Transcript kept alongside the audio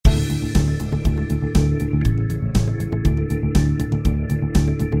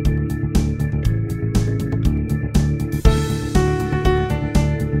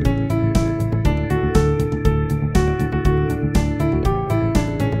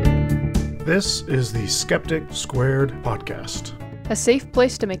This is the Skeptic Squared podcast. A safe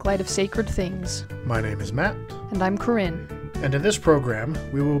place to make light of sacred things. My name is Matt. And I'm Corinne. And in this program,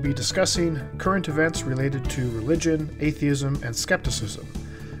 we will be discussing current events related to religion, atheism, and skepticism.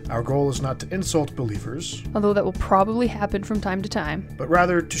 Our goal is not to insult believers, Although that will probably happen from time to time. but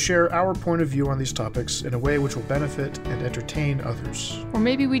rather to share our point of view on these topics in a way which will benefit and entertain others. Or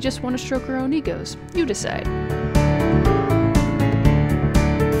maybe we just want to stroke our own egos. You decide.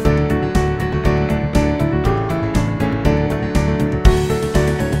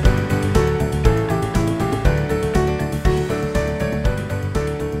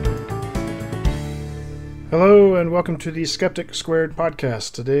 Hello and welcome to the Skeptic Squared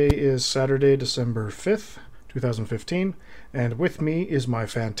podcast. Today is Saturday, December 5th, 2015, and with me is my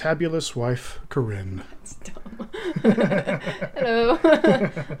fantabulous wife, Corinne. That's dumb.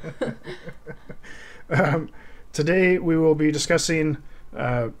 Hello. Today we will be discussing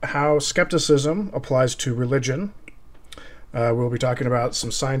how skepticism applies to religion. We'll be talking about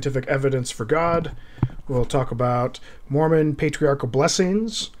some scientific evidence for God. We'll talk about Mormon patriarchal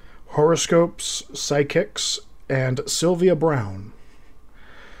blessings, horoscopes, psychics, and Sylvia Brown.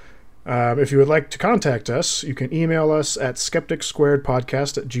 If you would like to contact us, you can email us at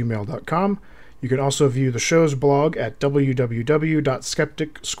skepticsquaredpodcast@gmail.com. You can also view the show's blog at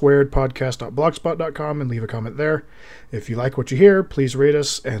www.skepticsquaredpodcast.blogspot.com and leave a comment there. If you like what you hear, please rate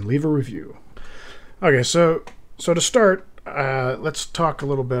us and leave a review. Okay, so to start, let's talk a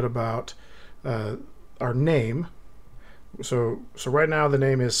little bit about our name. So right now the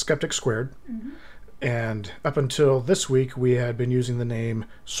name is Skeptic Squared, and up until this week we had been using the name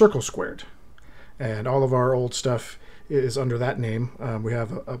Circle Squared, and all of our old stuff is under that name. We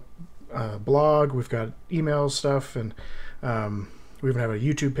have a blog, we've got email stuff, and we even have a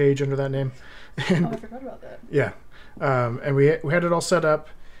YouTube page under that name. And, I forgot about that. Yeah, and we had it all set up,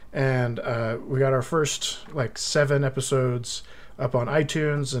 and we got our first 7 episodes up on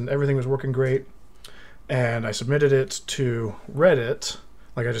iTunes, and everything was working great. And I submitted it to Reddit,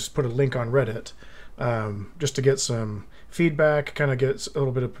 I just put a link on Reddit, just to get some feedback, kind of get a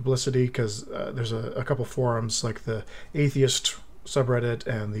little bit of publicity, because there's a couple forums, like the Atheist subreddit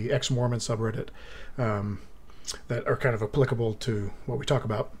and the Ex-Mormon subreddit, that are kind of applicable to what we talk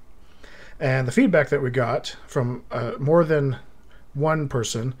about. And the feedback that we got from more than one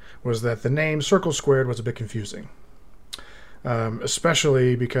person was that the name Circle Squared was a bit confusing,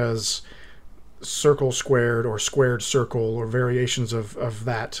 especially because circle squared or squared circle or variations of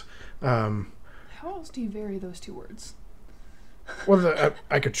that. How else do you vary those two words? Well,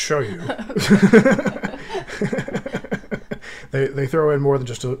 I could show you. They throw in more than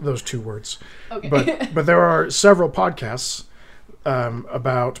just those two words. Okay. But there are several podcasts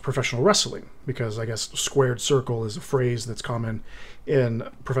about professional wrestling, because I guess squared circle is a phrase that's common in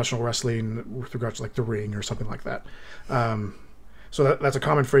professional wrestling with regards to the ring or something like that. So that's a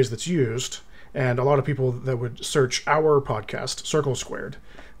common phrase that's used. And a lot of people that would search our podcast, Circle Squared,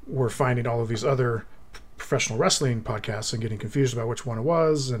 were finding all of these other professional wrestling podcasts and getting confused about which one it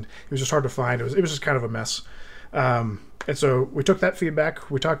was, and it was just hard to find. It was just kind of a mess. And so we took that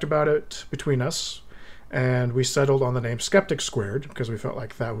feedback, we talked about it between us, and we settled on the name Skeptic Squared because we felt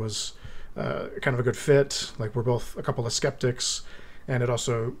like that was kind of a good fit. We're both a couple of skeptics, and it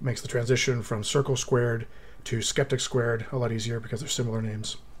also makes the transition from Circle Squared to Skeptic Squared a lot easier because they're similar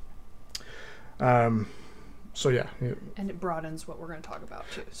names. So yeah. And it broadens what we're going to talk about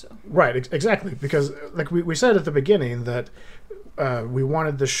too. So Right, exactly. Because we said at the beginning that we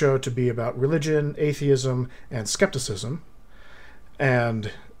wanted the show to be about religion, atheism, and skepticism.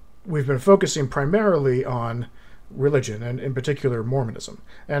 And we've been focusing primarily on religion, and in particular Mormonism.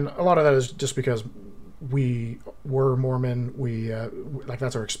 And a lot of that is just because we were Mormon. We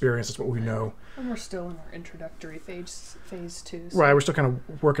that's our experience. That's what we know. And we're still in our introductory phase too. So. Right, we're still kind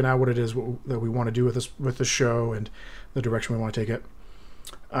of working out what it is that we want to do with this show and the direction we want to take it.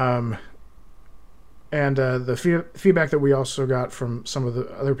 And the feedback that we also got from some of the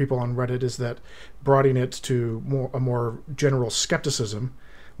other people on Reddit is that broadening it to a more general skepticism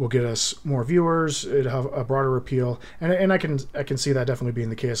will get us more viewers. It'll have a broader appeal, and I can see that definitely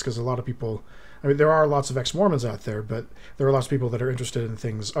being the case, because a lot of people. I mean, there are lots of ex-Mormons out there, but there are lots of people that are interested in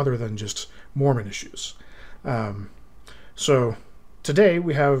things other than just Mormon issues. So today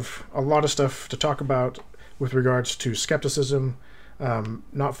we have a lot of stuff to talk about with regards to skepticism,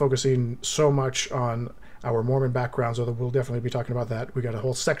 not focusing so much on our Mormon backgrounds, although we'll definitely be talking about that. We got a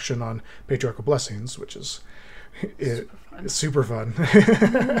whole section on patriarchal blessings, which is super fun.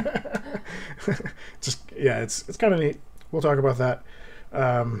 It's kind of neat. We'll talk about that.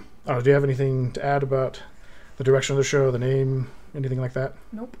 Do you have anything to add about the direction of the show, the name, anything like that?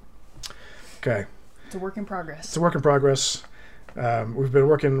 Nope. Okay. It's a work in progress. It's a work in progress. We've been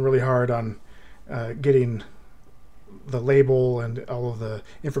working really hard on getting the label and all of the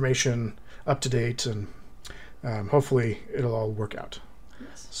information up to date, and hopefully it'll all work out.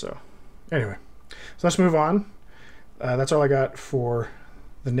 Yes. So anyway, so let's move on. That's all I got for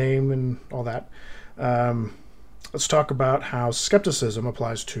the name and all that. Let's talk about how skepticism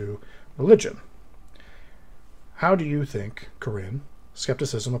applies to religion. How do you think, Corinne,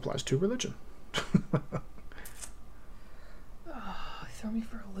 skepticism applies to religion? Throw me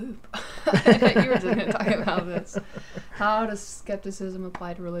for a loop. You were just going to talk about this. How does skepticism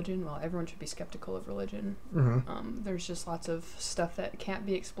apply to religion? Well, everyone should be skeptical of religion. Mm-hmm. There's just lots of stuff that can't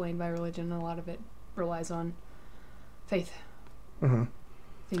be explained by religion. A lot of it relies on faith. Mm-hmm.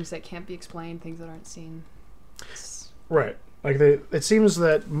 Things that can't be explained, things that aren't seen. Right. Like it seems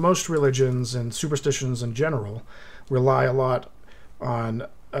that most religions and superstitions in general rely a lot on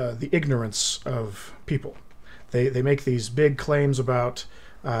the ignorance of people. They make these big claims about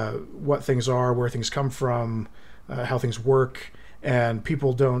what things are, where things come from, how things work, and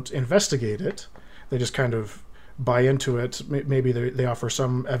people don't investigate it. They just kind of buy into it. Maybe they offer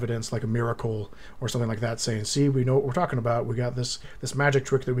some evidence, like a miracle or something like that, saying, see, we know what we're talking about. We got this magic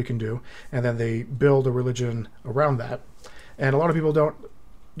trick that we can do. And then they build a religion around that. And a lot of people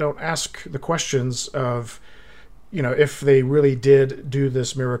don't ask the questions of, if they really did do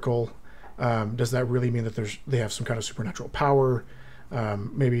this miracle, does that really mean that they have some kind of supernatural power?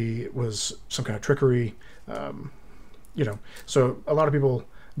 Maybe it was some kind of trickery. So a lot of people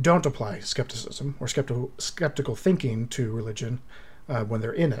don't apply skepticism or skeptical thinking to religion when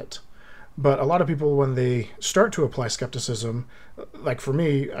they're in it. But a lot of people, when they start to apply skepticism, like for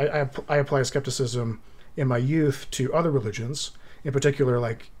me, I apply skepticism in my youth to other religions, in particular,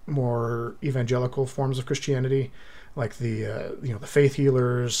 like more evangelical forms of Christianity, like the faith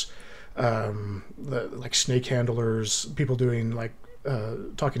healers, like snake handlers, people doing like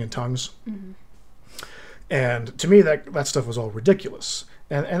talking in tongues. Mm-hmm. And to me, that stuff was all ridiculous.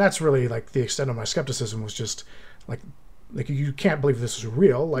 And that's really like the extent of my skepticism, was just like you can't believe this is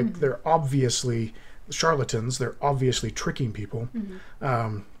real. Like mm-hmm. they're obviously charlatans. They're obviously tricking people.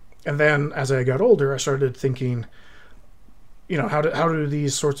 Mm-hmm. And then as I got older, I started thinking, how do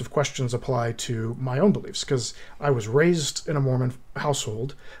these sorts of questions apply to my own beliefs? Because I was raised in a Mormon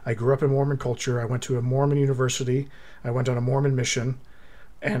household. I grew up in Mormon culture. I went to a Mormon university. I went on a Mormon mission.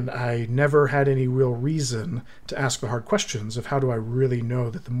 And I never had any real reason to ask the hard questions of how do I really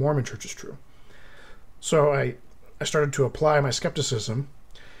know that the Mormon church is true. So I started to apply my skepticism.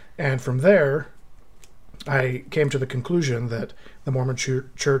 And from there, I came to the conclusion that the Mormon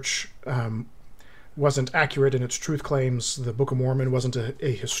church wasn't accurate in its truth claims. The Book of Mormon wasn't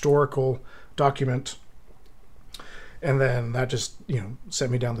a historical document. And then that just,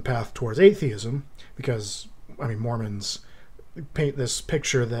 sent me down the path towards atheism, because, Mormons paint this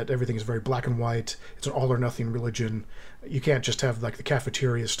picture that everything is very black and white. It's an all or nothing religion. You can't just have like the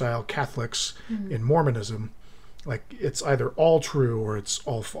cafeteria style Catholics mm-hmm. in Mormonism. Like it's either all true or it's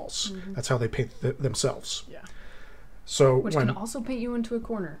all false. Mm-hmm. That's how they paint themselves. Yeah. So which can also paint you into a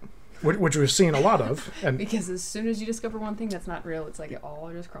corner. Which we've seen a lot of, and because as soon as you discover one thing that's not real, it's like it all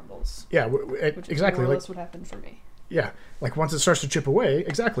just crumbles. Yeah, which exactly. More or less what happened for me. Yeah, like once it starts to chip away,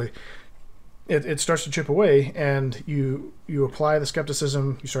 exactly. It starts to chip away, and you apply the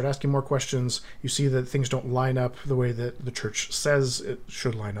skepticism. You start asking more questions. You see that things don't line up the way that the church says it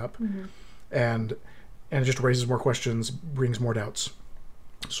should line up, mm-hmm. and it just raises more questions, brings more doubts.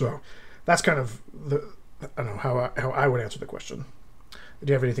 So that's kind of I don't know how I would answer the question. Do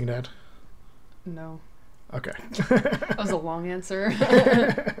you have anything to add? No. Okay. That was a long answer.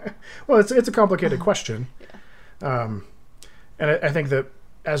 Well, it's a complicated question. Yeah. And I think that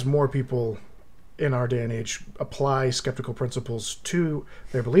as more people in our day and age apply skeptical principles to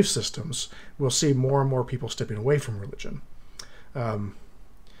their belief systems, we'll see more and more people stepping away from religion. I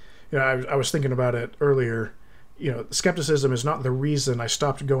was thinking about it earlier. Skepticism is not the reason I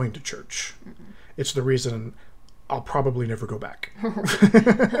stopped going to church. Mm-mm. It's the reason I'll probably never go back.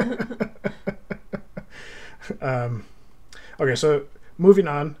 Okay, so moving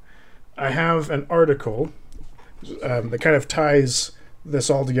on, I have an article that kind of ties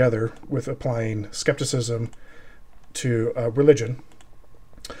this all together with applying skepticism to religion.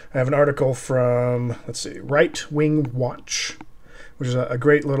 I have an article from, Right Wing Watch, which is a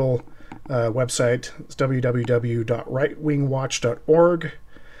great little website. It's www.rightwingwatch.org,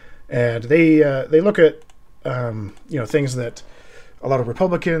 and they look at things that a lot of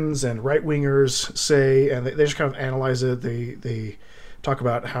Republicans and right-wingers say, and they just kind of analyze it. They talk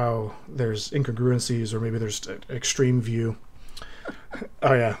about how there's incongruencies, or maybe there's an extreme view.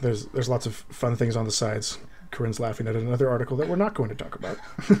 Oh yeah, there's lots of fun things on the sides. Corinne's laughing at another article that we're not going to talk about.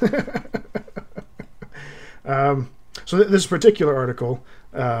 So this particular article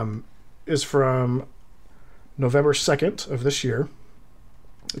is from November 2nd of this year.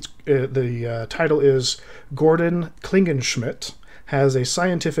 The title is Gordon Klingenschmidt has a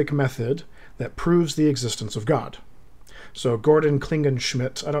scientific method that proves the existence of God. So Gordon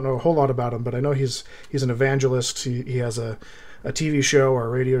Klingenschmidt, I don't know a whole lot about him, but I know he's an evangelist. He has a TV show or a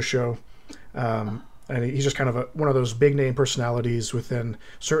radio show, and he's just kind of one of those big name personalities within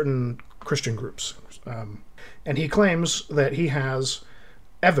certain Christian groups. And he claims that he has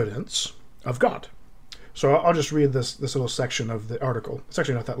evidence of God. So I'll just read this little section of the article. It's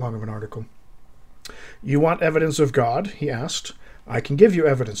actually not that long of an article. You want evidence of God? He asked. I can give you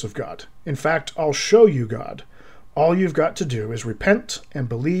evidence of God. In fact, I'll show you God. All you've got to do is repent and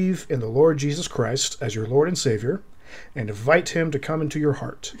believe in the Lord Jesus Christ as your Lord and Savior, and invite him to come into your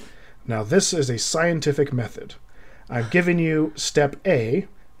heart. Now this is a scientific method. I've given you step A,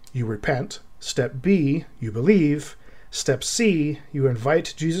 you repent. Step B, you believe. Step C, you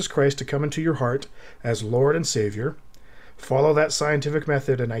invite Jesus Christ to come into your heart as Lord and Savior. Follow that scientific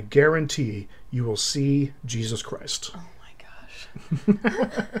method, and I guarantee you will see Jesus Christ. Oh my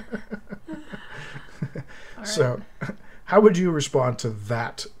gosh. So, how would you respond to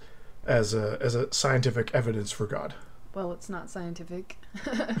that as a scientific evidence for God? Well, it's not scientific.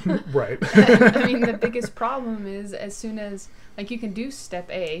 Right. I mean, the biggest problem is as soon as, like, you can do step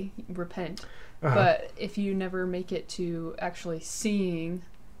A, repent, but if you never make it to actually seeing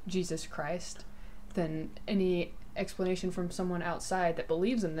Jesus Christ, then any explanation from someone outside that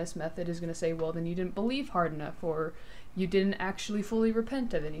believes in this method is going to say, well, then you didn't believe hard enough, or you didn't actually fully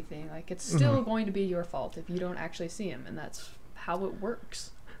repent of anything. Like, it's still going to be your fault if you don't actually see him, and that's how it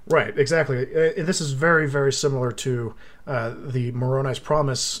works. Right, exactly. This is very, very similar to the Moroni's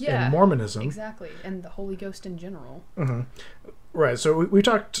Promise in Mormonism. Exactly, and the Holy Ghost in general. Mm-hmm. Right, so we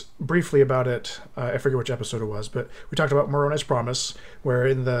talked briefly about it. I forget which episode it was, but we talked about Moroni's Promise, where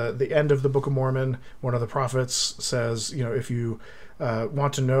in the end of the Book of Mormon, one of the prophets says, you know, if you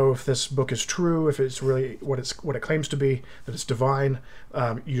want to know if this book is true, if it's really what it claims to be, that it's divine,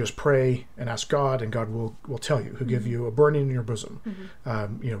 you just pray and ask God, and God will tell you. He'll give you a burning in your bosom,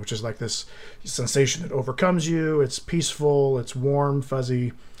 you know, which is like this sensation that overcomes you. It's peaceful, it's warm,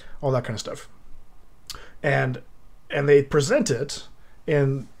 fuzzy, all that kind of stuff. And they present it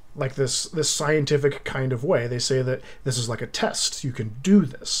in like this scientific kind of way. They say that this is like a test. You can do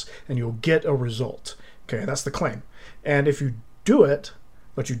this, and you'll get a result. Okay, that's the claim. And if you do it,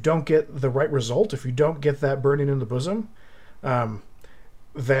 but you don't get the right result, if you don't get that burning in the bosom,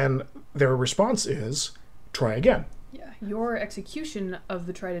 then their response is, try again. Yeah, your execution of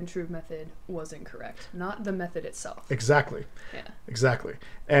the tried and true method was incorrect, not the method itself. Exactly. Yeah. Exactly.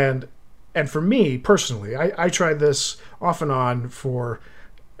 And for me personally, I tried this off and on for,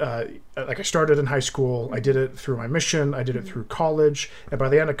 like I started in high school, I did it through my mission, I did it through college, and by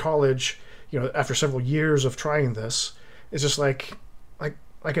the end of college, you know, after several years of trying this, it's just like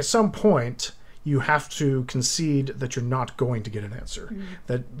at some point you have to concede that you're not going to get an answer,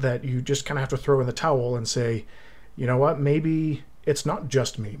 that you just kind of have to throw in the towel and say, you know what, maybe it's not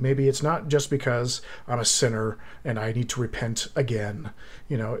just me. Maybe it's not just because I'm a sinner and I need to repent again.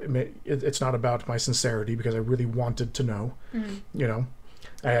 You know, it's not about my sincerity because I really wanted to know. You know,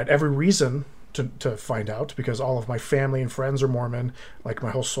 I had every reason to find out because all of my family and friends are Mormon. Like,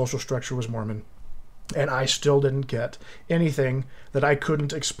 my whole social structure was Mormon. And I still didn't get anything that I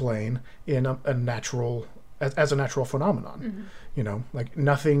couldn't explain in a natural, as a natural phenomenon. You know, like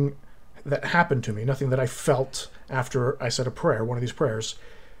nothing that happened to me, nothing that I felt after I said a prayer, one of these prayers,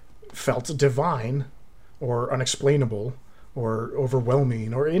 felt divine or unexplainable or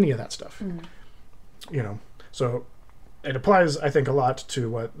overwhelming or any of that stuff. You know, so it applies, I think, a lot to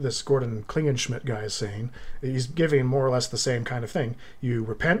what this Gordon Klingenschmidt guy is saying. He's giving more or less the same kind of thing. You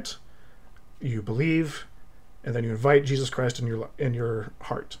repent, you believe, and then you invite Jesus Christ in your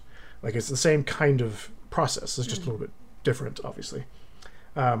heart. Like, it's the same kind of process. It's just a little bit different, obviously.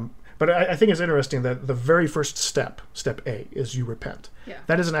 But I think it's interesting that the very first step A, is you repent. Yeah.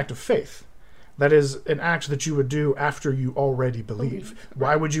 That is an act of faith. That is an act that you would do after you already believe.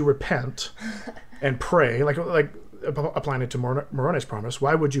 Why would you repent and pray, like applying it to Moroni's Promise,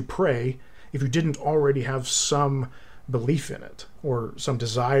 why would you pray if you didn't already have some belief in it or some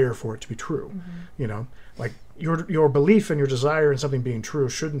desire for it to be true? You know, like your belief and your desire in something being true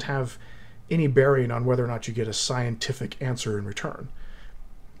shouldn't have any bearing on whether or not you get a scientific answer in return.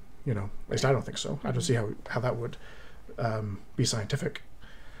 You know, at least I don't think so. I don't see how that would be scientific.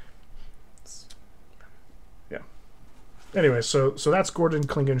 Yeah. Anyway, so that's Gordon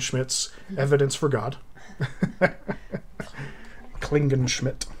Klingenschmidt's Evidence for God.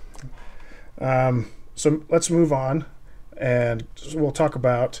 Klingenschmidt. So let's move on, and we'll talk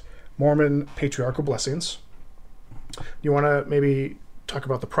about Mormon patriarchal blessings. You want to maybe talk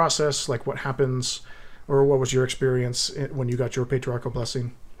about the process, like what happens, or what was your experience when you got your patriarchal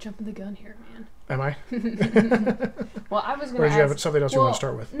blessing? Jumping the gun here, man. Am I? Well, I was going to ask... Or did you have something else you want to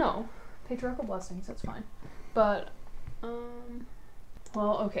start with? No. Patriarchal blessings, that's fine. But,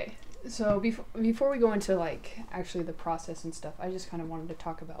 well, okay. So before we go into, like, actually the process and stuff, I just kind of wanted to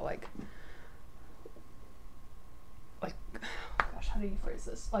talk about, like, gosh, how do you phrase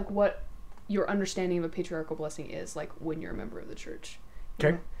this? Like, what your understanding of a patriarchal blessing is, like, when you're a member of the church.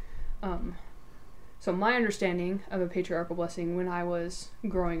 Okay. So my understanding of a patriarchal blessing when I was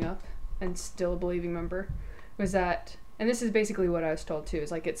growing up and still a believing member was that, and this is basically what I was told too, is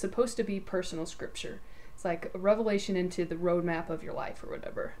like it's supposed to be personal scripture. It's like a revelation into the roadmap of your life or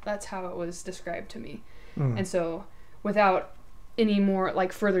whatever. That's how it was described to me. And so without any more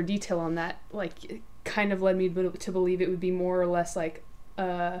like further detail on that, like it kind of led me to believe it would be more or less like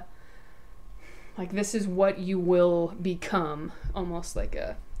this is what you will become, almost like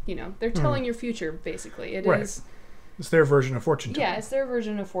a, you know, they're telling your future, basically. It is. It's their version of fortune telling. Yeah, it's their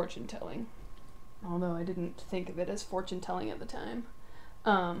version of fortune telling. Although I didn't think of it as fortune telling at the time.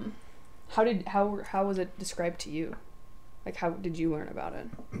 How was it described to you? Like, how did you learn about it?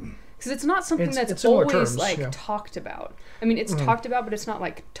 Because it's not something that's always talked about. I mean, it's talked about, but it's not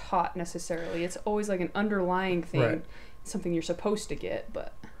like taught necessarily. It's always like an underlying thing, something you're supposed to get,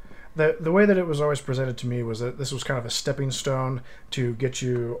 but. The way that it was always presented to me was that this was kind of a stepping stone to get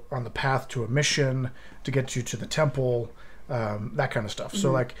you on the path to a mission, to get you to the temple, that kind of stuff.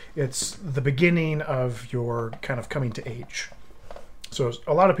 So like it's the beginning of your kind of coming to age. So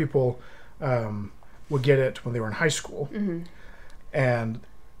a lot of people would get it when they were in high school, but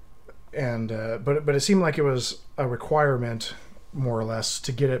it seemed like it was a requirement more or less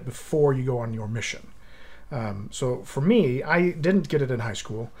to get it before you go on your mission. So for me, I didn't get it in high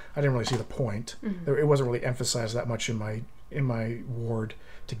school. I didn't really see the point. It wasn't really emphasized that much in my ward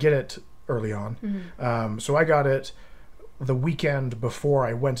to get it early on. So I got it the weekend before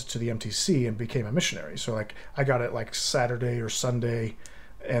I went to the MTC and became a missionary. So like I got it like Saturday or Sunday,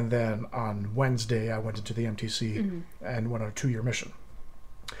 and then on Wednesday I went into the MTC and went on a 2-year mission.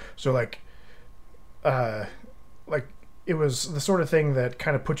 So like it was the sort of thing that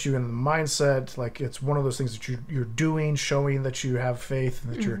kind of puts you in the mindset, like it's one of those things that you're doing, showing that you have faith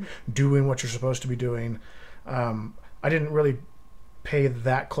and that you're doing what you're supposed to be doing. I didn't really pay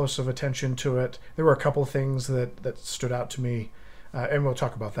that close of attention to it. There were a couple of things that stood out to me, and we'll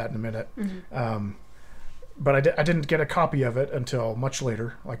talk about that in a minute. But I didn't get a copy of it until much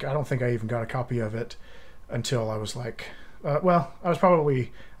later. Like I don't think I even got a copy of it until I was like, I was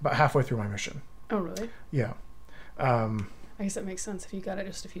probably about halfway through my mission. Oh, really? Yeah. I guess that makes sense if you got it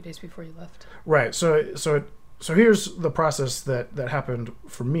just a few days before you left. Right. So here's the process that happened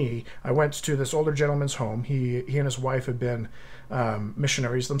for me. I went to this older gentleman's home. He and his wife had been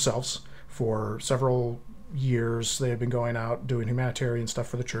missionaries themselves for several years. They had been going out doing humanitarian stuff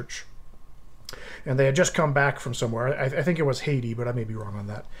for the church. And they had just come back from somewhere. I think it was Haiti, but I may be wrong on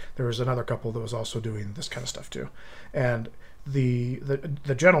that. There was another couple that was also doing this kind of stuff too. And the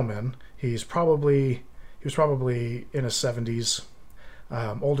gentleman, he was probably in his 70s,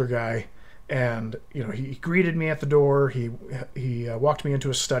 older guy, and you know he greeted me at the door. He walked me into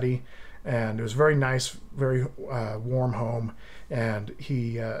his study, and it was very nice, very warm home. And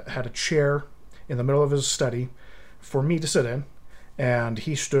he had a chair in the middle of his study for me to sit in, and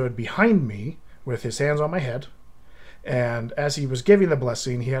he stood behind me with his hands on my head. And as he was giving the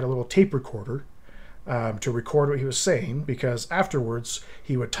blessing, he had a little tape recorder to record what he was saying, because afterwards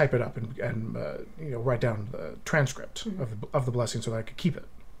he would type it up and write down the transcript of the blessing so that I could keep it.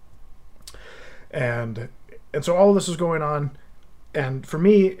 And so all of this was going on, and for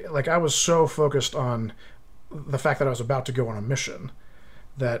me, like I was so focused on the fact that I was about to go on a mission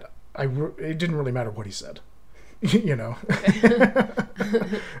that it didn't really matter what he said, you know.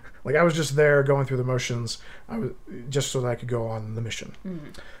 Like I was just there going through the motions. I was just so that I could go on the mission.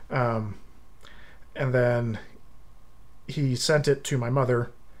 And then he sent it to my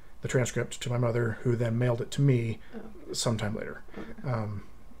mother, the transcript to my mother, who then mailed it to me sometime later. Okay.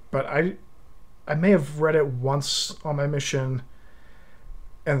 But I may have read it once on my mission,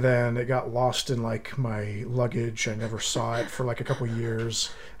 and then it got lost in like my luggage. I never saw it for like a couple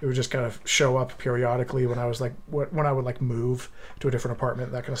years. It would just kind of show up periodically when I was like when I would like move to a different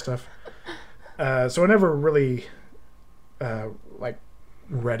apartment, that kind of stuff. So I never really like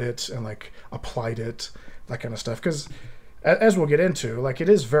read it and like applied it, that kind of stuff, because as we'll get into, like, it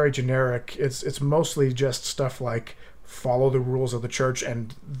is very generic. It's mostly just stuff like follow the rules of the church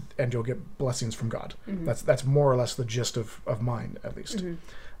and you'll get blessings from God. That's more or less the gist of mine, at least.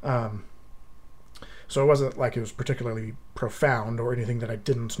 So it wasn't like it was particularly profound or anything that I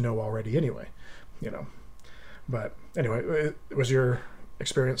didn't know already anyway, you know. But anyway, was your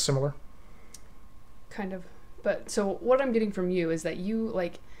experience similar? Kind of. But so what I'm getting from you is that you,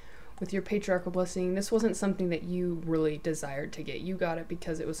 like, with your patriarchal blessing, this wasn't something that you really desired to get. You got it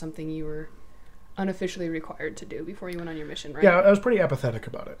because it was something you were unofficially required to do before you went on your mission, right? Yeah, I was pretty apathetic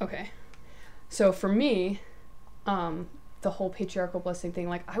about it. Okay. So for me, the whole patriarchal blessing thing,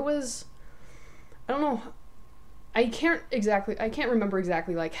 like, I don't know, I can't remember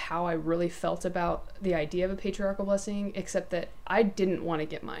exactly like how I really felt about the idea of a patriarchal blessing, except that I didn't want to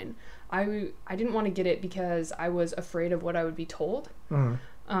get mine. I didn't want to get it because I was afraid of what I would be told.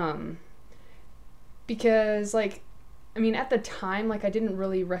 Because, like, I mean, at the time, like, I didn't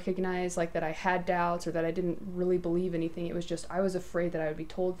really recognize, like, that I had doubts or that I didn't really believe anything. It was just, I was afraid that I would be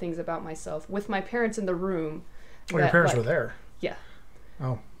told things about myself with my parents in the room. Oh, your parents were there? Yeah.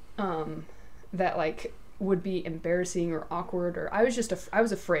 Oh. That, like, would be embarrassing or awkward, or I was just, I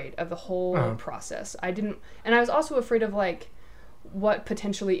was afraid of the whole process. And I was also afraid of, like, what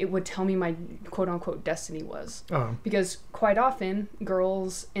potentially it would tell me my quote-unquote destiny was. Because quite often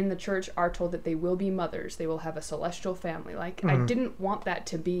girls in the church are told that they will be mothers, they will have a celestial family. Like, I didn't want that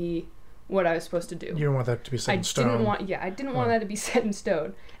to be what I was supposed to do. You didn't want that to be set in stone. I didn't want that to be set in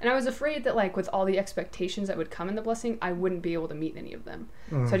stone. And I was afraid that, like, with all the expectations that would come in the blessing, I wouldn't be able to meet any of them.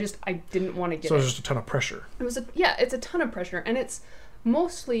 So I didn't want to get it. So it was just a ton of pressure. It's a ton of pressure, and it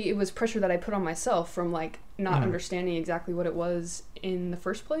was pressure that I put on myself from, like, not understanding exactly what it was in the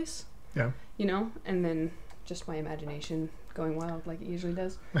first place. Yeah. You know? And then just my imagination going wild like it usually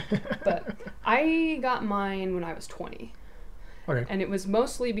does. But I got mine when I was 20. Okay. And it was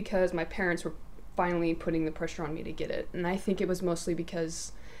mostly because my parents were finally putting the pressure on me to get it. And I think it was mostly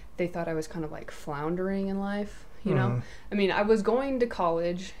because they thought I was kind of, like, floundering in life. You know? I mean, I was going to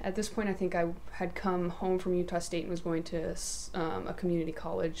college. At this point, I think I had come home from Utah State and was going to a community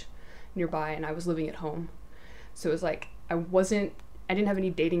college nearby, and I was living at home. So it was like, I didn't have any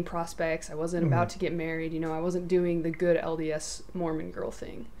dating prospects. I wasn't about to get married. You know, I wasn't doing the good LDS Mormon girl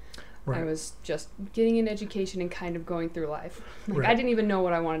thing. Right. I was just getting an education and kind of going through life. Like, I didn't even know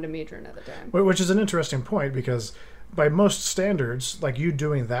what I wanted to major in at the time. Which is an interesting point, because by most standards, like, you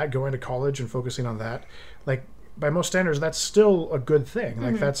doing that, going to college and focusing on that, like, by most standards, that's still a good thing.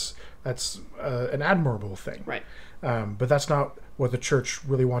 Like, that's an admirable thing. Right. But that's not what the church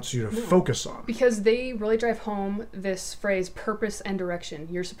really wants you to focus on. Because they really drive home this phrase, purpose and direction.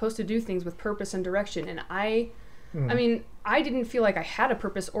 You're supposed to do things with purpose and direction. And I mean, I didn't feel like I had a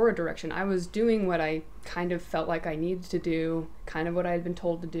purpose or a direction. I was doing what I kind of felt like I needed to do, kind of what I had been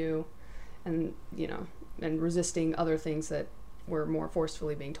told to do, and, you know, and resisting other things that were more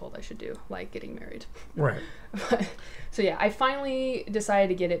forcefully being told I should do, like getting married. Right. So yeah, I finally decided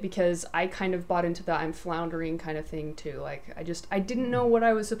to get it because I kind of bought into the I'm floundering kind of thing too. Like, I didn't know what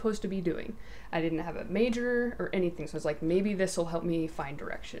I was supposed to be doing. I didn't have a major or anything, so I was like, maybe this will help me find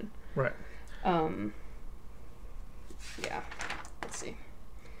direction. Right. Yeah. Let's see.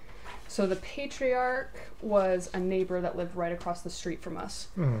 So the patriarch was a neighbor that lived right across the street from us.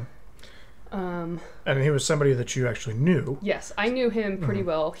 And he was somebody that you actually knew. Yes, I knew him pretty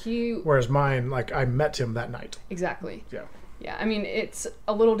well. Whereas mine, like, I met him that night. Exactly. Yeah. Yeah, I mean, it's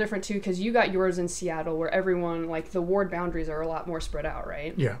a little different too, because you got yours in Seattle, where everyone, like, the ward boundaries are a lot more spread out,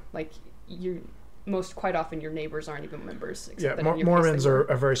 right? Yeah. Like, quite often your neighbors aren't even members. Yeah, Mormons are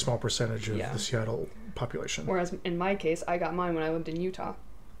a very small percentage of the Seattle population. Whereas in my case, I got mine when I lived in Utah.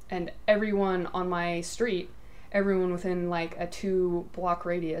 And everyone on my street, everyone within, like, a 2-block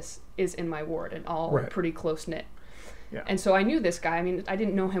radius is in my ward, and all pretty close-knit. Yeah. And so I knew this guy. I mean, I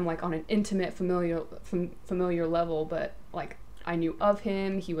didn't know him, like, on an intimate, familiar level, but, like, I knew of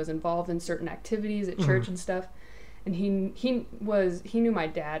him. He was involved in certain activities at church and stuff. And he knew my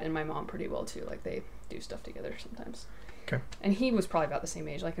dad and my mom pretty well, too. Like, they do stuff together sometimes. Okay. And he was probably about the same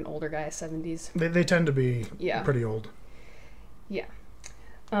age, like an older guy, 70s. They tend to be pretty old. Yeah.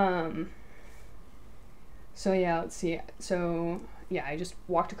 So, yeah, let's see. So, yeah, I just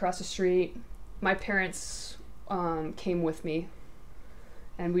walked across the street. My parents came with me,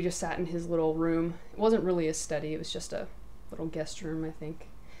 and we just sat in his little room. It wasn't really a study. It was just a little guest room, I think.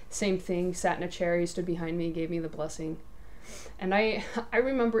 Same thing, sat in a chair. He stood behind me, gave me the blessing. And I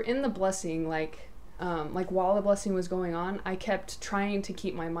remember in the blessing, like while the blessing was going on, I kept trying to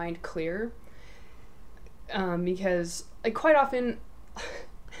keep my mind clear. Because, like, quite often,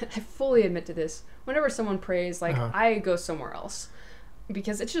 I fully admit to this. Whenever someone prays, like, I go somewhere else.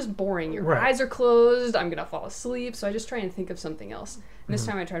 Because it's just boring. Your eyes are closed. I'm going to fall asleep. So I just try and think of something else. And this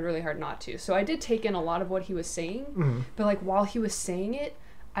time I tried really hard not to. So I did take in a lot of what he was saying. But, like, while he was saying it,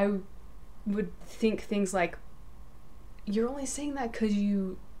 I would think things like, you're only saying that because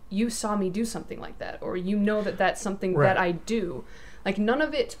you saw me do something like that. Or you know that that's something that I do. Like, none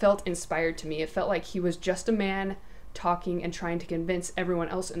of it felt inspired to me. It felt like he was just a man talking and trying to convince everyone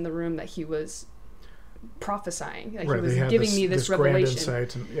else in the room that he was prophesying. Like, he was giving me this revelation.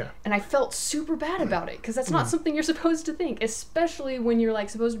 And I felt super bad about it, because that's not something you're supposed to think, especially when you're,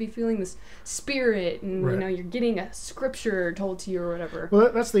 like, supposed to be feeling this spirit and, you know, you're getting a scripture told to you or whatever.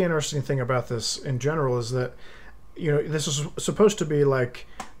 Well, that's the interesting thing about this in general, is that, you know, this is supposed to be like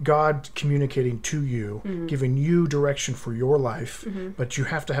God communicating to you, giving you direction for your life, but you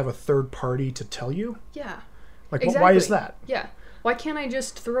have to have a third party to tell you? Yeah. Like, why is that? Yeah. Why can't I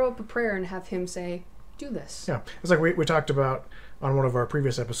just throw up a prayer and have him say, do this? Yeah. It's like we talked about on one of our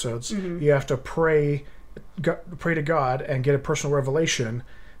previous episodes. You have to pray to God and get a personal revelation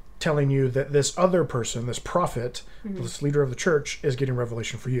telling you that this other person, this prophet, this leader of the church, is getting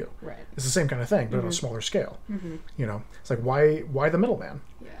revelation for you. Right. It's the same kind of thing, but on a smaller scale. You know, it's like, why the middleman?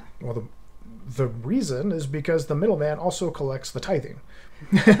 Yeah. Well, the reason is because the middleman also collects the tithing.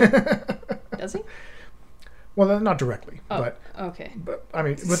 Does he? Well, not directly, but okay. But I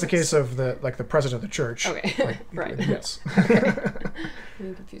mean, with the case of the president of the church, okay, right? Yes.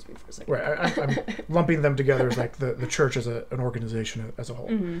 You confused me for a second. Right, I'm lumping them together as like the church as an organization as a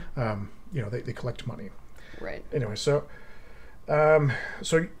whole. You know, they collect money. Right. Anyway, so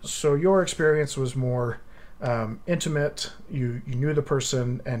your experience was more intimate. You knew the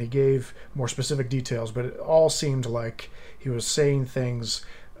person, and he gave more specific details, but it all seemed like he was saying things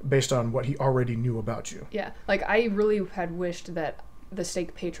based on what he already knew about you. Yeah, like, I really had wished that the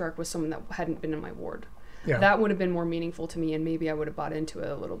stake patriarch was someone that hadn't been in my ward. Yeah. That would have been more meaningful to me, and maybe I would have bought into it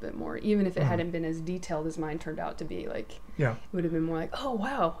a little bit more, even if it hadn't been as detailed as mine turned out to be. Like, it would have been more like, oh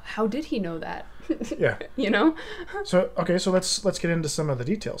wow, how did he know that? Yeah. You know? So let's get into some of the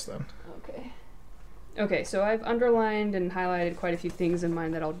details then. Okay, so I've underlined and highlighted quite a few things in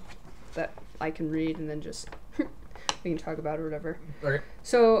mine that I can read, and then just we can talk about it or whatever. Okay.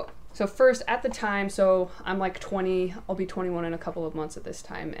 So first, at the time, so I'm like 20, I'll be 21 in a couple of months at this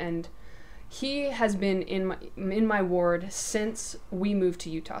time, and he has been in my ward since we moved to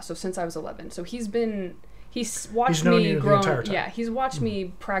Utah, so since I was 11. So he's watched me grow. Yeah, he's watched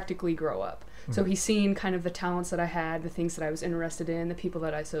me practically grow up. So he's seen kind of the talents that I had, the things that I was interested in, the people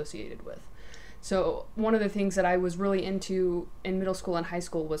that I associated with. So one of the things that I was really into in middle school and high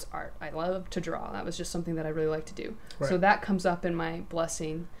school was art. I loved to draw. That was just something that I really liked to do. Right. So that comes up in my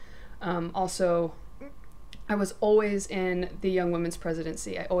blessing. Also, I was always in the Young Women's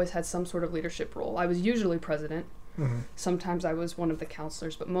Presidency. I always had some sort of leadership role. I was usually president. Sometimes I was one of the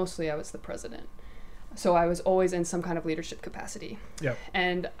counselors, but mostly I was the president. So I was always in some kind of leadership capacity. Yep.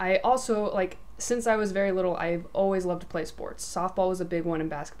 And I also, like, since I was very little, I've always loved to play sports. Softball was a big one, and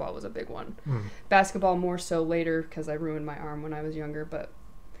basketball was a big one. Basketball more so later, because I ruined my arm when I was younger,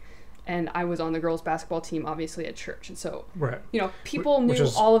 and I was on the girls' basketball team, obviously, at church. And so, you know, people knew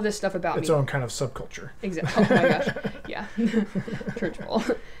all of this stuff about me. Its own kind of subculture. Exactly. Oh my gosh. Yeah. Church Ball.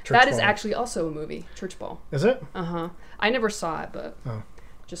 That is actually also a movie, Church Ball. Is it? Uh-huh. I never saw it, but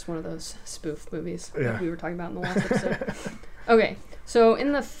just one of those spoof movies that we were talking about in the last episode. Okay. So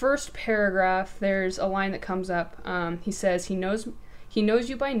in the first paragraph, there's a line that comes up. He says, he knows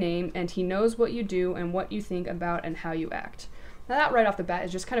you by name, and he knows what you do and what you think about and how you act. Now that right off the bat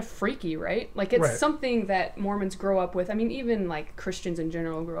is just kind of freaky, right? Like, it's something that Mormons grow up with. I mean, even like Christians in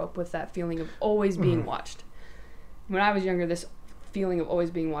general grow up with that feeling of always being watched. When I was younger, this feeling of always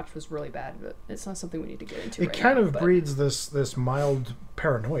being watched was really bad, but it's not something we need to get into right now. It kind of breeds this mild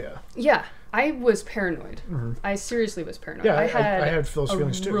paranoia. Yeah, I was paranoid. I seriously was paranoid. Yeah, I had those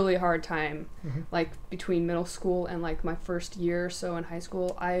feelings too. Really hard time, like between middle school and like my first year or so in high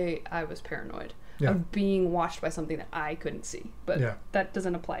school. I was paranoid of being watched by something that I couldn't see, but that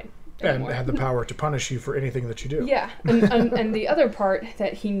doesn't apply anymore. And had the power to punish you for anything that you do. Yeah, and the other part,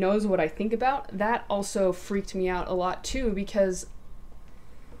 that he knows what I think about, that also freaked me out a lot too, because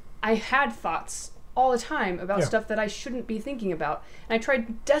I had thoughts all the time about stuff that I shouldn't be thinking about. And I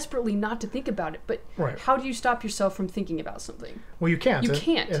tried desperately not to think about it. But how do you stop yourself from thinking about something? Well, you can't. You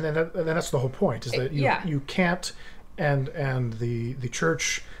can't. And then that's the whole point, is that you can't. And the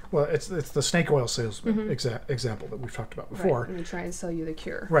church, well, it's the snake oil salesman example that we've talked about before. Right. And they try and sell you the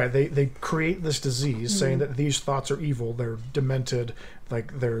cure. Right. They create this disease saying that these thoughts are evil. They're demented.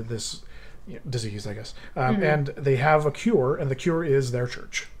 Like, they're this, disease, I guess. And they have a cure, and the cure is their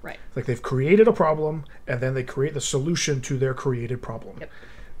church. Right. Like they've created a problem, and then they create the solution to their created problem. Yep.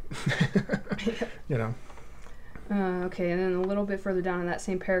 You know. Okay, and then a little bit further down in that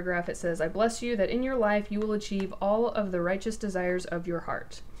same paragraph, it says, I bless you that in your life you will achieve all of the righteous desires of your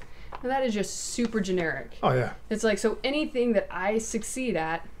heart. Now that is just super generic. Oh, yeah. It's like, so anything that I succeed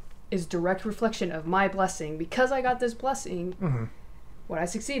at is direct reflection of my blessing. Because I got this blessing, what I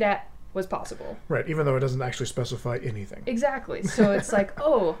succeed at was possible. Right, even though it doesn't actually specify anything. Exactly. So it's like,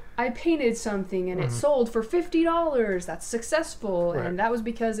 oh, I painted something and it sold for $50. That's successful. Right. And that was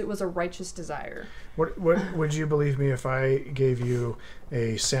because it was a righteous desire. What would you believe me if I gave you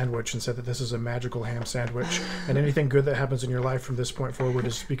a sandwich and said that this is a magical ham sandwich, and anything good that happens in your life from this point forward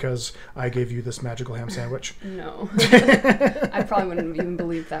is because I gave you this magical ham sandwich? No. I probably wouldn't even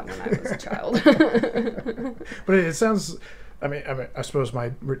believe that when I was a child. But it sounds... I mean, I suppose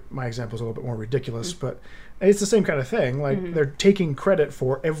my example is a little bit more ridiculous, but it's the same kind of thing. Like they're taking credit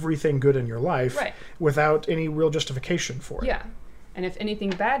for everything good in your life without any real justification for it. Yeah, and if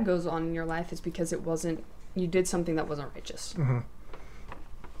anything bad goes on in your life, it's because you did something that wasn't righteous.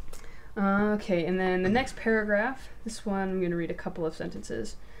 Okay, and then the next paragraph. This one I'm going to read a couple of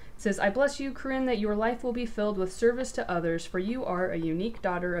sentences. It says, I bless you, Corinne, that your life will be filled with service to others, for you are a unique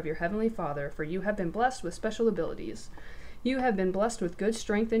daughter of your heavenly Father, for you have been blessed with special abilities. You have been blessed with good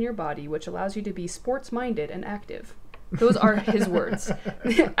strength in your body, which allows you to be sports-minded and active. Those are his words.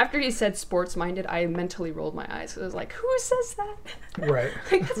 After he said sports-minded, I mentally rolled my eyes. I was like, who says that? Right.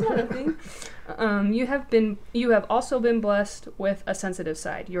 Like, that's not a thing. You have also been blessed with a sensitive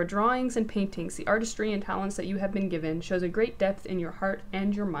side. Your drawings and paintings, the artistry and talents that you have been given, shows a great depth in your heart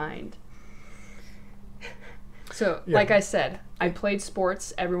and your mind. So, like I said, I played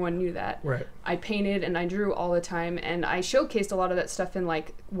sports. Everyone knew that. Right. I painted and I drew all the time, and I showcased a lot of that stuff in,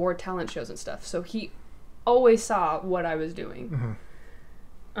 like, war talent shows and stuff. So he always saw what I was doing.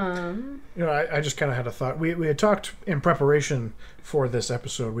 I just kind of had a thought. We had talked in preparation for this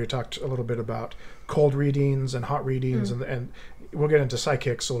episode. We had talked a little bit about cold readings and hot readings, and we'll get into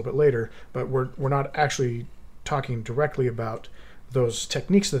psychics a little bit later. But we're not actually talking directly about those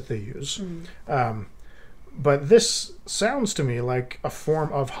techniques that they use. But this sounds to me like a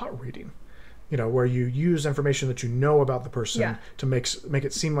form of hot reading, where you use information that you know about the person to make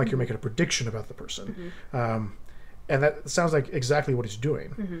it seem like you're making a prediction about the person. And that sounds like exactly what he's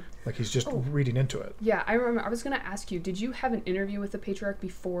doing. Like he's just reading into it. Yeah, I remember. I was going to ask you, did you have an interview with the patriarch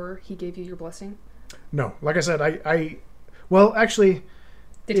before he gave you your blessing? No. Like I said, well, actually...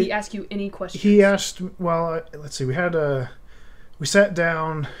 Did he ask you any questions? He asked, let's see, we sat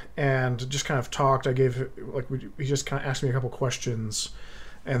down and just kind of talked. He just kind of asked me a couple questions,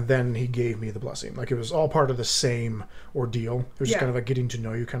 and then he gave me the blessing. Like it was all part of the same ordeal. It was just kind of a getting to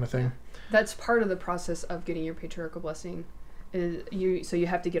know you kind of thing. That's part of the process of getting your patriarchal blessing. So you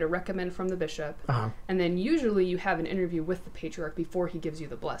have to get a recommend from the bishop, and then usually you have an interview with the patriarch before he gives you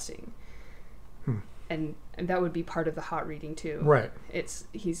the blessing. And that would be part of the hot reading too. Right.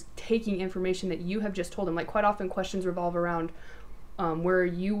 He's taking information that you have just told him. Like quite often questions revolve around where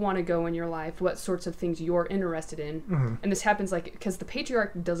you want to go in your life, what sorts of things you're interested in. And this happens because the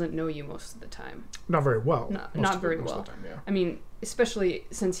patriarch doesn't know you most of the time. Not very well. Not very well. Most of the time, yeah. I mean, especially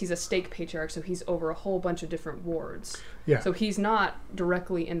since he's a stake patriarch, so he's over a whole bunch of different wards. Yeah. So he's not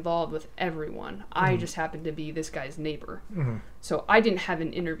directly involved with everyone. I just happen to be this guy's neighbor. So I didn't have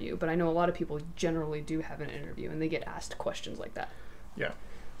an interview, but I know a lot of people generally do have an interview, and they get asked questions like that. Yeah.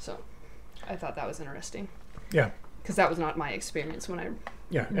 So I thought that was interesting. Yeah. Because that was not my experience when I...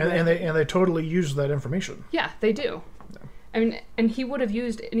 Yeah, and they totally use that information. Yeah, they do. Yeah. I mean, and he would have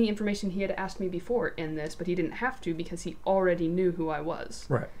used any information he had asked me before in this, but he didn't have to because he already knew who I was.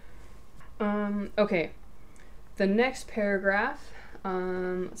 Right. Okay. The next paragraph,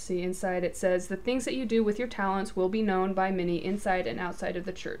 let's see, inside it says, the things that you do with your talents will be known by many inside and outside of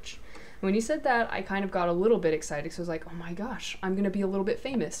the church. When he said that, I kind of got a little bit excited because I was like, oh my gosh, I'm going to be a little bit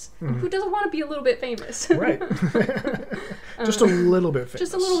famous. And who doesn't want to be a little bit famous? Right. Just a little bit famous.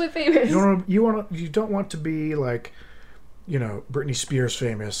 Just a little bit famous. You don't want to be like, Britney Spears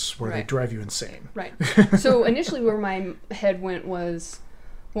famous where they drive you insane. Right. So initially where my head went was,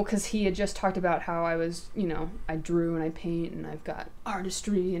 well, because he had just talked about how I was, I drew and I paint and I've got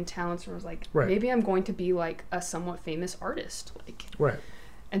artistry and talents. And I was like, maybe I'm going to be like a somewhat famous artist. Right.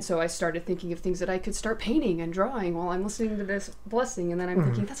 And so I started thinking of things that I could start painting and drawing while I'm listening to this blessing. And then I'm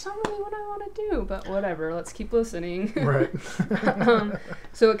thinking, that's not really what I want to do, but whatever, let's keep listening. Right.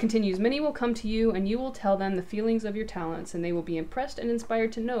 So it continues, many will come to you and you will tell them the feelings of your talents, and they will be impressed and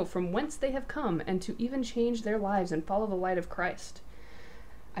inspired to know from whence they have come and to even change their lives and follow the light of Christ.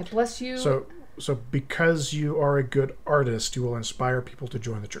 I bless you. So because you are a good artist, you will inspire people to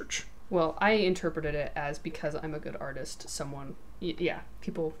join the church. Well, I interpreted it as because I'm a good artist,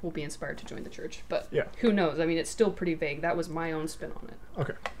 people will be inspired to join the church. But who knows? I mean, it's still pretty vague. That was my own spin on it.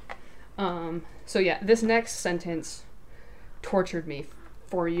 Okay. So yeah, this next sentence tortured me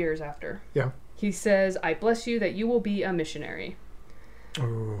for years after. Yeah. He says, I bless you that you will be a missionary.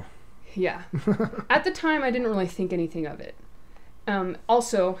 Oh. Yeah. At the time, I didn't really think anything of it.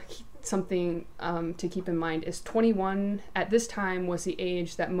 Also, something to keep in mind is 21 at this time was the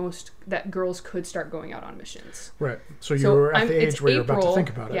age that girls could start going out on missions. Right. So you're at the age where you're about to think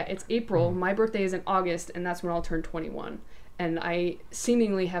about it. Yeah, it's April. My birthday is in August, and that's when I'll turn 21. And I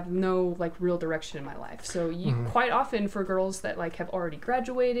seemingly have no real direction in my life. So quite often for girls that have already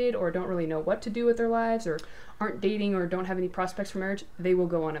graduated or don't really know what to do with their lives or aren't dating or don't have any prospects for marriage, they will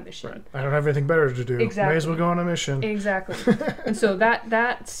go on a mission. Right. I don't have anything better to do. Exactly. May as well go on a mission. Exactly. And so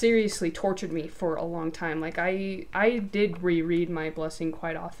that seriously tortured me for a long time. I did reread my blessing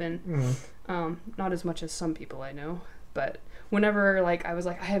quite often. Not as much as some people I know, but whenever I was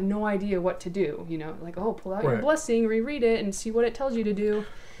I have no idea what to do, pull out your blessing, reread it, and see what it tells you to do.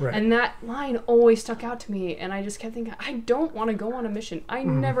 Right. And that line always stuck out to me, and I just kept thinking, I don't want to go on a mission. I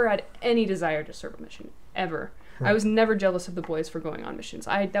never had any desire to serve a mission, ever. Right. I was never jealous of the boys for going on missions.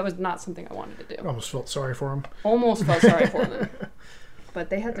 That was not something I wanted to do. Almost felt sorry for them. Almost felt sorry for them. But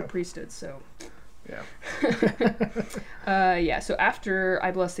they had the priesthood, so... Yeah. So after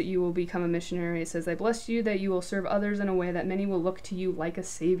I bless that you will become a missionary, it says, I bless you that you will serve others in a way that many will look to you like a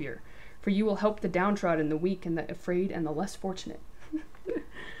savior. For you will help the downtrodden, the weak, and the afraid, and the less fortunate.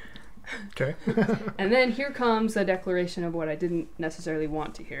 Okay. And then here comes a declaration of what I didn't necessarily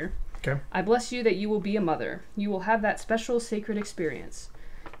want to hear. Okay. I bless you that you will be a mother. You will have that special sacred experience.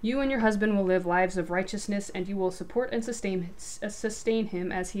 You and your husband will live lives of righteousness, and you will support and sustain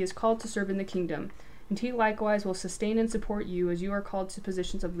him as he is called to serve in the kingdom. And he likewise will sustain and support you as you are called to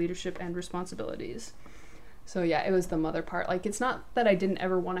positions of leadership and responsibilities. So yeah, it was the mother part. It's not that I didn't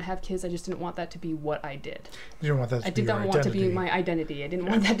ever want to have kids, I just didn't want that to be what I did. You didn't want that to be your identity. I did not want to be my identity. I didn't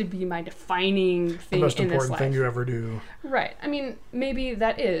want that to be my defining thing in this life. The most important thing you ever do. Right. I mean, maybe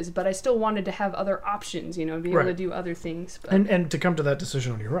that is, but I still wanted to have other options, be able to do other things. But... And to come to that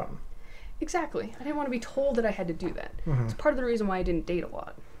decision on your own. Exactly. I didn't want to be told that I had to do that. It's part of the reason why I didn't date a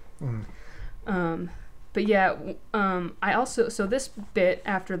lot. But yeah, I also, so this bit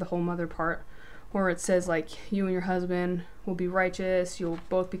after the whole mother part, where it says you and your husband will be righteous, you'll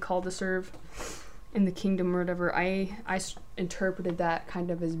both be called to serve in the kingdom or whatever, I interpreted that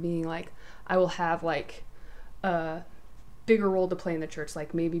kind of as being I will have a bigger role to play in the church,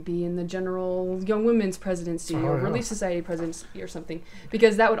 maybe be in the general Young Women's Presidency or Relief Society Presidency or something,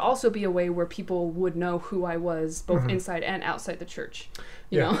 because that would also be a way where people would know who I was both inside and outside the church.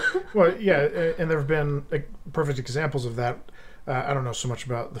 You know? Well, yeah, and there have been perfect examples of that. I don't know so much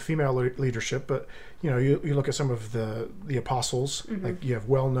about the female leadership, but you look at some of the apostles. You have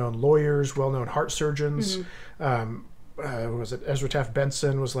well-known lawyers, well-known heart surgeons. Was it Ezra Taft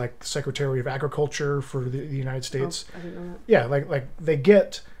Benson was Secretary of Agriculture for the United States? Oh, I didn't know that. Yeah, they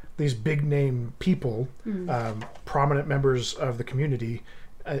get these big name people, prominent members of the community,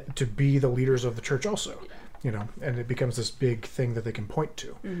 to be the leaders of the church also. And it becomes this big thing that they can point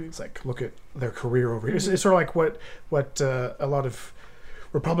to. It's look at their career over here. It's sort of what a lot of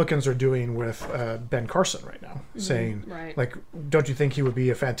Republicans are doing with Ben Carson right now, saying, don't you think he would be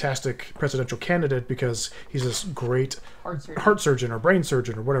a fantastic presidential candidate because he's this great heart surgeon or brain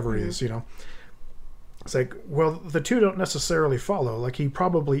surgeon or whatever he is, It's well, the two don't necessarily follow. He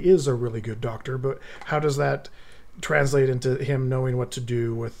probably is a really good doctor, but how does that translate into him knowing what to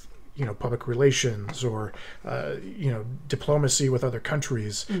do with public relations or, diplomacy with other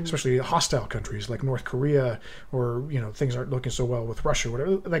countries, especially hostile countries like North Korea, or, things aren't looking so well with Russia,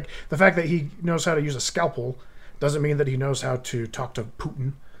 whatever. The fact that he knows how to use a scalpel doesn't mean that he knows how to talk to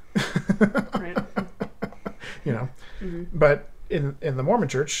Putin. Right. But in the Mormon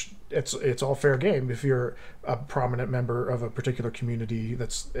Church, it's all fair game. If you're a prominent member of a particular community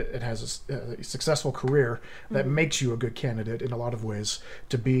it has a successful career, that makes you a good candidate in a lot of ways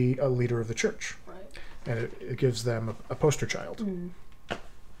to be a leader of the church. Right. And it gives them a poster child.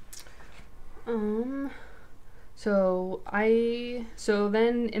 So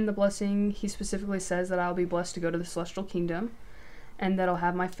then in the blessing, he specifically says that I'll be blessed to go to the celestial kingdom, and that I'll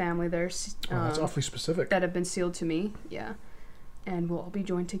have my family there. That's awfully specific. That have been sealed to me. Yeah. And we'll all be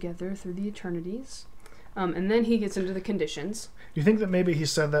joined together through the eternities. And then he gets into the conditions. Do you think that maybe he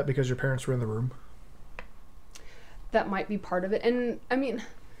said that because your parents were in the room? That might be part of it. And, I mean,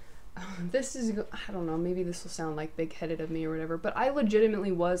 this is, I don't know, maybe this will sound like big-headed of me or whatever, but I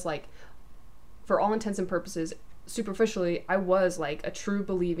legitimately was like, for all intents and purposes, superficially, I was like a true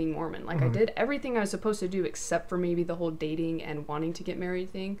believing Mormon. Like, I did everything I was supposed to do except for maybe the whole dating and wanting to get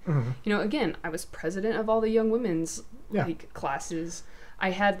married thing. You know, again, I was president of all the young women's like classes.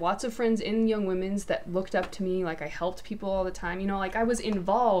 I had lots of friends in young women's that looked up to me. Like, I helped people all the time. You know, like, I was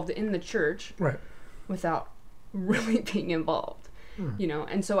involved in the church without really being involved. You know,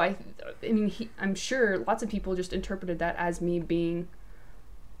 and so I mean, I'm sure lots of people just interpreted that as me being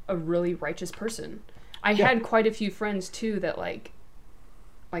a really righteous person. I had quite a few friends too that like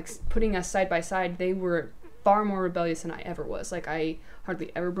putting us side by side, they were far more rebellious than I ever was. Like, I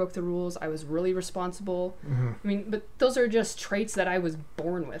hardly ever broke the rules. I was really responsible. I mean, but those are just traits that I was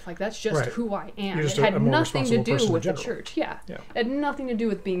born with. Like, that's just who I am. It had nothing to do with the church. It had nothing to do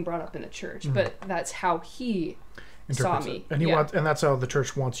with being brought up in the church, but that's how he saw me. And and that's how the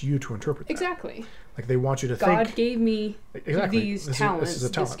church wants you to interpret that. Exactly. Like, they want you to think. God gave me these talents,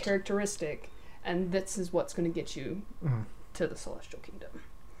 this characteristic, and this is what's going to get you to the celestial kingdom.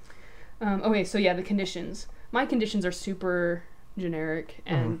 Okay, so yeah, the conditions. My conditions are super generic,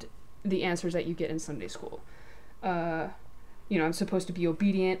 and the answers that you get in Sunday school. You know, I'm supposed to be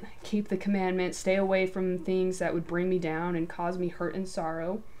obedient, keep the commandments, stay away from things that would bring me down and cause me hurt and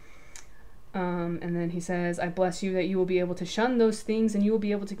sorrow. And then he says, I bless you that you will be able to shun those things and you will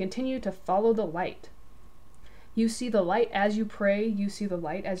be able to continue to follow the light. You see the light as you pray, you see the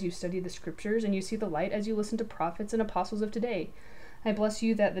light as you study the scriptures, and you see the light as you listen to prophets and apostles of today. I bless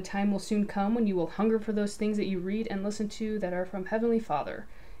you that the time will soon come when you will hunger for those things that you read and listen to that are from Heavenly Father.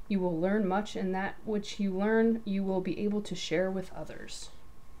 You will learn much, and that which you learn you will be able to share with others.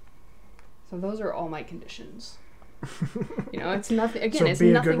 So those are all my conditions. You know, it's nothing, again, it's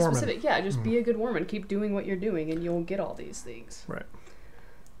nothing specific. Yeah, just be a good Mormon. Keep doing what you're doing and you'll get all these things. Right.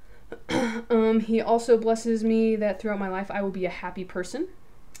 He also blesses me that throughout my life I will be a happy person.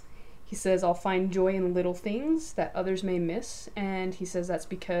 He says I'll find joy in little things that others may miss, and he says that's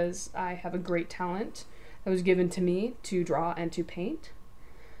because I have a great talent that was given to me to draw and to paint.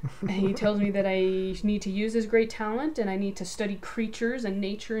 And he tells me that I need to use this great talent and I need to study creatures and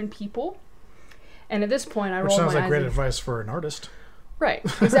nature and people. And at this point, I rolled my eyes. Which sounds like great advice for an artist. Right,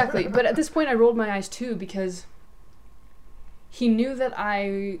 exactly. But at this point, I rolled my eyes too, because he knew that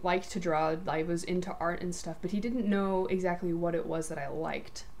I liked to draw. I was into art and stuff, but he didn't know exactly what it was that I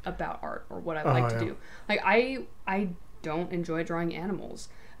liked about art or what I liked to do. Like, I don't enjoy drawing animals.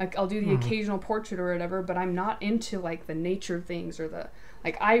 Like, I'll do the occasional portrait or whatever, but I'm not into like the nature things or the,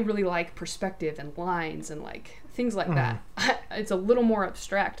 like, I really like perspective and lines and like things like that. It's a little more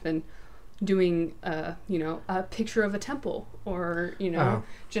abstract than doing you know, a picture of a temple or, you know,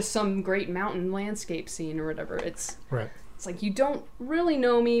 just some great mountain landscape scene or whatever. It's like, you don't really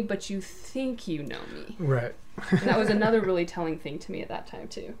know me, but you think you know me. Right. And that was another really telling thing to me at that time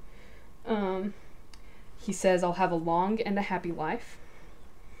too. He says I'll have a long and a happy life.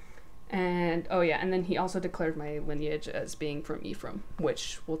 And and then he also declared my lineage as being from Ephraim,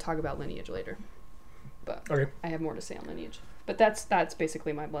 which we'll talk about lineage later. But I have more to say on lineage. But that's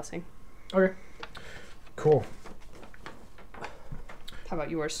basically my blessing. Okay. Cool. How about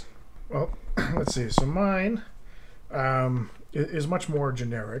yours? Well, let's see. So mine is much more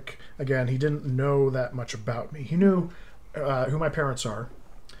generic. Again, he didn't know that much about me. He knew who my parents are.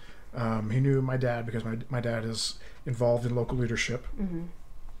 He knew my dad because my dad is involved in local leadership.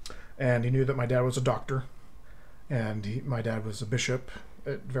 And he knew that my dad was a doctor. And my dad was a bishop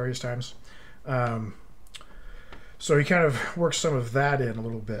at various times. So he kind of works some of that in a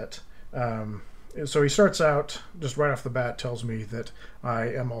little bit. So he starts out, just right off the bat, tells me that I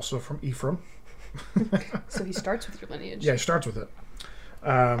am also from Ephraim. So he starts with your lineage. Yeah, he starts with it.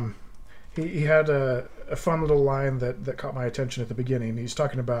 He had a fun little line that caught my attention at the beginning. He's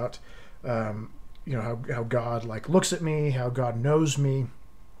talking about, you know, how God like looks at me, how God knows me.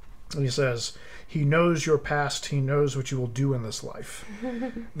 And he says, he knows your past, he knows what you will do in this life.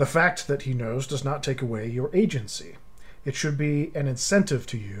 The fact that he knows does not take away your agency. It should be an incentive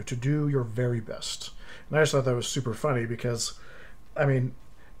to you to do your very best. And I just thought that was super funny because, I mean,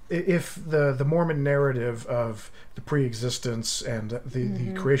 if the Mormon narrative of the pre-existence and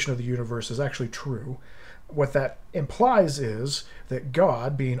the creation of the universe is actually true, what that implies is that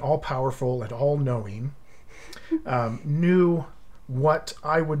God, being all-powerful and all-knowing, knew what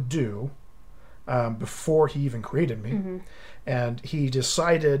I would do before he even created me. And he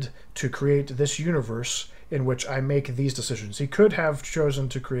decided to create this universe in which I make these decisions. He could have chosen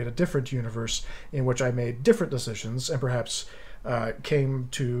to create a different universe in which I made different decisions and perhaps came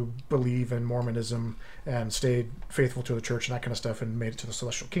to believe in Mormonism and stayed faithful to the church and that kind of stuff and made it to the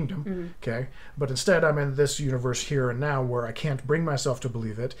celestial kingdom. Okay, but instead I'm in this universe here and now where I can't bring myself to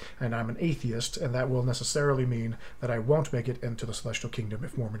believe it, and I'm an atheist, and that will necessarily mean that I won't make it into the celestial kingdom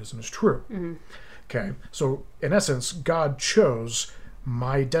if Mormonism is true. Okay, so in essence, God chose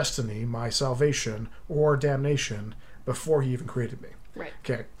my destiny, my salvation, or damnation before he even created me. Right.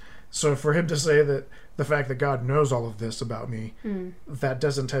 Okay, so for him to say that the fact that God knows all of this about me, that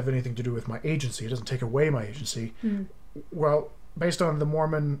doesn't have anything to do with my agency, it doesn't take away my agency. Well, based on the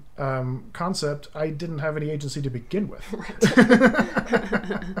Mormon concept, I didn't have any agency to begin with.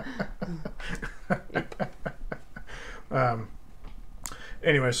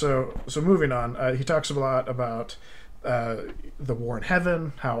 Anyway, so moving on, he talks a lot about the war in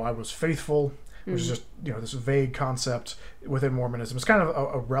heaven, how I was faithful, which is just, this vague concept within Mormonism. It's kind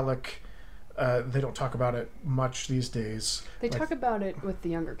of a relic. They don't talk about it much these days. They talk about it with the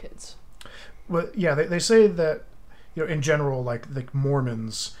younger kids. Well, yeah, they say that, in general, like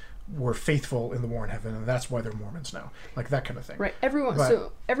Mormons were faithful in the war in heaven, and that's why they're Mormons now, like that kind of thing. Right.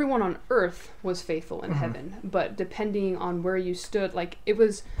 Everyone on Earth was faithful in heaven, but depending on where you stood,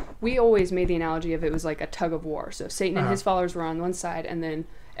 we always made the analogy of it was like a tug of war. So Satan and his followers were on one side, and then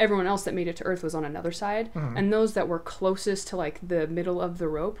everyone else that made it to Earth was on another side, and those that were closest to the middle of the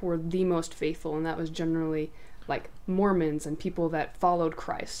rope were the most faithful, and that was generally Mormons and people that followed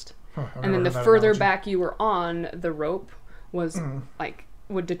Christ. And then the further back you were on the rope was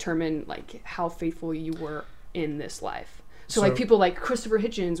would determine how faithful you were in this life. So people like Christopher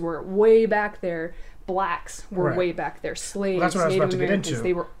Hitchens were way back there. Blacks were way back there. Slaves, that's what I was Native about to get Americans, into.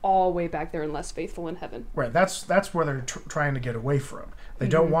 they were all way back there and less faithful in heaven. Right. That's where they're trying to get away from. They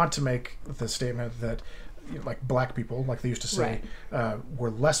don't want to make the statement that black people, like they used to say,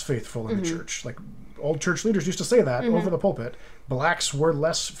 were less faithful in the church. Like old church leaders used to say that over the pulpit. Blacks were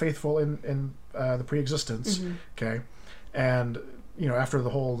less faithful in the pre-existence. Okay, and after the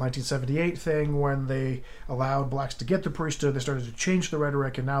whole 1978 thing, when they allowed blacks to get the priesthood, they started to change the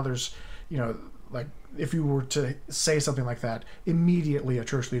rhetoric, and now there's if you were to say something like that, immediately a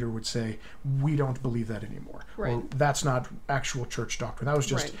church leader would say, we don't believe that anymore. Right. Or that's not actual church doctrine. That was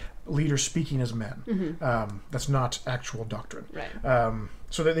just leaders speaking as men. That's not actual doctrine. Right.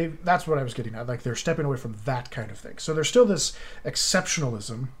 So that's what I was getting at. They're stepping away from that kind of thing. So there's still this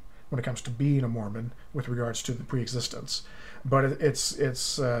exceptionalism when it comes to being a Mormon with regards to the pre-existence. But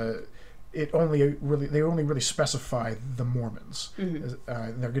they only really specify the Mormons.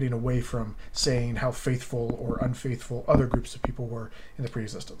 They're getting away from saying how faithful or unfaithful other groups of people were in the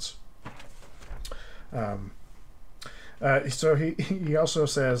pre-existence. So he also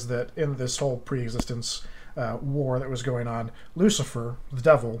says that in this whole pre-existence war that was going on, Lucifer, the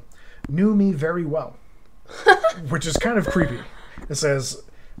devil, knew me very well, which is kind of creepy. It says,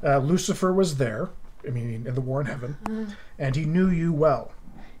 Lucifer was there, in the war in heaven, and he knew you well.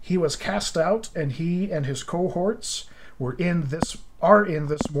 He was cast out, and he and his cohorts are in this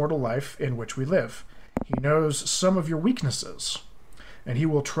mortal life in which we live. He knows some of your weaknesses, and he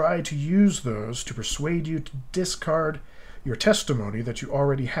will try to use those to persuade you to discard your testimony that you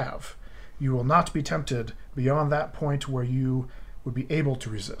already have. You will not be tempted beyond that point where you would be able to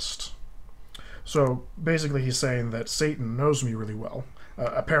resist. So basically he's saying that Satan knows me really well,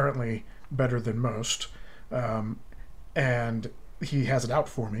 apparently better than most, and he has it out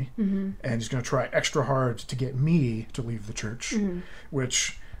for me, and he's going to try extra hard to get me to leave the church,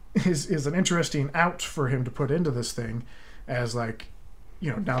 which is an interesting out for him to put into this thing as now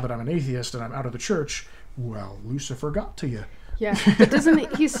that I'm an atheist and I'm out of the church, well, Lucifer got to you. Yeah, but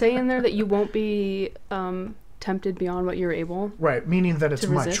doesn't he say in there that you won't be tempted beyond what you're able? Right, meaning that it's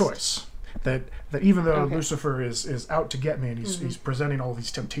my resist? Choice. That even though Lucifer is out to get me and he's presenting all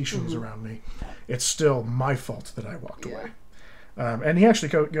these temptations around me, it's still my fault that I walked away. And he actually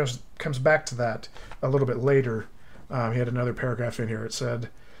comes back to that a little bit later. He had another paragraph in here. It said,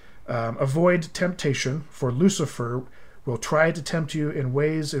 avoid temptation, for Lucifer will try to tempt you in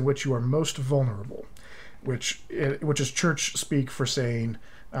ways in which you are most vulnerable, which is church speak for saying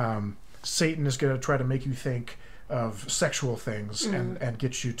Satan is going to try to make you think of sexual things and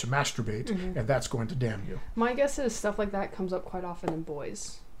get you to masturbate, and that's going to damn you. My guess is stuff like that comes up quite often in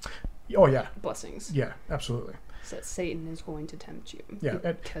boys. Oh, yeah. Blessings. Yeah, absolutely. So that Satan is going to tempt you. Yeah.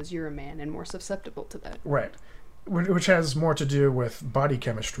 Because you're a man and more susceptible to that. Right. Which has more to do with body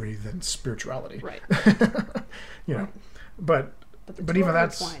chemistry than spirituality. Right. But even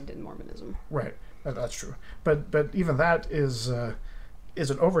that's intertwined in Mormonism. Right. That's true. But even that is an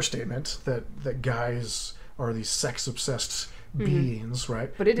overstatement that guys are these sex-obsessed beings,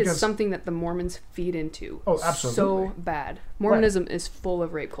 right? But it is something that the Mormons feed into. Oh, absolutely. So bad. Mormonism is full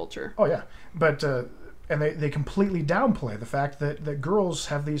of rape culture. Oh, yeah. But, and they completely downplay the fact that girls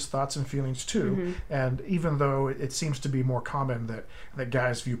have these thoughts and feelings too. And even though it seems to be more common that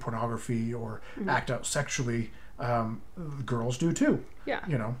guys view pornography or act out sexually, girls do too. Yeah.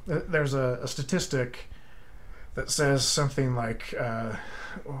 You know, there's a statistic that says something like,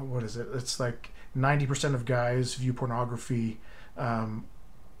 what is it? It's like 90% of guys view pornography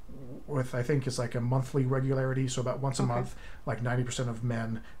with, I think it's like a monthly regularity, so about once a month. Like 90% of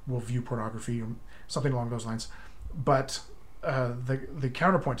men will view pornography, or something along those lines. But the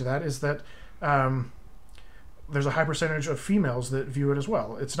counterpoint to that is that there's a high percentage of females that view it as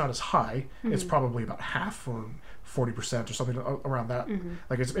well. It's not as high. It's probably about half or 40% or something around that.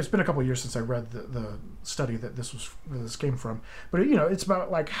 Like it's been a couple of years since I read the study that this came from. But it's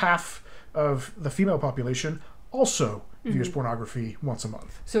about like half of the female population also views pornography once a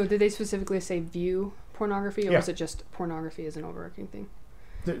month. So did they specifically say view pornography, or was it just pornography as an overarching thing?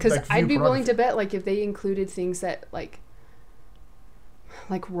 Because I'd be willing to bet, like, if they included things that like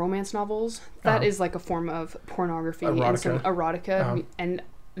romance novels, that is like a form of pornography and some erotica, and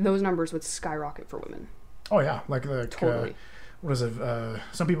those numbers would skyrocket for women. Oh yeah, like totally. What is it?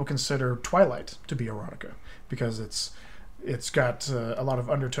 Some people consider Twilight to be erotica because it's got a lot of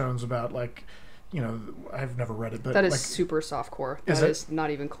undertones about, like, I've never read it, but that is like, super softcore. That is not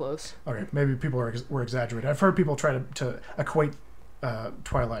even close. Okay, maybe people were exaggerating. I've heard people try to equate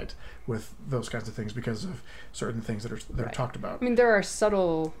Twilight with those kinds of things because of certain things that are talked about. I mean, there are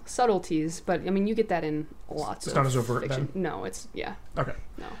subtleties, but I mean, you get that in lots of It's not as overt fiction. then? No, it's Okay.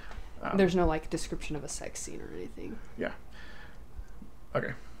 No. There's no like description of a sex scene or anything. Yeah.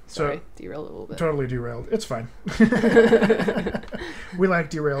 Okay. Sorry, derailed a little bit. Totally derailed. It's fine. We like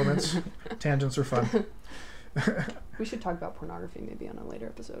derailments. Tangents are fun. We should talk about pornography maybe on a later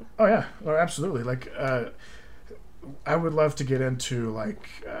episode. Oh yeah, oh, absolutely. Like, I would love to get into like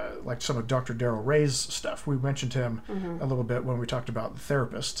some of Dr. Darrell Ray's stuff. We mentioned him a little bit when we talked about The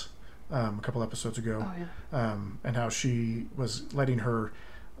Therapist a couple episodes ago. Oh yeah. And how she was letting her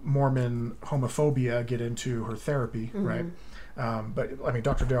Mormon homophobia get into her therapy, right? But I mean,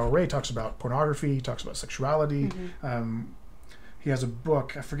 Dr. Darrell Ray talks about pornography. He talks about sexuality. He has a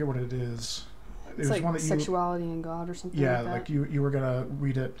book. I forget what it is. It's like one that Sexuality and God or something. Yeah, like that. you were gonna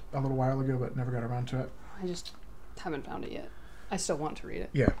read it a little while ago, but never got around to it. I just haven't found it yet. I still want to read it.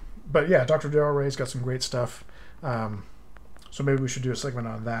 Yeah, but yeah, Dr. Darrell Ray's got some great stuff. So maybe we should do a segment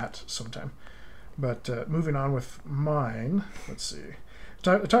on that sometime. But moving on with mine, let's see.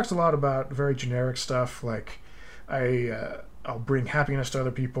 It talks a lot about very generic stuff, like I'll bring happiness to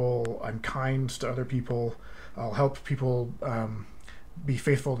other people, I'm kind to other people, I'll help people be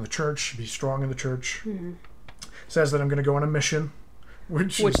faithful in the church, be strong in the church. Says that I'm going to go on a mission,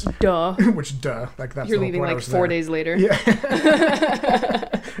 which duh. Like that's you're the whole leaving point. like 4 days later. Yeah.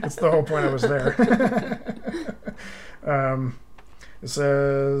 It's the whole point I was there. It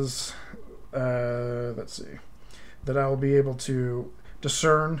says, let's see, that I'll be able to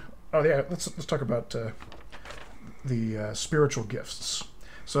discern. Oh yeah, let's talk about the spiritual gifts.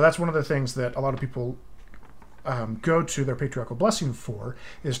 So that's one of the things that a lot of people go to their patriarchal blessing for,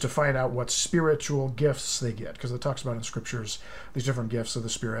 is to find out what spiritual gifts they get, because it talks about in scriptures these different gifts of the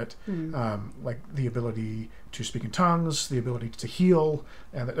Spirit, like the ability to speak in tongues, the ability to heal,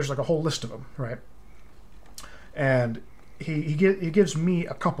 and there's like a whole list of them, right? And he gives me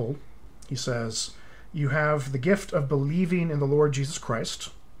a couple. He says, you have the gift of believing in the Lord Jesus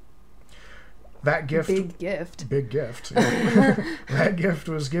Christ. That gift, big gift. That gift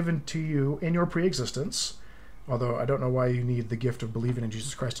was given to you in your pre-existence. Although I don't know why you need the gift of believing in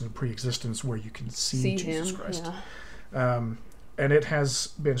Jesus Christ in pre-existence where you can see Jesus Christ. Yeah. And it has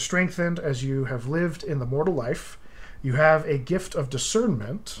been strengthened as you have lived in the mortal life. You have a gift of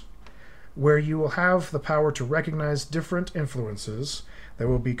discernment where you will have the power to recognize different influences that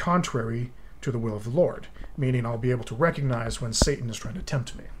will be contrary to the will of the Lord, meaning I'll be able to recognize when Satan is trying to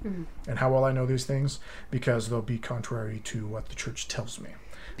tempt me. And how will I know these things? Because they'll be contrary to what the church tells me.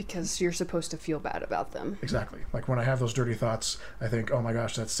 Because you're supposed to feel bad about them. Exactly. Like when I have those dirty thoughts, I think, oh my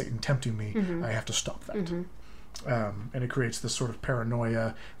gosh, that's Satan tempting me. I have to stop that. And it creates this sort of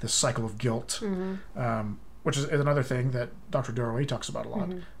paranoia, this cycle of guilt, which is another thing that Dr. Darrell Ray talks about a lot.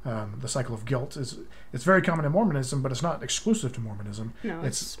 The cycle of guilt it's very common in Mormonism, but it's not exclusive to Mormonism. No,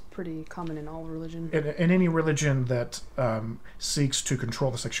 it's pretty common in all religion. In any religion that seeks to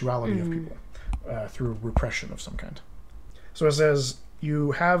control the sexuality of people through repression of some kind. So it says,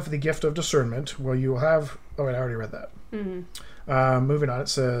 you have the gift of discernment. Well, you will have... Oh, wait, I already read that. Moving on, it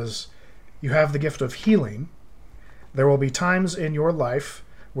says, you have the gift of healing. There will be times in your life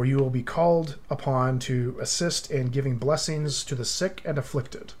where you will be called upon to assist in giving blessings to the sick and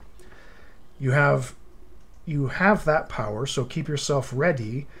afflicted. You have that power, so keep yourself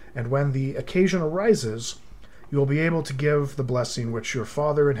ready, and when the occasion arises, you will be able to give the blessing which your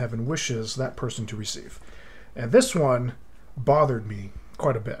Father in heaven wishes that person to receive. And this one bothered me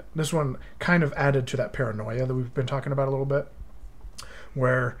quite a bit. This one kind of added to that paranoia that we've been talking about a little bit,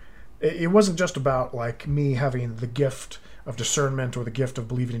 where it wasn't just about like me having the gift of discernment or the gift of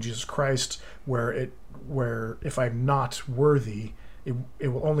believing in Jesus Christ, where if I'm not worthy, it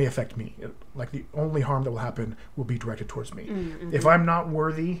will only affect me. Like the only harm that will happen will be directed towards me. Mm-hmm. If I'm not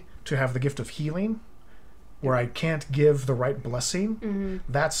worthy to have the gift of healing, where I can't give the right blessing, mm-hmm.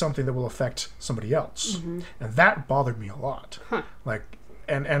 that's something that will affect somebody else. Mm-hmm. And that bothered me a lot. Huh. Like,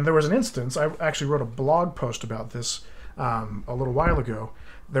 and there was an instance, I actually wrote a blog post about this a little while ago.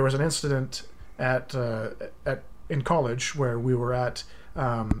 There was an incident in college where we were at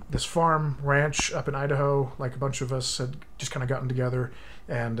this farm ranch up in Idaho. Like a bunch of us had just kind of gotten together,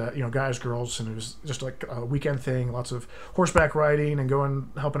 and guys, girls, and it was just like a weekend thing. Lots of horseback riding and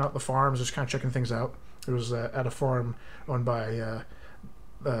helping out the farms, just kind of checking things out. It was at a farm owned by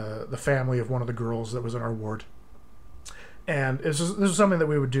the family of one of the girls that was in our ward, and this was something that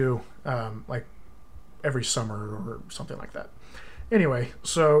we would do like every summer or something like that. Anyway,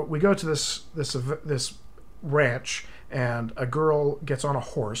 so we go to this ranch, and a girl gets on a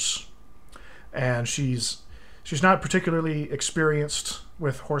horse, and she's not particularly experienced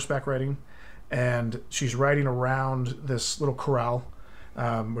with horseback riding, and she's riding around this little corral,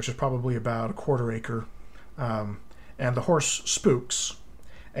 which is probably about a quarter acre, and the horse spooks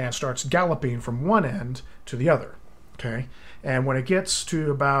and starts galloping from one end to the other. Okay, and when it gets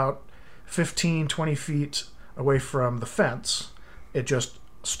to about 15-20 feet away from the fence, it just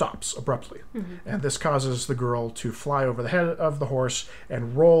stops abruptly. Mm-hmm. And this causes the girl to fly over the head of the horse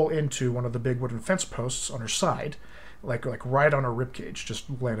and roll into one of the big wooden fence posts on her side, like right on her ribcage, just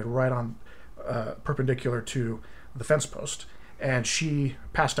landed right on perpendicular to the fence post, and she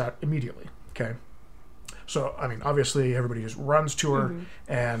passed out immediately. Okay, so I mean, obviously everybody just runs to her, mm-hmm.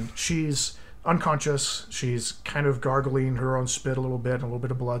 and she's unconscious. She's kind of gargling her own spit a little bit, and a little bit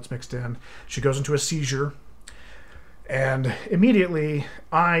of blood's mixed in. She goes into a seizure. And immediately,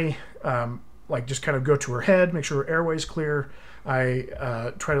 I just kind of go to her head, make sure her airway's clear.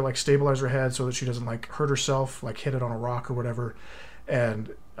 I try to stabilize her head so that she doesn't hurt herself, hit it on a rock or whatever,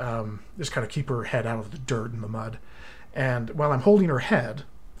 and just kind of keep her head out of the dirt and the mud. And while I'm holding her head,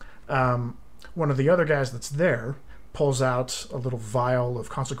 one of the other guys that's there pulls out a little vial of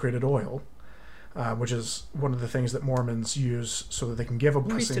consecrated oil, which is one of the things that Mormons use so that they can give a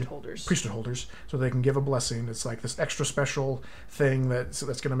blessing. Priesthood holders, so they can give a blessing. It's like this extra special thing that's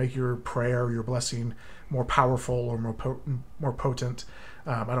going to make your prayer, your blessing, more powerful or more potent.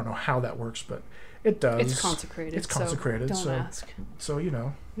 I don't know how that works, but it does. It's consecrated. So don't ask. So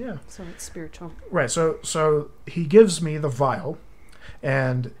yeah. So it's spiritual. Right. So he gives me the vial,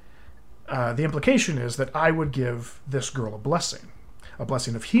 and the implication is that I would give this girl a blessing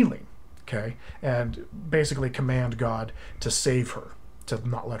of healing. Okay, and basically command God to save her, to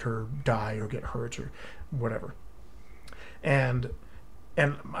not let her die or get hurt or whatever. And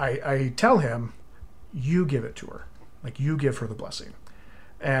I tell him, you give it to her, you give her the blessing.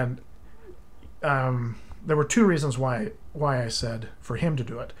 And there were two reasons why I said for him to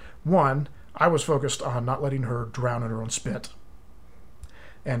do it. One, I was focused on not letting her drown in her own spit.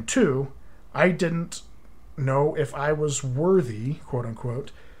 And two, I didn't know if I was worthy, quote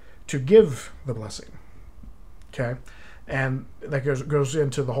unquote, to give the blessing. Okay, and that goes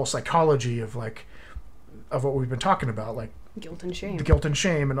into the whole psychology of what we've been talking about, guilt and shame, the guilt and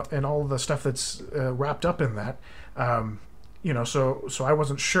shame, and all of the stuff that's wrapped up in that. So I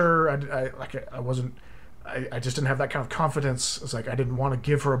wasn't sure. I just didn't have that kind of confidence. It's I didn't want to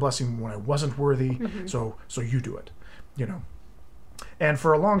give her a blessing when I wasn't worthy. Mm-hmm. So you do it, And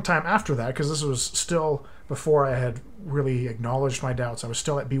for a long time after that, because this was still before I had really acknowledged my doubts, I was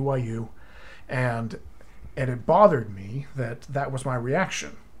still at BYU, and it bothered me that was my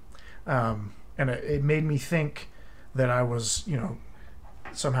reaction, and it made me think that I was,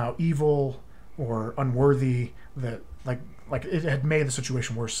 somehow evil or unworthy. That it had made the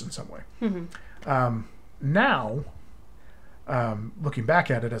situation worse in some way. Mm-hmm. Now, looking back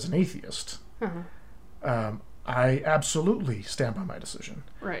at it as an atheist, mm-hmm. I absolutely stand by my decision.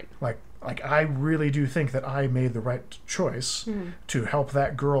 Right. I really do think that I made the right choice to help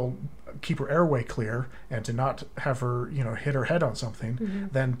that girl keep her airway clear and to not have her, hit her head on something,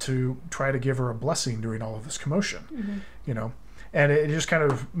 than to try to give her a blessing during all of this commotion, And it just kind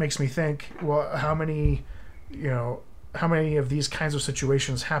of makes me think, well, how many how many of these kinds of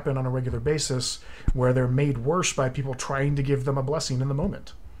situations happen on a regular basis where they're made worse by people trying to give them a blessing in the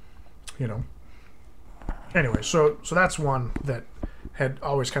moment? Anyway, so that's one that had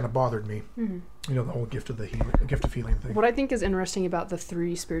always kind of bothered me. Mm-hmm. The whole gift of healing thing. What I think is interesting about the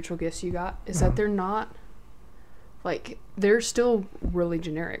 3 spiritual gifts you got is that they're not they're still really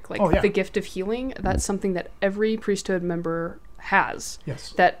generic. The gift of healing, that's something that every priesthood member has.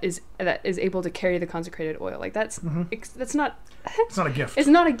 Yes. That is able to carry the consecrated oil. That's not. It's not a gift. It's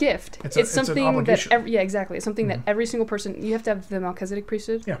not a gift. It's something that. Exactly. It's something that every single person. You have to have the Melchizedek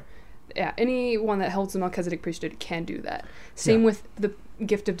priesthood. Yeah. Yeah. Anyone that holds the Melchizedek priesthood can do that. Same with the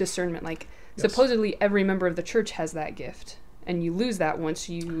gift of discernment. Supposedly every member of the church has that gift, and you lose that once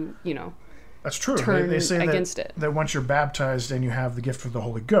you. That's true. They say against that once you're baptized and you have the gift of the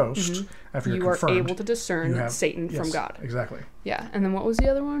Holy Ghost, after you're confirmed, you are able to discern Satan from God. Exactly. Yeah, and then what was the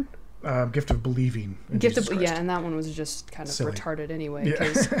other one? Gift of believing. And that one was just kind of silly. Retarded anyway.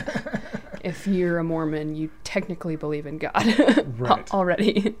 Because if you're a Mormon, you technically believe in God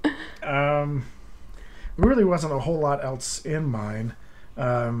already. There really wasn't a whole lot else in mine.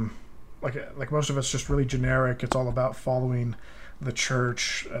 Like most of it's just really generic. It's all about following the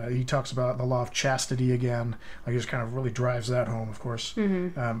church. He talks about the law of chastity again. He just kind of really drives that home, of course.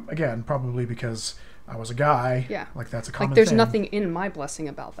 Mm-hmm. Again, probably because I was a guy. Yeah. That's a common thing. There's nothing in my blessing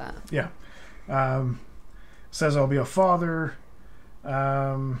about that. Yeah. Says I'll be a father.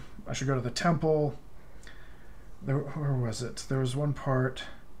 I should go to the temple. Where was it? There was one part.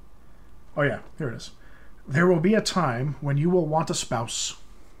 Oh, yeah. Here it is. There will be a time when you will want a spouse.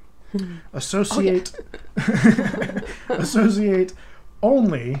 Associate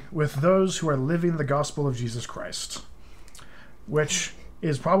only with those who are living the gospel of Jesus Christ, which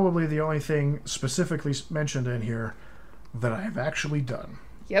is probably the only thing specifically mentioned in here that I have actually done.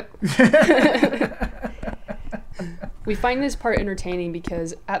 Yep. We find this part entertaining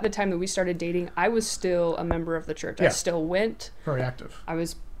because at the time that we started dating, I was still a member of the church. Yeah. I still went. Very active. I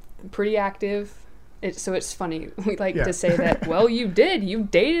was pretty active. So it's funny. We to say that, well, you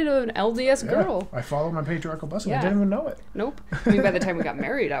dated an LDS girl. I followed my patriarchal blessing. I didn't even know it. Nope. By the time we got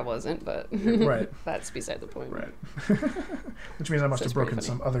married, I wasn't, but right. That's beside the point. Right. Which means I must have broken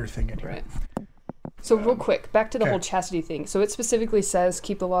some other thing in here. Right. So real quick, back to the whole chastity thing. So it specifically says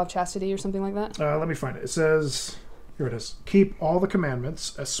keep the law of chastity or something like that? Let me find it. It says, here it is, keep all the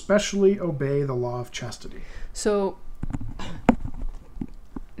commandments, especially obey the law of chastity. So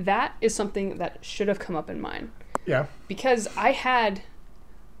that is something that should have come up in mine. Yeah. Because I had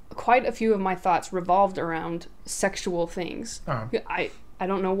quite a few of my thoughts revolved around sexual things. Uh-huh. I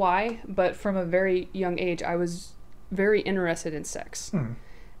don't know why, but from a very young age, I was very interested in sex. Mm.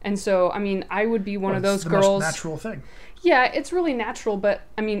 And so, I would be one of those girls. It's the most natural thing. Yeah, it's really natural, but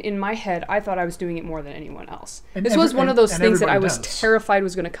in my head, I thought I was doing it more than anyone else. This was one of those things that I was terrified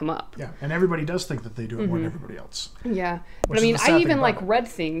was going to come up. Yeah, and everybody does think that they do it more than everybody else. Yeah, but I even read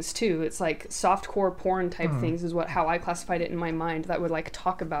things too. It's softcore porn type things is how I classified it in my mind that would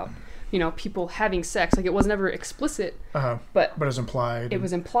talk about people having sex. It was never explicit, but it was implied. It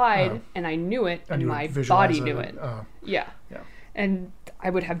was implied, and I knew it, and my body knew it. Yeah. And I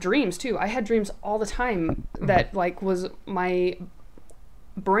would have dreams too. I had dreams all the time that was my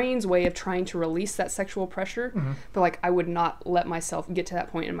brain's way of trying to release that sexual pressure. But I would not let myself get to that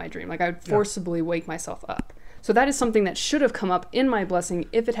point in my dream. I would forcibly wake myself up. So that is something that should have come up in my blessing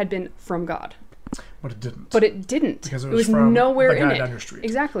if it had been from God. But it didn't. Because it was from nowhere the guy in it. Down your street.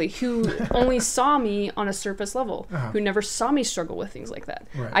 Exactly. Who only saw me on a surface level. Who never saw me struggle with things like that.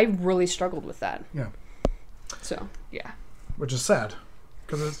 Right. I really struggled with that. Yeah. So, yeah. Which is sad,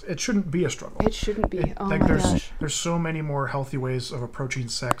 because it shouldn't be a struggle. It shouldn't be. My gosh. There's so many more healthy ways of approaching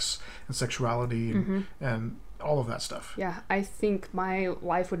sex and sexuality and all of that stuff. Yeah, I think my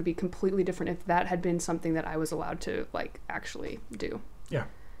life would be completely different if that had been something that I was allowed to actually do. Yeah,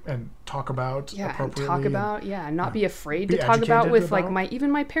 and talk about appropriately. And not be afraid to talk about with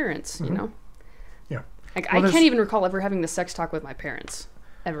even my parents. Yeah. I can't even recall ever having the sex talk with my parents,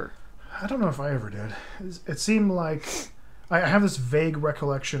 ever. I don't know if I ever did. It seemed like I have this vague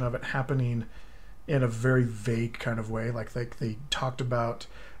recollection of it happening in a very vague kind of way. They talked about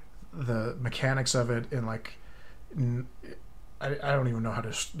the mechanics of it in I don't even know how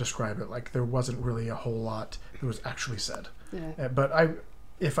to describe it. There wasn't really a whole lot that was actually said. Yeah. But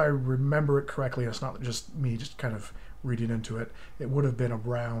if I remember it correctly, it's not just me just kind of reading into it. It would have been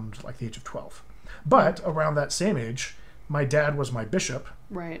around the age of 12. But around that same age, my dad was my bishop.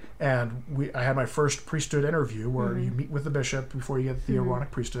 Right. And I had my first priesthood interview where you meet with the bishop before you get the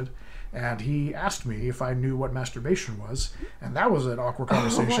Aaronic priesthood. And he asked me if I knew what masturbation was. And that was an awkward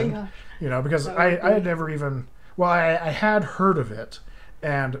conversation. Oh my gosh. You know, because I had never even... Well, I had heard of it.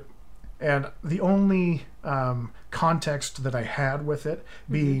 And the only context that I had with it,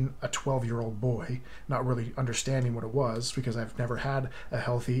 being a 12-year-old boy, not really understanding what it was, because I've never had a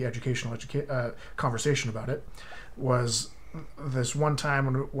healthy educational conversation about it, was this one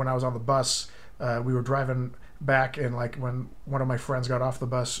time when I was on the bus. We were driving back, and like when one of my friends got off the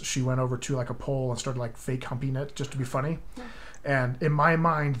bus, she went over to like a pole and started like fake humping it just to be funny. And in my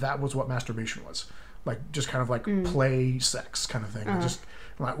mind, that was what masturbation was. Like just kind of like play sex kind of thing. Just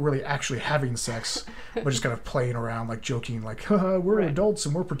not really actually having sex, but just kind of playing around, like joking, like we're adults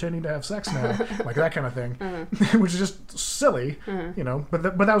and we're pretending to have sex now, like that kind of thing, which is just silly, you know. But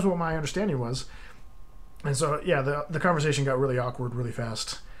that was what my understanding was. And so yeah, the conversation got really awkward really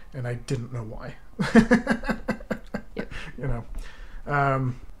fast, and I didn't know why. Yep. You know,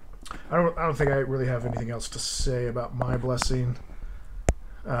 I don't think I really have anything else to say about my blessing.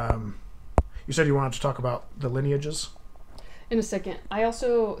 You said you wanted to talk about the lineages. In a second. I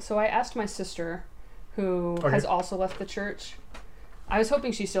asked my sister, who has also left the church. I was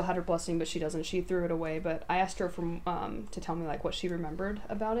hoping she still had her blessing, but she doesn't. She threw it away. But I asked her to tell me like what she remembered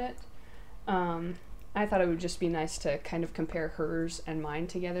about it. I thought it would just be nice to kind of compare hers and mine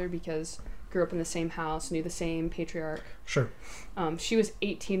together, because grew up in the same house, knew the same patriarch. Sure. She was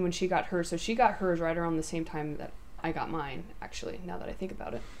 18 when she got hers, so she got hers right around the same time that I got mine, actually, now that I think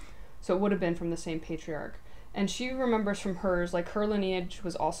about it. So it would have been from the same patriarch. And she remembers from hers, like her lineage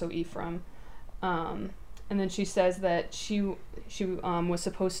was also Ephraim. And then she says that she was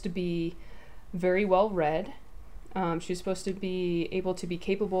supposed to be very well read. She was supposed to be able to be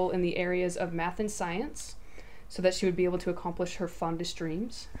capable in the areas of math and science, so that she would be able to accomplish her fondest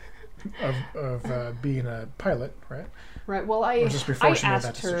dreams. Of being a pilot, right? Right. Well, I asked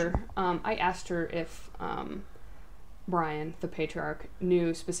her if Brian, the patriarch,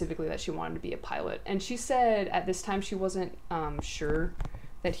 knew specifically that she wanted to be a pilot, and she said at this time she wasn't sure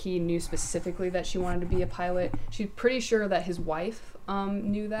that he knew specifically that she wanted to be a pilot. She's pretty sure that his wife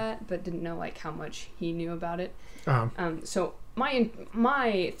knew that, but didn't know like how much he knew about it. So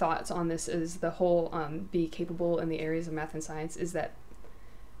my thoughts on this is the whole be capable in the areas of math and science is that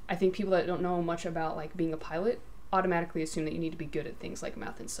I think people that don't know much about like being a pilot automatically assume that you need to be good at things like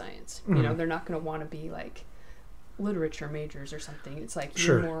math and science. You know, they're not going to want to be like literature majors or something. It's like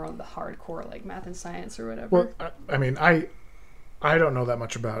you're more on the hardcore like math and science or whatever. Well, I mean, I don't know that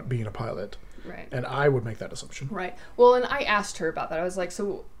much about being a pilot. Right. And I would make that assumption. Right. Well, and I asked her about that. I was like,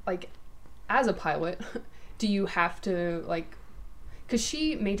 so like as a pilot, do you have to like, because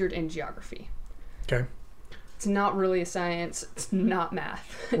she majored in geography. Okay. It's not really a science. It's not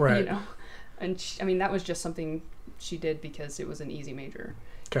math. Right. You know? And I mean, that was just something she did because it was an easy major.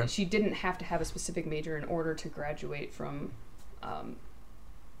 Okay. She didn't have to have a specific major in order to graduate from,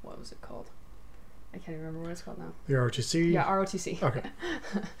 what was it called? I can't remember what it's called now. The ROTC? Yeah, ROTC. Okay.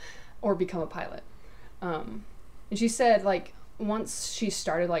 Or become a pilot. And she said, like, once she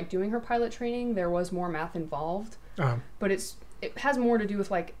started, like, doing her pilot training, there was more math involved. But it has more to do with,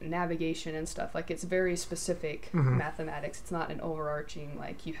 like, navigation and stuff. Like, it's very specific mathematics. It's not an overarching,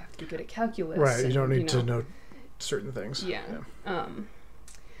 like, you have to be good at calculus. Right, you don't need to know certain things. Yeah.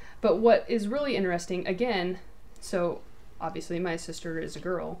 But what is really interesting, again, so obviously my sister is a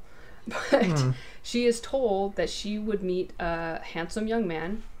girl, but she is told that she would meet a handsome young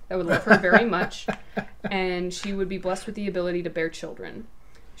man that would love her very much, and she would be blessed with the ability to bear children.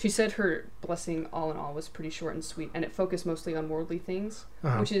 She said her blessing, all in all, was pretty short and sweet, and it focused mostly on worldly things,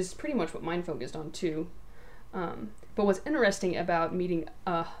 which is pretty much what mine focused on, too. But what's interesting about meeting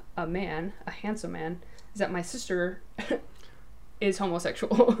a man, a handsome man, is that my sister is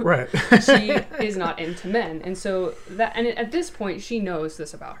homosexual. Right. She is not into men. And so that, and at this point, she knows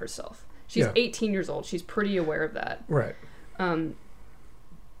this about herself. She's 18 years old. She's pretty aware of that. Right.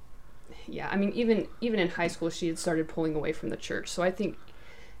 Yeah, I mean, even in high school, she had started pulling away from the church. So I think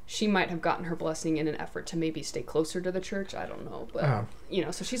she might have gotten her blessing in an effort to maybe stay closer to the church. I don't know. But, you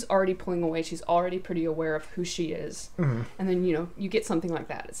know, so she's already pulling away. She's already pretty aware of who she is. And then, you know, you get something like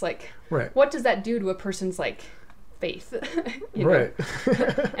that. It's like, what does that do to a person's, like, faith? You know? Right.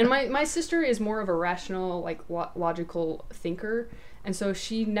 And my sister is more of a rational, like, logical thinker. And so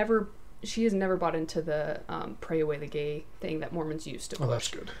she has never bought into the pray away the gay thing that Mormons used to push. Oh, that's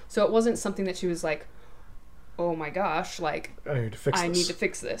good. So it wasn't something that she was like, oh my gosh, like, I need to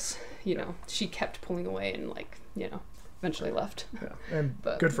fix this. You know, she kept pulling away and, like, you know, eventually left. Yeah, and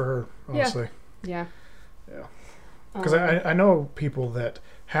good for her, honestly. Yeah. Because I know people that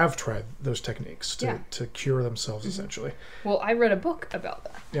have tried those techniques to cure themselves, essentially. Well, I read a book about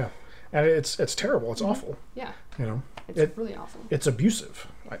that. Yeah. And it's terrible. It's awful. Yeah. You know, it's really awful. It's abusive.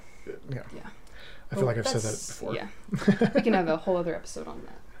 Yeah. I feel like I've said that before. Yeah. We can have a whole other episode on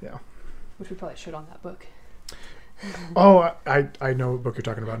that. Yeah. Which we probably should on that book. Oh, I know what book you're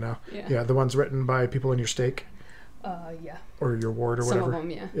talking about now. Yeah. Yeah, the ones written by people in your stake. Yeah. Or your ward or whatever. Some of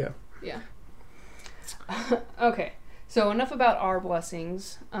them, yeah. Yeah. Yeah. Okay. So enough about our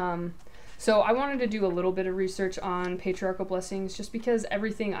blessings. So I wanted to do a little bit of research on patriarchal blessings just because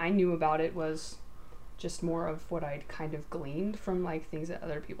everything I knew about it was just more of what I'd kind of gleaned from like things that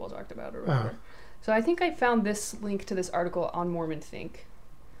other people talked about or whatever. So I think I found this link to this article on Mormon Think.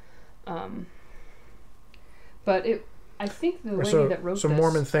 But I think the lady that wrote this... So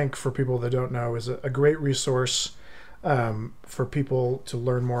Mormon Think, for people that don't know, is a great resource for people to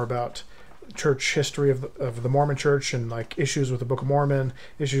learn more about church history of the Mormon Church and like issues with the Book of Mormon,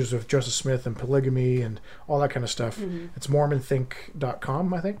 issues with Joseph Smith and polygamy and all that kind of stuff. Mm-hmm. It's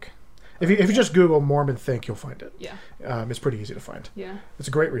mormonthink.com, I think. If you just Google Mormon Think, you'll find it. Yeah. It's pretty easy to find. Yeah. It's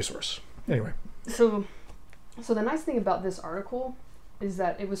a great resource. Anyway. So the nice thing about this article is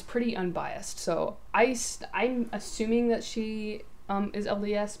that it was pretty unbiased. So I'm assuming that she is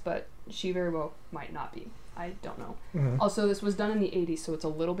LDS, but she very well might not be. I don't know. Mm-hmm. Also, this was done in the 80s, so it's a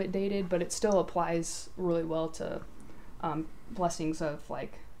little bit dated, but it still applies really well to blessings of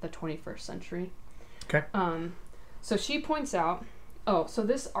like the 21st century. Okay. So she points out, so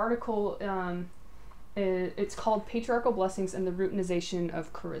this article, it's called Patriarchal Blessings and the Routinization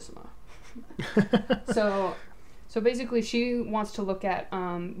of Charisma. So basically she wants to look at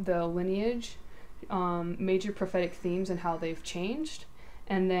the lineage, major prophetic themes and how they've changed,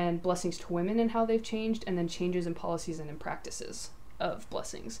 and then blessings to women and how they've changed, and then changes in policies and in practices of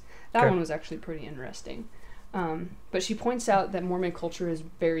blessings. That one was actually pretty interesting. But she points out that Mormon culture is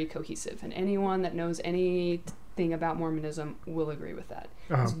very cohesive, and anyone that knows anything about Mormonism will agree with that.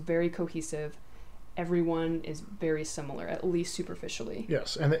 Uh-huh. It's very cohesive. Everyone is very similar, at least superficially.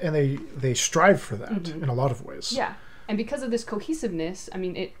 Yes, and they strive for that in a lot of ways. Yeah, and because of this cohesiveness, I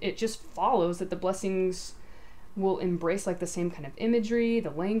mean, it just follows that the blessings will embrace like the same kind of imagery,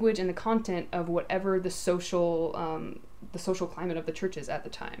 the language, and the content of whatever the social climate of the church is at the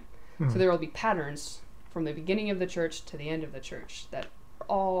time. So there will be patterns from the beginning of the church to the end of the church that are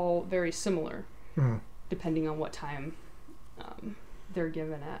all very similar, depending on what time they're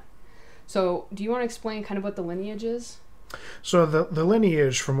given at. So do you want to explain kind of what the lineage is? So the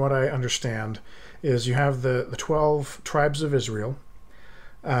lineage, from what I understand, is you have the 12 tribes of Israel.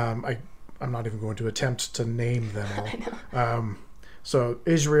 I'm not even going to attempt to name them all. I know. So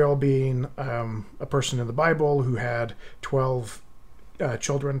Israel being a person in the Bible who had 12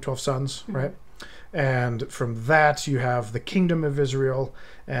 children, 12 sons, right? And from that you have the kingdom of Israel,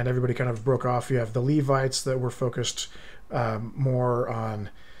 and everybody kind of broke off. You have the Levites that were focused more on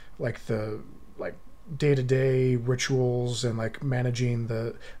like the day-to-day rituals and like managing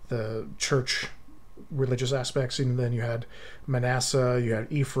the church religious aspects. And then you had Manasseh, you had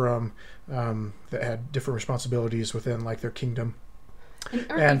Ephraim, that had different responsibilities within like their kingdom. And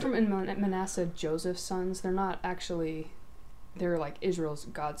aren't Ephraim and Manasseh Joseph's sons? They're not actually, they're like Israel's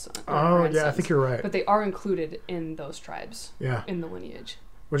godson. Oh yeah, I think you're right. But they are included in those tribes. Yeah. In the lineage.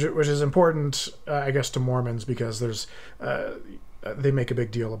 Which is important, I guess, to Mormons, because there's they make a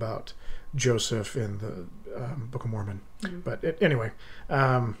big deal about Joseph in the Book of Mormon. But anyway,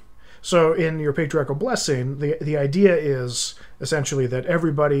 so in your patriarchal blessing, the idea is essentially that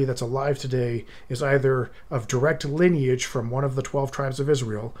everybody that's alive today is either of direct lineage from one of the 12 tribes of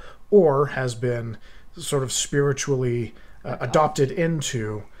Israel, or has been sort of spiritually adopted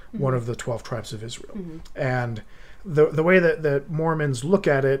into one of the 12 tribes of Israel. And the way that Mormons look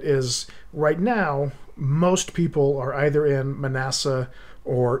at it is, right now, most people are either in Manasseh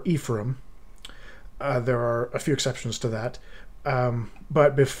or Ephraim. There are a few exceptions to that.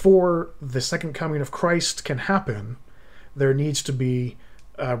 But before the second coming of Christ can happen, there needs to be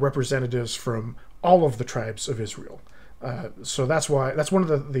representatives from all of the tribes of Israel. So that's one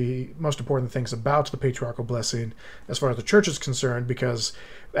of the most important things about the patriarchal blessing as far as the church is concerned, because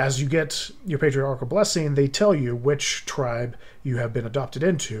as you get your patriarchal blessing, they tell you which tribe you have been adopted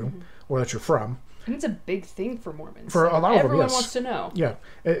into or that you're from. And it's a big thing for Mormons. For a lot of them, yes. Everyone wants to know. Yeah,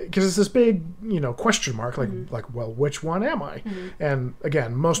 because it's this big, question mark, like, well, which one am I? And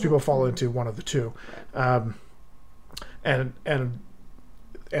again, most people fall into one of the two. And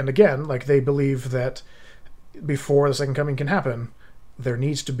again, like, they believe that before the second coming can happen, there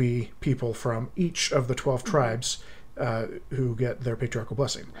needs to be people from each of the 12 tribes who get their patriarchal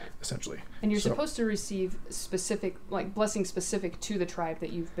blessing, essentially. And you're supposed to receive specific, like, blessings specific to the tribe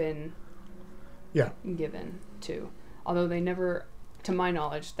that you've been given to. Although they never, to my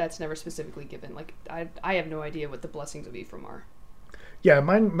knowledge, that's never specifically given. Like, I have no idea what the blessings of Ephraim are. Yeah,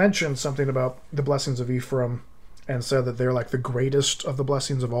 mine mentioned something about the blessings of Ephraim and said that they're like the greatest of the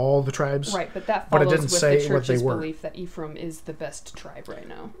blessings of all the tribes. Right, but that follows with the church's belief that Ephraim is the best tribe right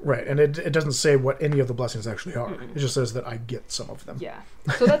now. Right, and it doesn't say what any of the blessings actually are. Mm-mm. It just says that I get some of them. Yeah,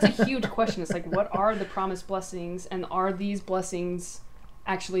 so that's a huge question. It's like, what are the promised blessings, and are these blessings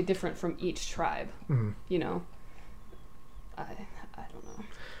actually different from each tribe? Mm-hmm. You know? I don't know.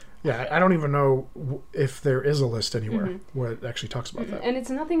 Yeah, I don't even know if there is a list anywhere where it actually talks about that. And it's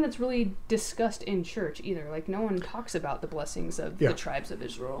nothing that's really discussed in church either. Like, no one talks about the blessings of the tribes of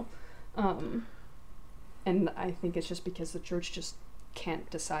Israel. And I think it's just because the church just can't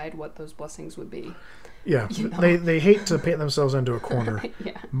decide what those blessings would be. Yeah, you know? They hate to paint themselves into a corner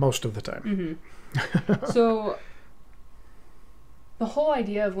most of the time. Mm-hmm. So the whole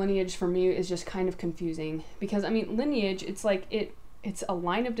idea of lineage for me is just kind of confusing. Because, I mean, lineage, it's like it's a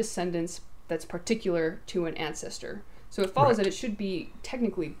line of descendants that's particular to an ancestor. So it follows that it should be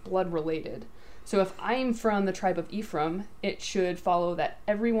technically blood related. So if I'm from the tribe of Ephraim, it should follow that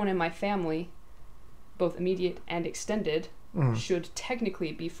everyone in my family, both immediate and extended, should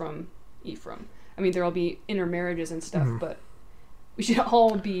technically be from Ephraim. I mean, there'll be intermarriages and stuff, but we should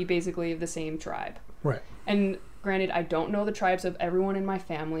all be basically of the same tribe. Right. And granted, I don't know the tribes of everyone in my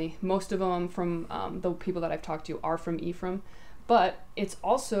family. Most of them from the people that I've talked to are from Ephraim. But it's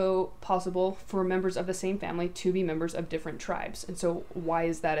also possible for members of the same family to be members of different tribes. And so why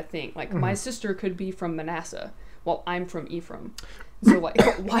is that a thing? Like, my sister could be from Manasseh while I'm from Ephraim. So, like,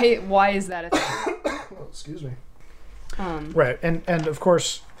 why is that a thing? Oh, excuse me. Right. And of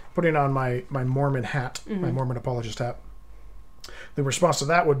course, putting on my Mormon hat, my Mormon apologist hat, the response to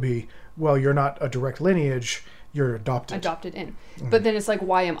that would be, well, you're not a direct lineage, you're adopted in. But then it's like,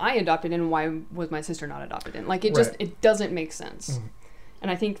 why am I adopted in? Why was my sister not adopted in? Like, it doesn't make sense.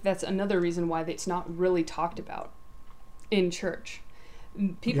 And I think that's another reason why it's not really talked about in church.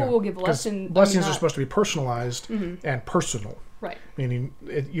 People will give lessons. Blessings are supposed to be personalized and personal. Right. Meaning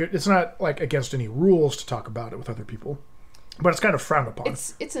it's not like against any rules to talk about it with other people, but it's kind of frowned upon.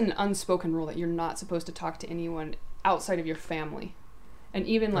 It's an unspoken rule that you're not supposed to talk to anyone outside of your family. And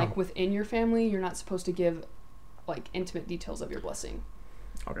even like within your family, you're not supposed to give like intimate details of your blessing.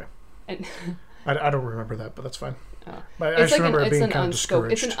 Okay. And I don't remember that, but that's fine. But I just remember it being kind of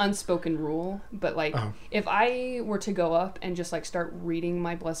discouraged. It's an unspoken rule, but like if I were to go up and just like start reading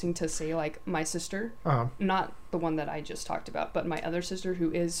my blessing to say like my sister, not the one that I just talked about, but my other sister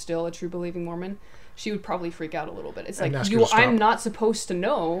who is still a true believing Mormon, she would probably freak out a little bit. It's like, I'm not supposed to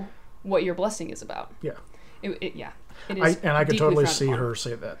know what your blessing is about. Yeah. It is. And I could totally see her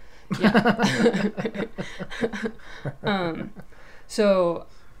say that. Yeah. So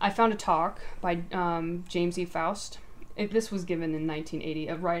I found a talk by James E. Faust. This was given in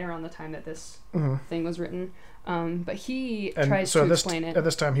 1980, right around the time that this thing was written. But he tries to explain it. At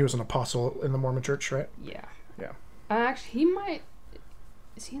this time, he was an apostle in the Mormon Church, right? Yeah. Yeah. Actually, he might.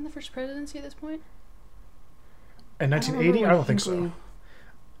 Is he in the first presidency at this point? In 1980, I don't think so.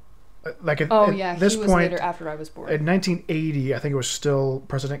 Like this he was later after I was born. In 1980, I think it was still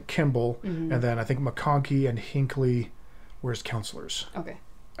President Kimball, and then I think McConkie and Hinckley were his counselors. Okay.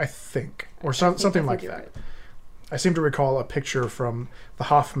 I think, or something like that. Right. I seem to recall a picture from the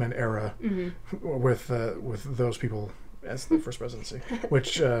Hoffman era with those people as the first presidency.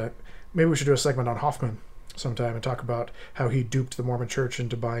 Which maybe we should do a segment on Hoffman sometime and talk about how he duped the Mormon Church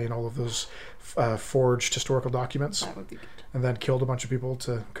into buying all of those forged historical documents. That would be good. And then killed a bunch of people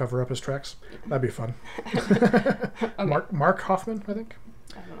to cover up his tracks. That'd be fun. Okay. Mark Hoffman, I think.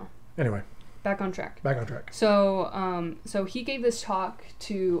 I don't know. Anyway. Back on track. So, so he gave this talk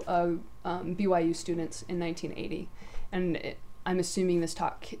to BYU students in 1980, and I'm assuming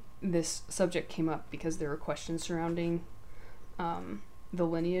this subject came up because there were questions surrounding the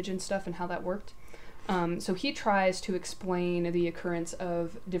lineage and stuff and how that worked. So he tries to explain the occurrence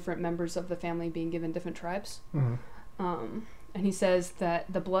of different members of the family being given different tribes. And he says that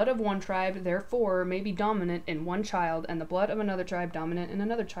the blood of one tribe, therefore, may be dominant in one child, and the blood of another tribe dominant in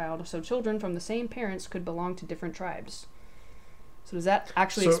another child. So children from the same parents could belong to different tribes. So does that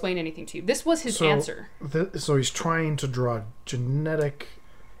actually explain anything to you? This was his answer. So he's trying to draw genetic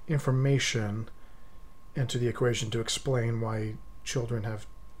information into the equation to explain why children have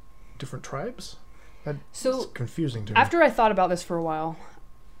different tribes? That's confusing to me. After I thought about this for a while,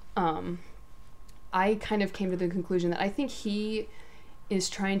 I kind of came to the conclusion that I think he is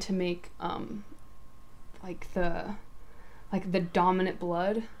trying to make like the dominant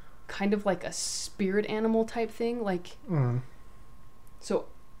blood, kind of like a spirit animal type thing. Like, so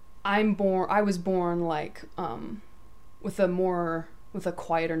I was born like with a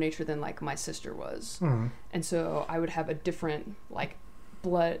quieter nature than like my sister was, and so I would have a different like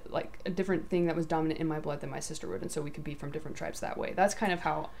blood, like a different thing that was dominant in my blood than my sister would, and so we could be from different tribes that way. That's kind of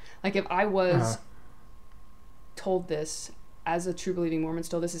how, like, if I was told this as a true believing Mormon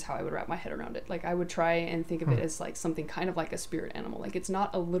still, this is how I would wrap my head around it. Like, I would try and think of it as like something kind of like a spirit animal. Like, it's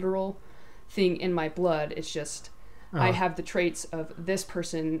not a literal thing in my blood, it's just I have the traits of this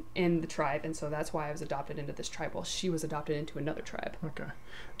person in the tribe, and so that's why I was adopted into this tribe while she was adopted into another tribe. Okay.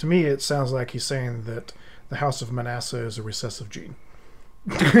 To me, it sounds like he's saying that the house of Manasseh is a recessive gene.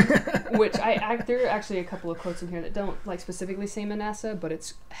 Which there are actually a couple of quotes in here that don't like specifically say Manasseh, but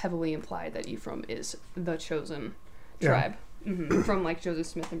it's heavily implied that Ephraim is the chosen tribe, from like Joseph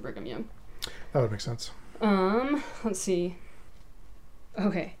Smith and Brigham Young. That would make sense. Let's see.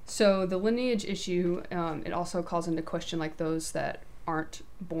 Okay, so the lineage issue, it also calls into question like those that aren't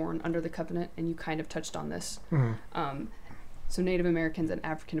born under the covenant, and you kind of touched on this. So Native Americans and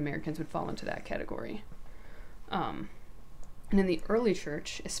African Americans would fall into that category. And in the early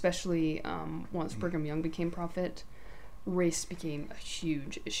church, especially once Brigham Young became prophet, race became a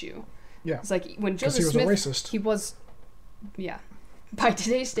huge issue. Yeah. It's like when Joseph Smith, he was, by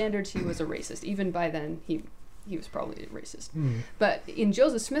today's standards, he was a racist. Even by then, he was probably a racist. But in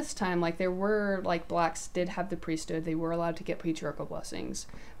Joseph Smith's time, like, there were, like, blacks did have the priesthood. They were allowed to get patriarchal blessings.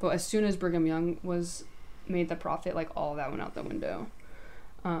 But as soon as Brigham Young was made the prophet, like, all of that went out the window.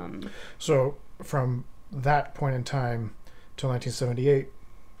 So from that point in time till 1978,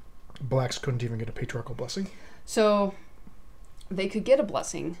 blacks couldn't even get a patriarchal blessing? So they could get a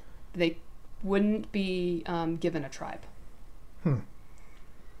blessing, but they wouldn't be given a tribe.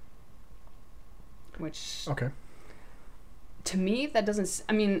 Which, to me, that doesn't...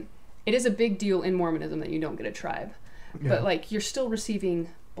 I mean, it is a big deal in Mormonism that you don't get a tribe. Yeah. But, like, you're still receiving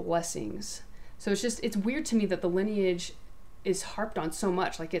blessings. So it's weird to me that the lineage is harped on so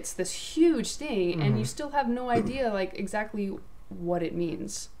much. Like, it's this huge thing, and you still have no idea, like, exactly what it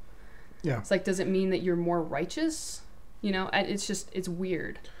means. Yeah. It's like, does it mean that you're more righteous? You know, it's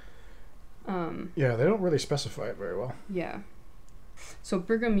weird. Yeah, they don't really specify it very well. Yeah. So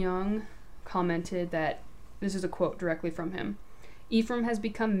Brigham Young commented that, this is a quote directly from him, "Ephraim has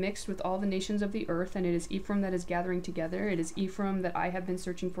become mixed with all the nations of the earth, and it is Ephraim that is gathering together. It is Ephraim that I have been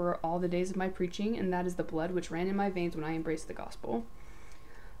searching for all the days of my preaching, and that is the blood which ran in my veins when I embraced the gospel."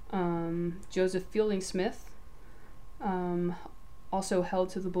 Joseph Fielding Smith also held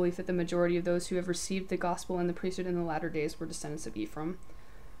to the belief that the majority of those who have received the gospel and the priesthood in the latter days were descendants of Ephraim.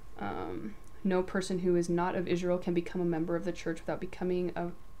 No person who is not of Israel can become a member of the church without becoming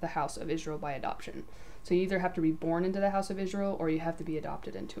of the house of Israel by adoption. So you either have to be born into the house of Israel or you have to be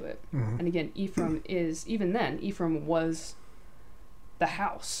adopted into it. And again, Ephraim was the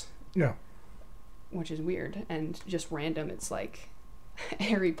house. Yeah. Which is weird and just random. It's like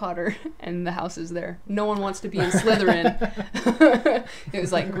Harry Potter and the house is there. No one wants to be in Slytherin. It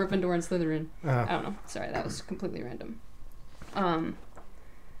was like Gryffindor and Slytherin. I don't know. Sorry, that was completely random. Oh,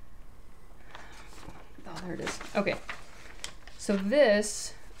 there it is. Okay. So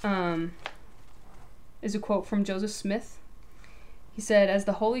this is a quote from Joseph Smith. He said, "As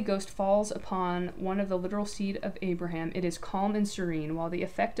the Holy Ghost falls upon one of the literal seed of Abraham, it is calm and serene, while the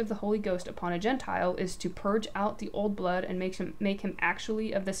effect of the Holy Ghost upon a Gentile is to purge out the old blood and make him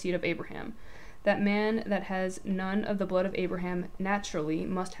actually of the seed of Abraham. That man that has none of the blood of Abraham naturally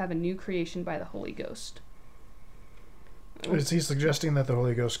must have a new creation by the Holy Ghost." Is he suggesting that the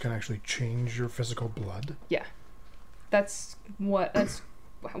Holy Ghost can actually change your physical blood? Yeah. That's what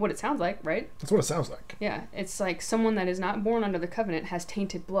it sounds like, right? That's what it sounds like. Yeah, it's like someone that is not born under the covenant has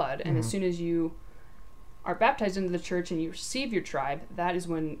tainted blood, and as soon as you are baptized into the church and you receive your tribe, that is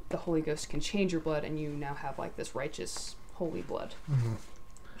when the Holy Ghost can change your blood, and you now have like this righteous, holy blood.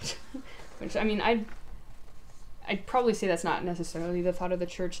 Which, I mean, I'd probably say that's not necessarily the thought of the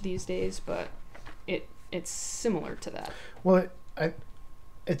church these days, but it's similar to that. Well,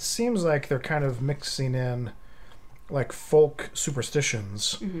 it seems like they're kind of mixing in like folk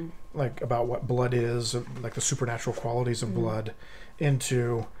superstitions, like about what blood is, like the supernatural qualities of blood,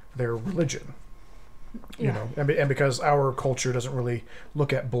 into their religion. You know, and because our culture doesn't really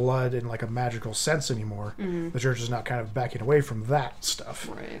look at blood in like a magical sense anymore, the church is not kind of backing away from that stuff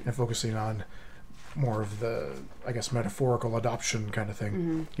and focusing on more of the, I guess, metaphorical adoption kind of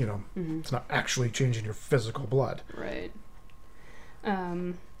thing. You know, it's not actually changing your physical blood. Right.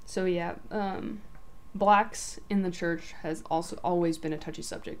 So yeah, blacks in the church has also always been a touchy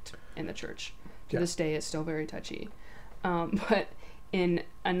subject in the church. To this day, it's still very touchy. But in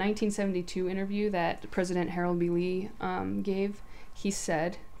a 1972 interview that President Harold B. Lee gave, he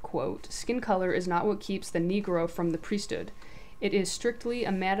said, quote, "Skin color is not what keeps the Negro from the priesthood. It is strictly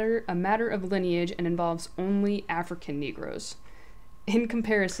a matter of lineage and involves only African Negroes." In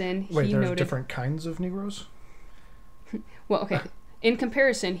comparison, he noted... different kinds of Negroes? Well, okay. In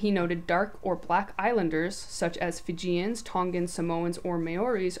comparison, he noted dark or black islanders, such as Fijians, Tongans, Samoans, or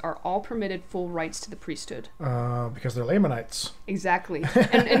Maoris, are all permitted full rights to the priesthood. Because they're Lamanites. Exactly.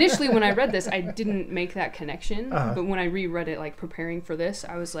 And initially, when I read this, I didn't make that connection. But when I reread it, like, preparing for this,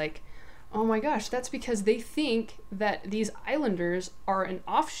 I was like, oh my gosh, that's because they think that these islanders are an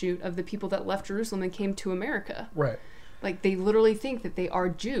offshoot of the people that left Jerusalem and came to America. Right. Like, they literally think that they are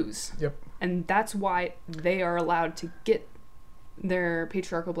Jews. Yep. And that's why they are allowed to get their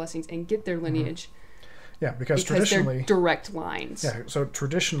patriarchal blessings and get their lineage. Yeah, because traditionally... they're direct lines. Yeah, so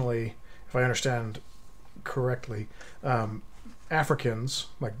traditionally, if I understand correctly, Africans,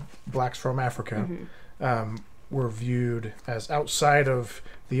 like blacks from Africa, were viewed as outside of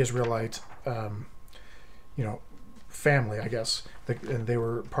the Israelite, family, I guess. And they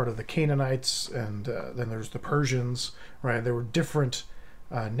were part of the Canaanites, and then there's the Persians, right? There were different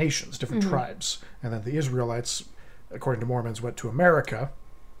nations, different tribes. And then the Israelites, according to Mormons, went to America,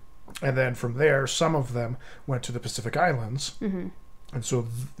 and then from there, some of them went to the Pacific Islands, and so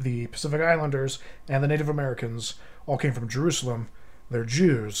the Pacific Islanders and the Native Americans all came from Jerusalem. They're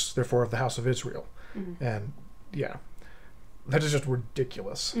Jews, therefore of the house of Israel, and yeah, that is just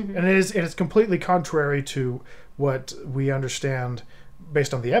ridiculous, and it is completely contrary to what we understand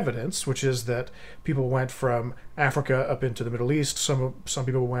based on the evidence, which is that people went from Africa up into the Middle East. Some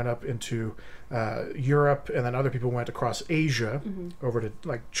people went up into Europe, and then other people went across Asia over to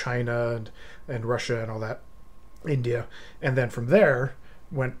like China and Russia and all that, India, and then from there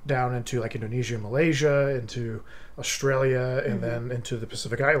went down into like Indonesia, Malaysia, into Australia, and then into the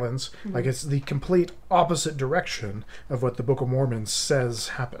Pacific Islands. Like, it's the complete opposite direction of what the Book of Mormon says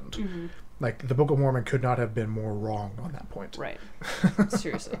happened. Like, the Book of Mormon could not have been more wrong on that point. Right.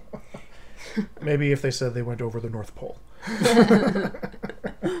 Seriously. Maybe if they said they went over the North Pole.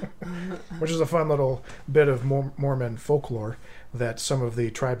 Which is a fun little bit of Mormon folklore, that some of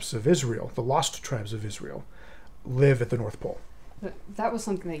the tribes of Israel, the lost tribes of Israel, live at the North Pole. That was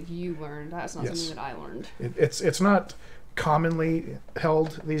something that you learned. That's not something that I learned. It's not commonly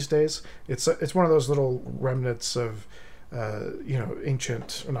held these days. It's one of those little remnants of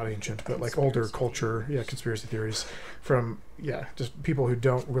not ancient, but like older culture, conspiracy theories from, just people who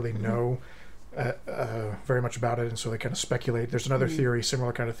don't really know very much about it, and so they kind of speculate. There's another theory,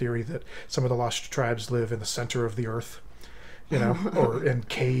 similar kind of theory, that some of the lost tribes live in the center of the earth, or in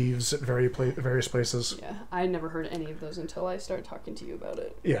caves at various places. Yeah, I never heard any of those until I started talking to you about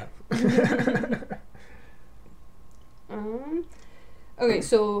it. Yeah. Okay,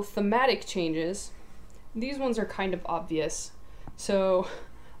 so thematic changes. These ones are kind of obvious. So,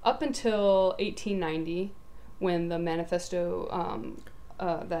 up until 1890, when the manifesto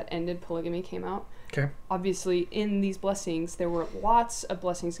that ended polygamy came out, obviously in these blessings, there were lots of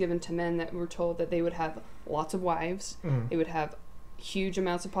blessings given to men that were told that they would have lots of wives, they would have huge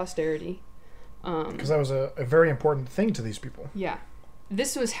amounts of posterity. Because that was a very important thing to these people. Yeah.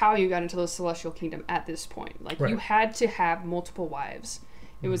 This was how you got into the celestial kingdom at this point. Like, you had to have multiple wives.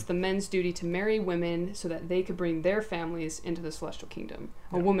 It was the men's duty to marry women so that they could bring their families into the celestial kingdom.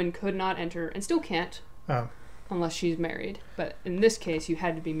 A woman could not enter, and still can't, unless she's married. But in this case, you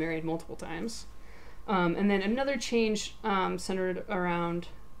had to be married multiple times. And then another change centered around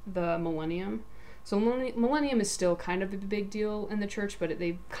the millennium. So millennium is still kind of a big deal in the church, but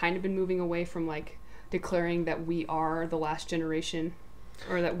they've kind of been moving away from, like, declaring that we are the last generation,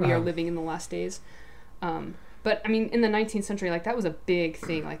 or that we are living in the last days. But, I mean, in the 19th century, like, that was a big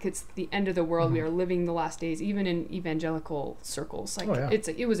thing. Like, it's the end of the world. We are living the last days, even in evangelical circles. Like,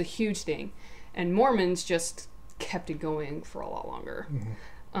 it was a huge thing. And Mormons just kept it going for a lot longer.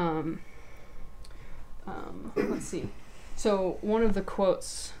 Let's see. So, one of the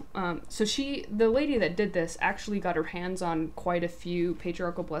quotes... the lady that did this actually got her hands on quite a few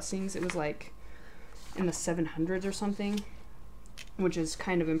patriarchal blessings. It was, like, in the 700s or something, which is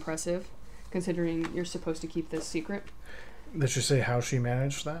kind of impressive, considering you're supposed to keep this secret. Did she say how she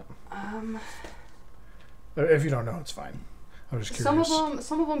managed that? If you don't know, it's fine. I'm just curious.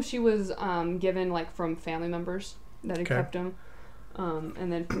 Some of them she was given, like, from family members that had kept them,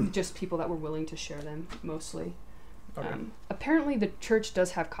 and then just people that were willing to share them, mostly. Apparently, the church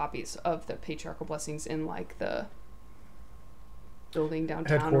does have copies of the patriarchal blessings in, like, the building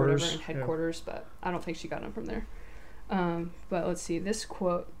downtown or whatever, in headquarters, but I don't think she got them from there. But let's see, this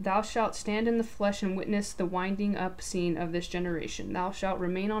quote, "Thou shalt stand in the flesh and witness the winding up scene of this generation. Thou shalt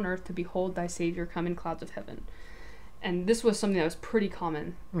remain on earth to behold thy Savior come in clouds of heaven." And this was something that was pretty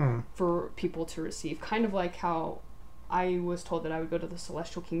common for people to receive. Kind of like how I was told that I would go to the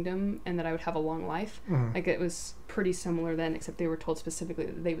celestial kingdom and that I would have a long life. Like, it was pretty similar then, except they were told specifically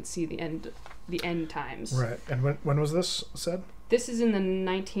that they would see the end times. Right. And when was this said? This is in the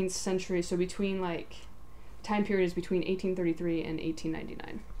 19th century, so between, like, time periods between 1833 and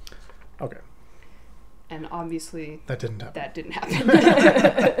 1899. Okay. And obviously that didn't happen.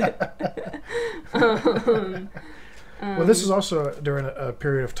 Well, this is also during a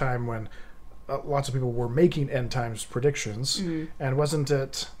period of time when lots of people were making end times predictions, and wasn't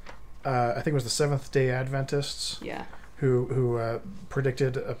it? I think it was the Seventh-day Adventists. Yeah. Who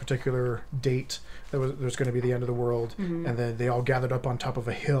predicted a particular date that there's going to be the end of the world, and then they all gathered up on top of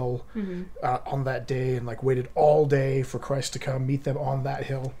a hill on that day and like waited all day for Christ to come meet them on that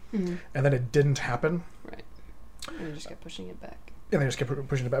hill, and then it didn't happen. Right. And they just kept pushing it back.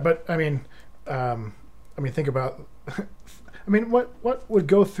 But I mean, think about. I mean, what would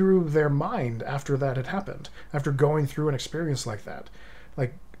go through their mind after that had happened? After going through an experience like that,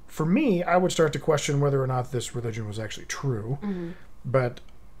 like. For me, I would start to question whether or not this religion was actually true. But,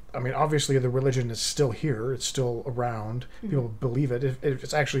 I mean, obviously the religion is still here. It's still around. People believe it.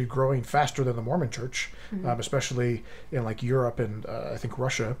 It's actually growing faster than the Mormon Church, especially in, like, Europe and, I think,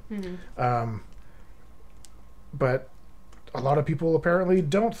 Russia. But a lot of people apparently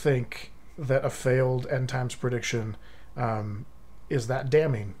don't think that a failed end times prediction is that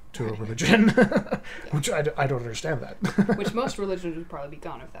damning to a religion, which I don't understand that. Which most religions would probably be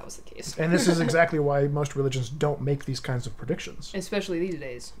gone if that was the case. And this is exactly why most religions don't make these kinds of predictions. Especially these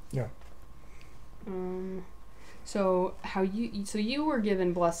days. Yeah. So you were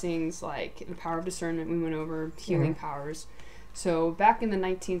given blessings like the power of discernment, we went over, healing powers. So back in the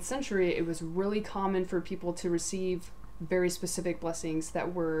 19th century, it was really common for people to receive very specific blessings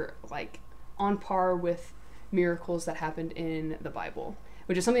that were like on par with miracles that happened in the Bible,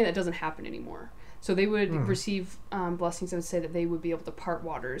 which is something that doesn't happen anymore. So they would receive blessings that would say that they would be able to part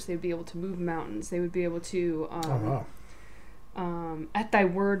waters, they would be able to move mountains, they would be able to at thy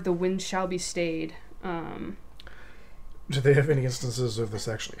word the wind shall be stayed. Do they have any instances of this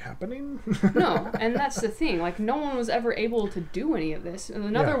actually happening? No, and that's the thing, like no one was ever able to do any of this.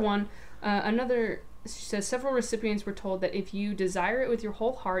 Another one, she says, several recipients were told that if you desire it with your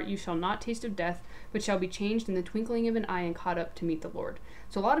whole heart, you shall not taste of death, but shall be changed in the twinkling of an eye and caught up to meet the Lord.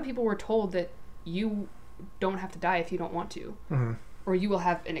 So a lot of people were told that you don't have to die if you don't want to. Or you will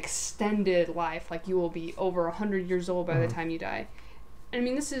have an extended life, like you will be over 100 years old by the time you die. And I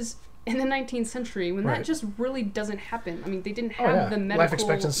mean, this is in the 19th century when that just really doesn't happen. I mean, they didn't have the medical... Life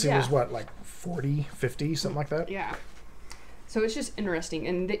expectancy was what, like 40, 50, something like that? Yeah. So it's just interesting,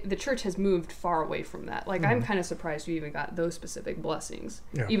 and the church has moved far away from that. Like, I'm kind of surprised we even got those specific blessings,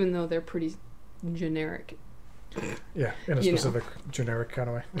 even though they're pretty generic. Yeah, in a specific, generic kind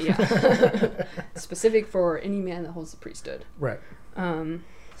of way. Yeah. Specific for any man that holds the priesthood. Right.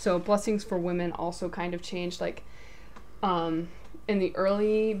 So blessings for women also kind of changed. Like, in the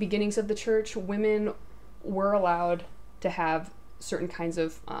early beginnings of the church, women were allowed to have certain kinds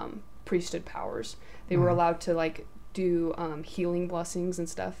of priesthood powers. They were allowed to, like, do healing blessings and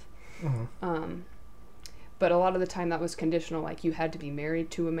stuff. But a lot of the time that was conditional, like you had to be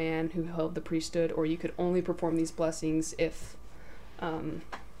married to a man who held the priesthood, or you could only perform these blessings if an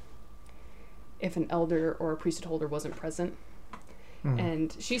elder or a priesthood holder wasn't present.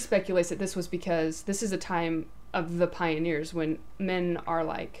 And she speculates that this was because this is a time of the pioneers when men are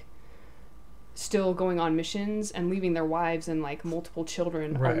like still going on missions and leaving their wives and like multiple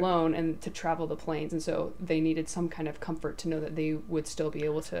children alone and to travel the plains, and so they needed some kind of comfort to know that they would still be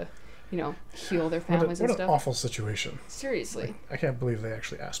able to, you know, heal their families and stuff. What an awful situation. Seriously. Like, I can't believe they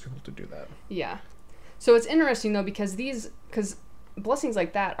actually asked people to do that. Yeah. So it's interesting though because blessings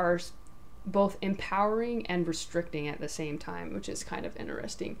like that are both empowering and restricting at the same time, which is kind of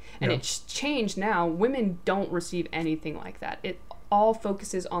interesting. And it's changed now. Women don't receive anything like that. It all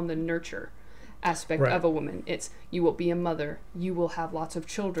focuses on the nurture aspect of a woman. It's you will be a mother, you will have lots of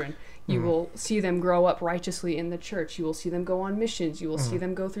children, you will see them grow up righteously in the church, you will see them go on missions, you will see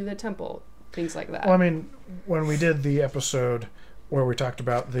them go through the temple, things like that. Well, I mean, when we did the episode where we talked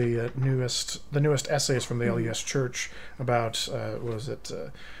about the newest essays from the LES Church about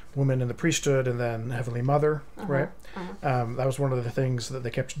women in the priesthood and then Heavenly Mother, right? That was one of the things that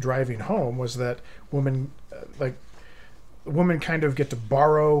they kept driving home, was that women kind of get to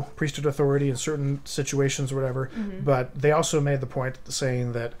borrow priesthood authority in certain situations or whatever, but they also made the point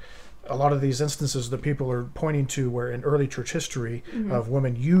saying that a lot of these instances that people are pointing to where in early church history of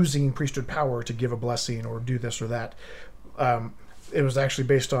women using priesthood power to give a blessing or do this or that, it was actually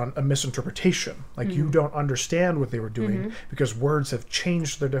based on a misinterpretation. Like you don't understand what they were doing because words have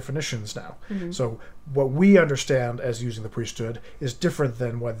changed their definitions now. So what we understand as using the priesthood is different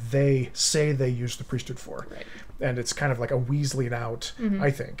than what they say they use the priesthood for. Right. And it's kind of like a weaseling out,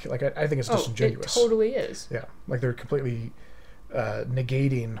 I think. Like I think it's disingenuous. It totally is. Yeah. Like they're completely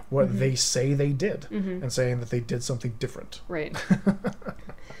negating what they say they did and saying that they did something different. Right.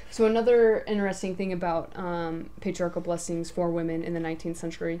 So another interesting thing about patriarchal blessings for women in the 19th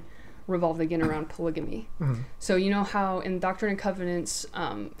century revolved again around polygamy. So you know how in Doctrine and Covenants,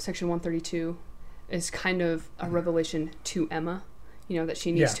 section 132 is kind of a revelation to Emma, you know, that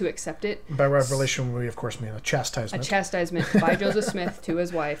she needs to accept it. By revelation, we of course mean a chastisement. A chastisement by Joseph Smith to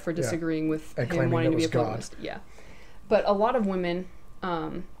his wife for disagreeing with him wanting to be a polygamist. Yeah. But a lot of women,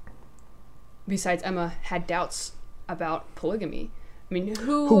 besides Emma, had doubts about polygamy. I mean,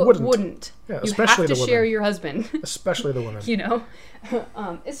 who wouldn't? Yeah, you have to share your husband. Especially the women. You know?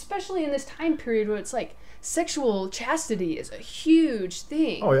 Especially in this time period where it's like sexual chastity is a huge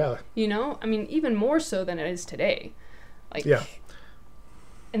thing. Oh, yeah. You know? I mean, even more so than it is today. Like, yeah.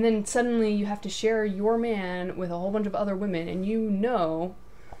 And then suddenly you have to share your man with a whole bunch of other women and you know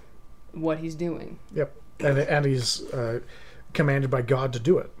what he's doing. Yep. And he's commanded by God to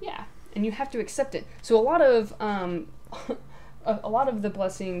do it. Yeah. And you have to accept it. So a lot of the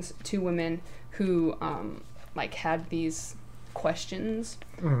blessings to women who like had these questions,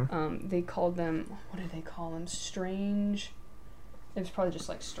 they called them, what did they call them? Strange. It was probably just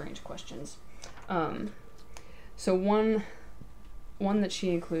like strange questions. So one that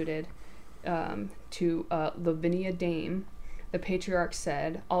she included to Lavinia Dame, the patriarch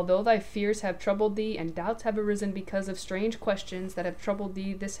said, "Although thy fears have troubled thee, and doubts have arisen because of strange questions that have troubled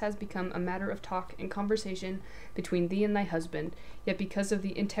thee, this has become a matter of talk and conversation between thee and thy husband. Yet because of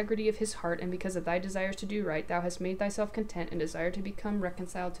the integrity of his heart, and because of thy desires to do right, thou hast made thyself content, and desire to become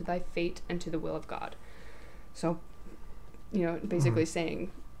reconciled to thy fate and to the will of God." So, you know, basically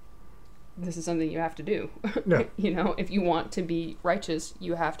saying, this is something you have to do. Yeah. You know, if you want to be righteous,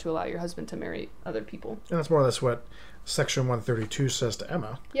 you have to allow your husband to marry other people. And that's more or less what Section 132 says to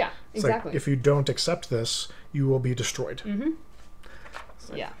Emma. Yeah, it's exactly. Like, if you don't accept this, you will be destroyed.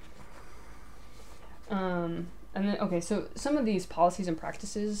 Like, yeah. And then, okay, so some of these policies and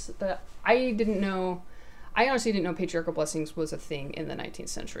practices that I honestly didn't know patriarchal blessings was a thing in the 19th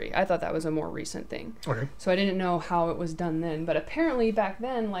century. I thought that was a more recent thing. Okay. So I didn't know how it was done then. But apparently back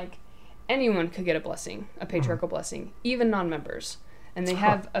then, like, anyone could get a blessing, a patriarchal blessing, even non-members. And they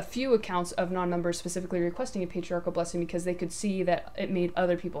have a few accounts of non-members specifically requesting a patriarchal blessing because they could see that it made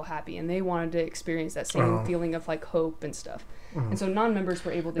other people happy and they wanted to experience that same feeling of like hope and stuff. And so non-members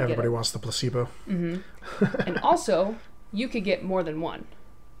were able to Everybody wants the placebo. And also, you could get more than one.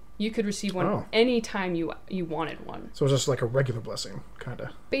 You could receive one anytime you wanted one. So it was just like a regular blessing, kind of.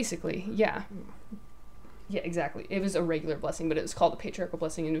 Basically, yeah. Yeah, exactly. It was a regular blessing, but it was called the patriarchal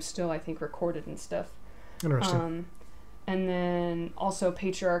blessing, and it was still, I think, recorded and stuff. Interesting. And then also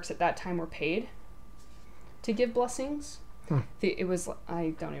patriarchs at that time were paid to give blessings. It was,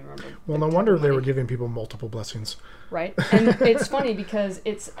 I don't even remember. Well, no wonder they were giving people multiple blessings. Right? And it's funny because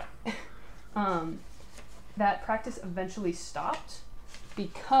it's, that practice eventually stopped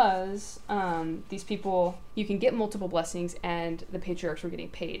because these people, you can get multiple blessings and the patriarchs were getting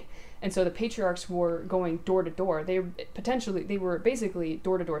paid. And so the patriarchs were going door to door. They were basically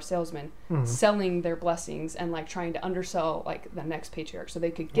door to door salesmen selling their blessings and like trying to undersell like the next patriarch so they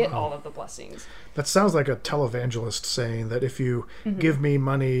could get all of the blessings. That sounds like a televangelist saying that if you give me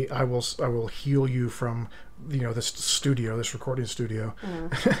money, I will heal you from, you know, this recording studio.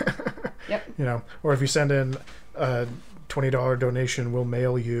 Yep. You know, or if you send in a $20 donation, we'll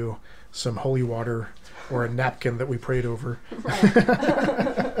mail you some holy water or a napkin that we prayed over.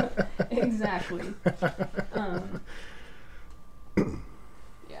 Right. Exactly.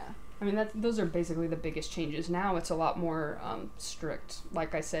 Yeah. I mean, those are basically the biggest changes. Now it's a lot more strict.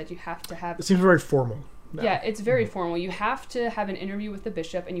 Like I said, you have to have... It seems very formal now. Yeah, it's very formal. You have to have an interview with the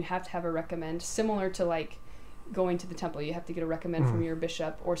bishop, and you have to have a recommend, similar to like going to the temple. You have to get a recommend from your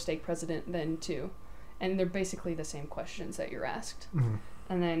bishop or stake president then too. And they're basically the same questions that you're asked.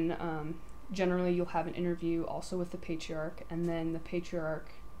 And then generally you'll have an interview also with the patriarch, and then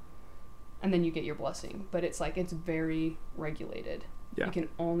you get your blessing. But it's like, it's very regulated. Yeah. You can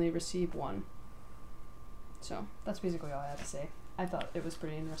only receive one. So that's basically all I have to say. I thought it was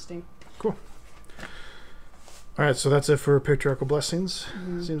pretty interesting. Cool. All right, so that's it for patriarchal blessings,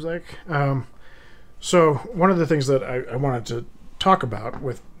 seems like. So one of the things that I wanted to talk about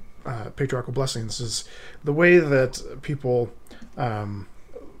with patriarchal blessings is the way that people,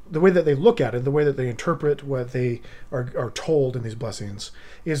 the way that they look at it, the way that they interpret what they are told in these blessings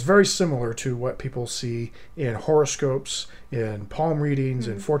is very similar to what people see in horoscopes, in palm readings,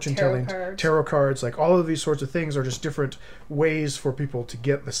 in fortune telling, tarot cards. Like all of these sorts of things are just different ways for people to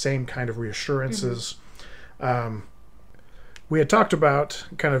get the same kind of reassurances. We had talked about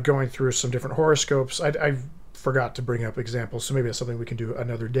kind of going through some different horoscopes. I forgot to bring up examples, so maybe that's something we can do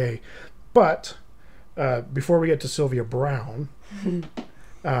another day. But before we get to Sylvia Browne,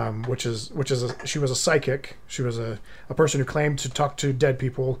 she was a psychic. She was a person who claimed to talk to dead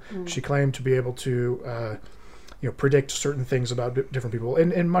people. She claimed to be able to predict certain things about different people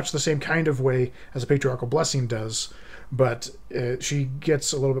in much the same kind of way as a patriarchal blessing does, but she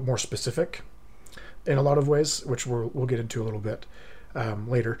gets a little bit more specific in a lot of ways, which we'll get into a little bit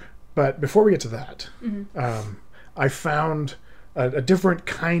later. But before we get to that, I found a different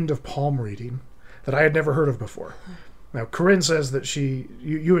kind of palm reading that I had never heard of before. Now, Corinne says that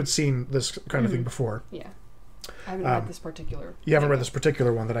you had seen this kind of thing before. Yeah. I haven't read this particular. You haven't read this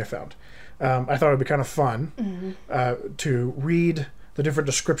particular one that I found. I thought it would be kind of fun to read the different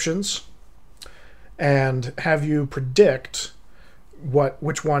descriptions and have you predict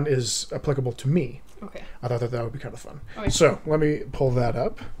which one is applicable to me. Okay. I thought that would be kind of fun. Okay. So let me pull that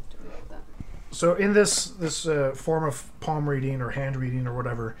up. So in this form of palm reading or hand reading or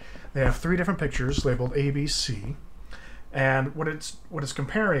whatever, they have 3 different pictures labeled A, B, C. And what it's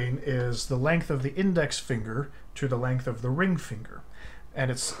comparing is the length of the index finger to the length of the ring finger. And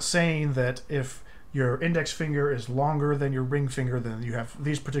it's saying that if your index finger is longer than your ring finger, then you have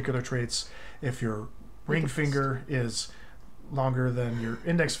these particular traits. If your ring finger is longer than your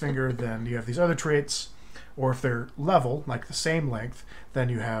index finger, then you have these other traits. Or if they're level, like the same length, then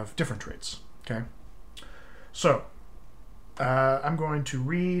you have different traits. Okay? So, I'm going to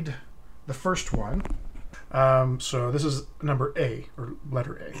read the first one. So this is number A, or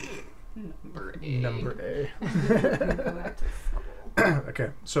letter A. Number A.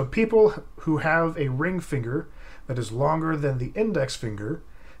 Okay, so people who have a ring finger that is longer than the index finger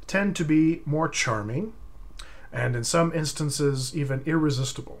tend to be more charming, and in some instances even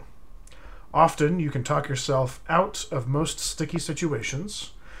irresistible. Often you can talk yourself out of most sticky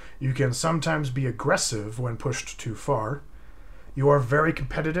situations. You can sometimes be aggressive when pushed too far. You are very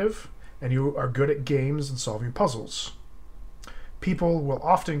competitive, and you are good at games and solving puzzles. People will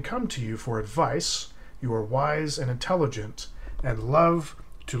often come to you for advice. You are wise and intelligent and love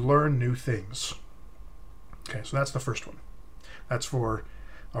to learn new things. Okay, so that's the first one. That's for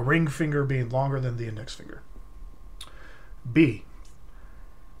a ring finger being longer than the index finger. B,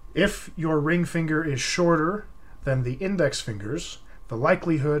 if your ring finger is shorter than the index fingers, the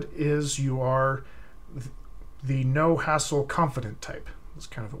likelihood is you are the no-hassle confident type. It's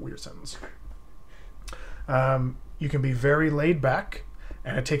kind of a weird sentence. You can be very laid back,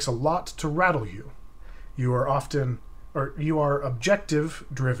 and it takes a lot to rattle you. You are objective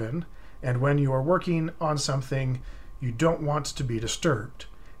driven, and when you are working on something, you don't want to be disturbed.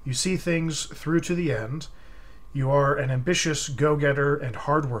 You see things through to the end. You are an ambitious go-getter and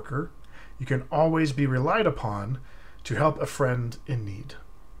hard worker. You can always be relied upon to help a friend in need.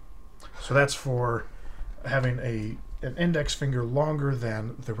 So that's for having an index finger longer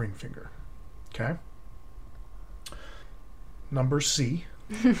than the ring finger. Okay? Number C.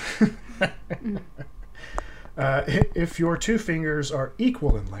 If your 2 fingers are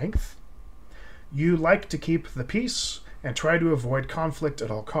equal in length, you like to keep the peace and try to avoid conflict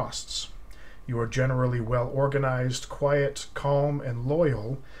at all costs. You are generally well organized, quiet, calm, and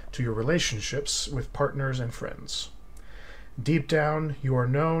loyal to your relationships with partners and friends. Deep down, you are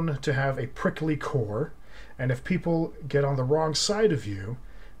known to have a prickly core, and if people get on the wrong side of you,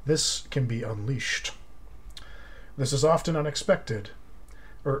 this can be unleashed. This is often unexpected,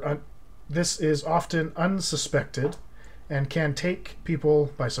 this is often unsuspected, and can take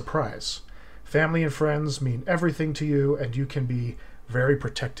people by surprise. Family and friends mean everything to you, and you can be very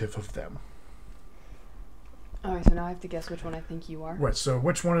protective of them. Alright, so now I have to guess which one I think you are. Right, so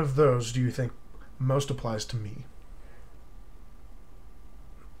which one of those do you think most applies to me?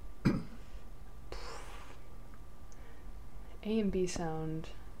 A and B sound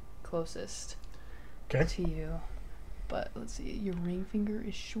closest to you. But let's see, your ring finger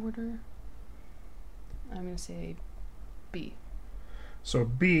is shorter. I'm going to say B. So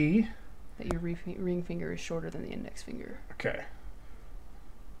B. That your ring finger is shorter than the index finger. Okay.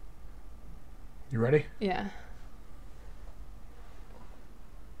 You ready? Yeah.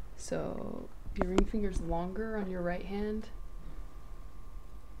 So your ring finger's longer on your right hand.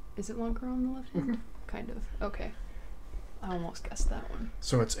 Is it longer on the left hand? Kind of. Okay. I almost guessed that one.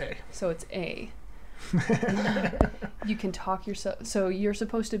 So it's A. So it's A. You can talk yourself. So you're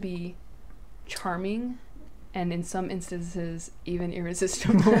supposed to be charming, and in some instances, even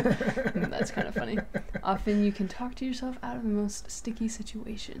irresistible. That's kind of funny. Often you can talk to yourself out of the most sticky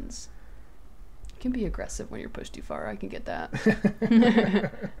situations. You can be aggressive when you're pushed too far. I can get that.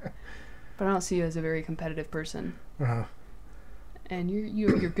 But I don't see you as a very competitive person. Uh-huh. And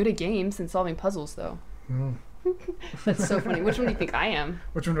you're good at games and solving puzzles, though. Mm. That's so funny. Which one do you think I am?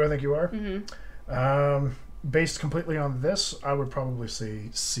 Which one do I think you are? Mm-hmm. Based completely on this, I would probably say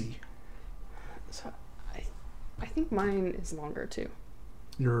C. So I think mine is longer too.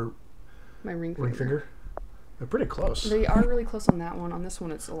 My ring finger. finger? They're pretty close. They are really close on that one. On this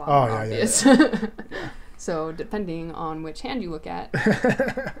one, it's a lot more obvious. Yeah. So depending on which hand you look at.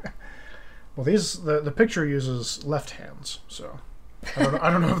 Well, the picture uses left hands, so I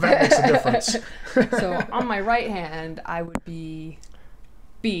don't know if that makes a difference. So on my right hand, I would be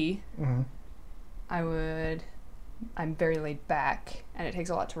B. Mm-hmm. I'm very laid back, and it takes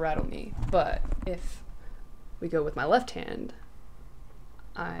a lot to rattle me. But if we go with my left hand,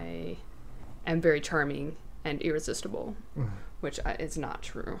 I am very charming and irresistible, which is not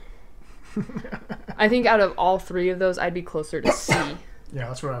true. I think out of all three of those, I'd be closer to C. Yeah,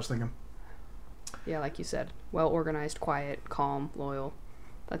 that's what I was thinking. Yeah, like you said, well organized, quiet, calm, loyal.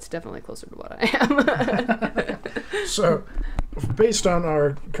 That's definitely closer to what I am. So, based on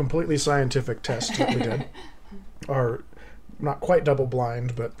our completely scientific test that we did, our not quite double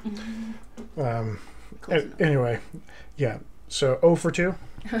blind, but anyway, yeah. So 0 for 2.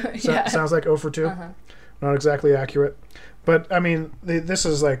 Yeah. Sounds like 0 for 2. Uh-huh. Not exactly accurate, but I mean, this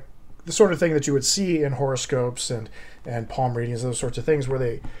is like the sort of thing that you would see in horoscopes and palm readings, those sorts of things,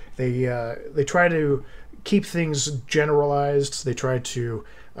 where they try to keep things generalized. They try to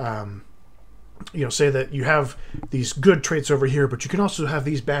say that you have these good traits over here, but you can also have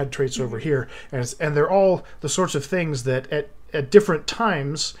these bad traits over here, and they're all the sorts of things that at different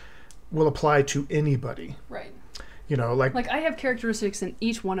times will apply to anybody. Right. Like I have characteristics in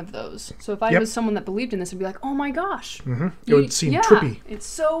each one of those. So if I was someone that believed in this, I'd be like, oh my gosh. Mm-hmm. It would seem trippy. It's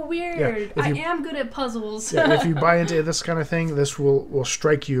so weird. Yeah. I am good at puzzles. Yeah, if you buy into this kind of thing, this will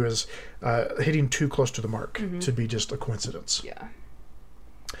strike you as hitting too close to the mark to be just a coincidence. Yeah.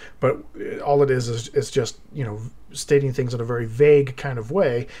 But all it is just, stating things in a very vague kind of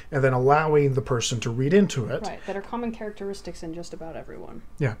way and then allowing the person to read into it. Right, that are common characteristics in just about everyone.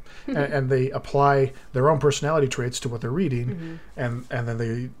 Yeah, and they apply their own personality traits to what they're reading, and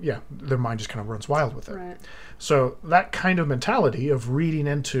then their mind just kind of runs wild with it. Right. So that kind of mentality of reading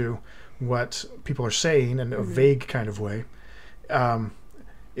into what people are saying in a vague kind of way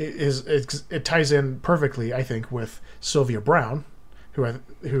it ties in perfectly, I think, with Sylvia Browne,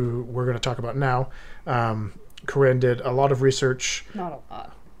 who we're going to talk about now. Corinne did a lot of research. Not a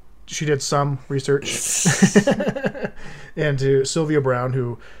lot. She did some research into Sylvia Browne,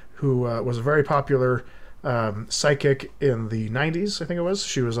 who was a very popular psychic in the 90s, I think it was.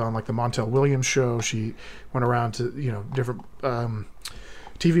 She was on like the Montel Williams show. She went around to different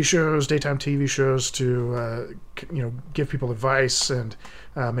TV shows, daytime TV shows, to give people advice and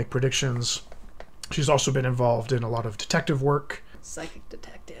make predictions. She's also been involved in a lot of detective work. Psychic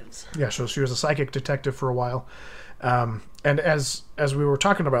detectives. Yeah, so she was a psychic detective for a while. And as we were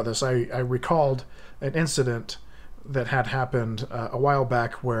talking about this, I recalled an incident that had happened a while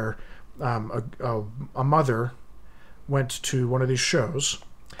back where a mother went to one of these shows,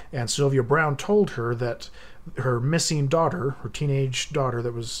 and Sylvia Browne told her that her missing daughter, her teenage daughter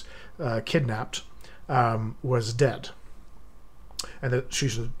that was kidnapped, was dead, and that she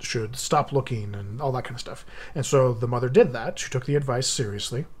should stop looking and all that kind of stuff. And so the mother did that. She took the advice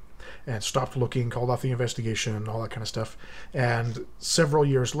seriously and stopped looking, called off the investigation, and all that kind of stuff. And several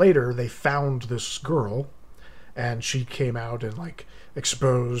years later, they found this girl, and she came out and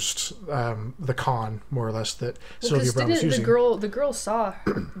exposed the con, more or less, that Sylvia Browne was using. The girl saw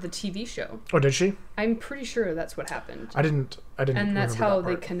the TV show. Oh, did she? I'm pretty sure that's what happened. I didn't. And that's how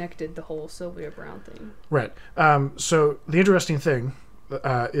they connected the whole Sylvia Browne thing. Right. So the interesting thing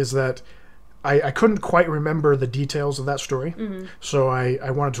is that I couldn't quite remember the details of that story, so I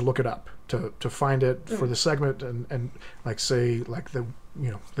wanted to look it up to find it for the segment and the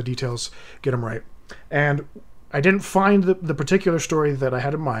details, get them right. And I didn't find the particular story that I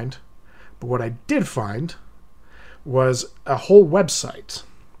had in mind, but what I did find was a whole website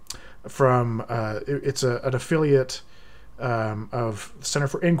from it's an affiliate of Center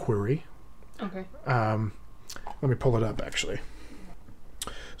for Inquiry. Okay. Let me pull it up, actually.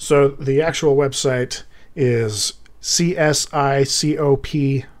 So the actual website is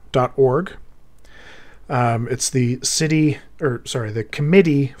csicop.org. It's the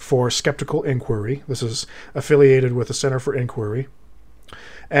Committee for Skeptical Inquiry. This is affiliated with the Center for Inquiry.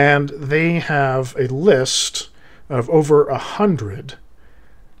 And they have a list of over 100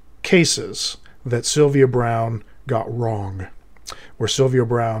 cases that Sylvia Browne got wrong, where Sylvia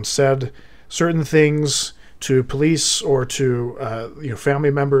Browne said certain things to police or to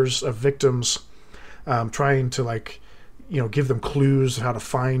family members of victims, trying to give them clues how to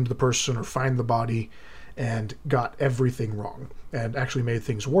find the person or find the body, and got everything wrong and actually made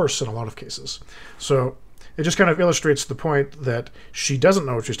things worse in a lot of cases. So it just kind of illustrates the point that she doesn't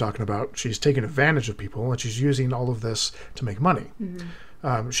know what she's talking about. She's taking advantage of people, and she's using all of this to make money.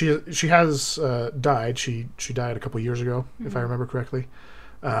 Mm-hmm. She has died. She died a couple of years ago, if I remember correctly.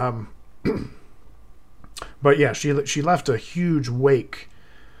 But yeah, she left a huge wake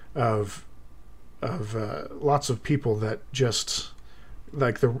of lots of people that just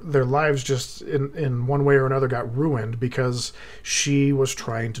their lives just in one way or another got ruined because she was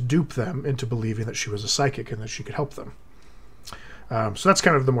trying to dupe them into believing that she was a psychic and that she could help them. So that's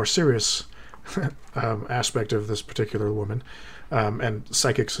kind of the more serious aspect of this particular woman, and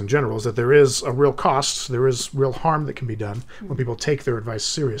psychics in general, is that there is a real cost, there is real harm that can be done when people take their advice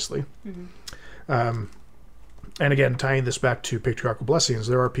seriously. And again, tying this back to patriarchal blessings,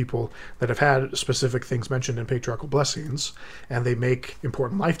 there are people that have had specific things mentioned in patriarchal blessings, and they make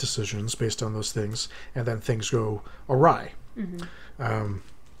important life decisions based on those things, and then things go awry.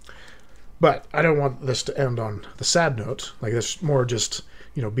 But I don't want this to end on the sad note. Like, this more just,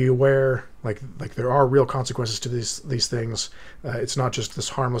 be aware. Like there are real consequences to these things. It's not just this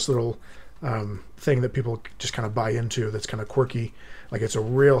harmless little thing that people just kind of buy into that's kind of quirky. Like, it's a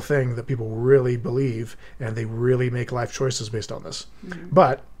real thing that people really believe, and they really make life choices based on this.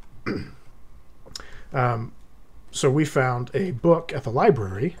 But so we found a book at the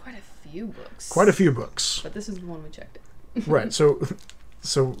library. Quite a few books. But this is the one we checked. Right. So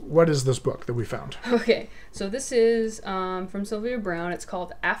what is this book that we found? Okay. So this is from Sylvia Browne. It's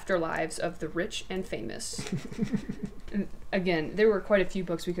called Afterlives of the Rich and Famous. And again, there were quite a few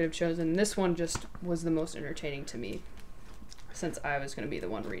books we could have chosen. This one just was the most entertaining to me, since I was going to be the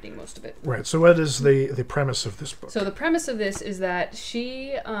one reading most of it. Right. So what is the premise of this book? So the premise of this is that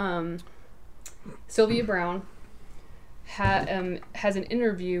she, Sylvia Browne, has an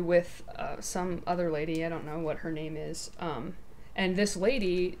interview with some other lady. I don't know what her name is. And this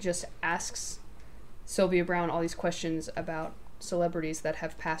lady just asks Sylvia Browne all these questions about celebrities that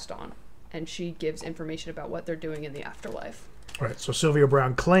have passed on. And she gives information about what they're doing in the afterlife. Right. So Sylvia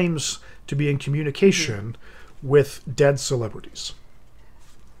Browne claims to be in communication with dead celebrities.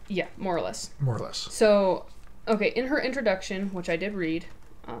 Yeah, more or less. More or less. So, okay, in her introduction, which I did read,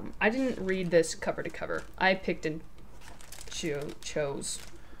 I didn't read this cover to cover. I picked and chose.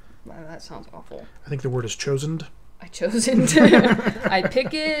 Wow, that sounds awful. I think the word is chosened. I chosened. I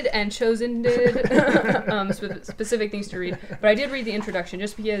picked and chosen specific things to read. But I did read the introduction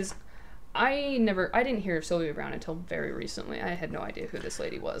just because I didn't hear of Sylvia Browne until very recently. I had no idea who this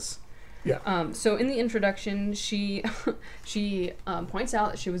lady was. Yeah. So in the introduction, she points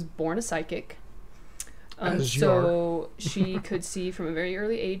out that she was born a psychic. So she could see from a very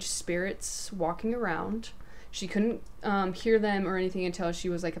early age spirits walking around. She couldn't hear them or anything until she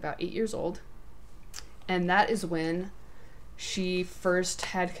was like about 8 years old. And that is when she first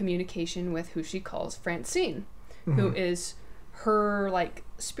had communication with who she calls Francine, who is her like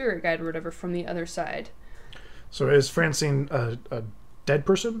spirit guide or whatever from the other side. So is Francine a dead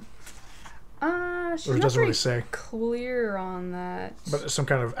person? She's or it not doesn't very really say. Clear on that. But some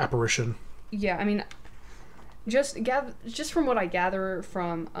kind of apparition. Yeah, I mean, just from what I gather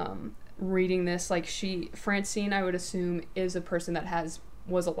from reading this, like Francine, I would assume, is a person that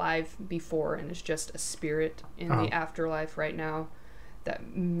was alive before and is just a spirit in the afterlife right now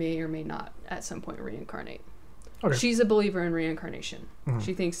that may or may not at some point reincarnate. Okay. She's a believer in reincarnation.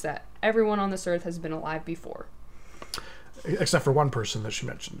 She thinks that everyone on this earth has been alive before. Except for one person that she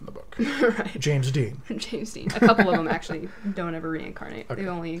mentioned in the book. Right. James Dean. James Dean. A couple of them actually don't ever reincarnate. Okay. They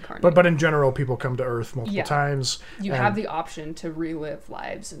only incarnate. But in general, people come to Earth multiple times. You have the option to relive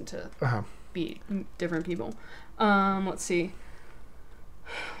lives and to be different people. Let's see.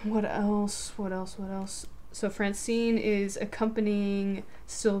 What else? So Francine is accompanying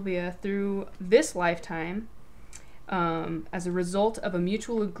Sylvia through this lifetime as a result of a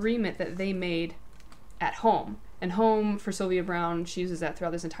mutual agreement that they made at home. And home, for Sylvia Browne, she uses that throughout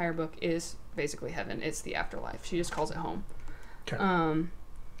this entire book, is basically heaven. It's the afterlife. She just calls it home. Okay.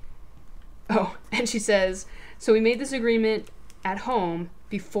 And she says, so we made this agreement at home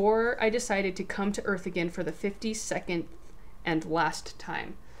before I decided to come to Earth again for the 52nd and last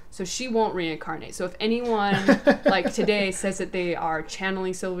time. So she won't reincarnate. So if anyone like today says that they are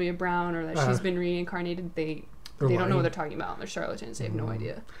channeling Sylvia Browne or that she's been reincarnated, they don't know what they're talking about. They're charlatans. They have no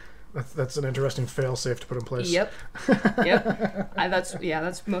idea. That's an interesting fail-safe to put in place. Yep.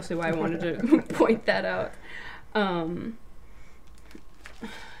 That's mostly why I wanted to point that out.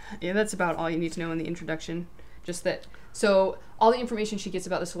 That's about all you need to know in the introduction. Just that. So all the information she gets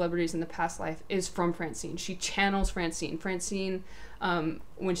about the celebrities in the past life is from Francine. She channels Francine. Francine,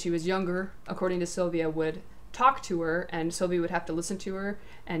 when she was younger, according to Sylvia, would talk to her, and Sylvia would have to listen to her.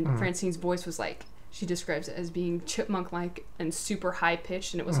 And Francine's voice was like, she describes it as being chipmunk-like and super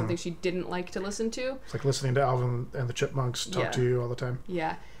high-pitched, and it was something she didn't like to listen to. It's like listening to Alvin and the Chipmunks talk to you all the time.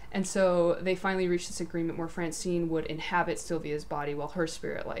 Yeah. And so they finally reached this agreement where Francine would inhabit Sylvia's body while her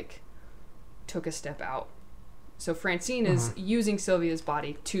spirit, like, took a step out. So Francine is using Sylvia's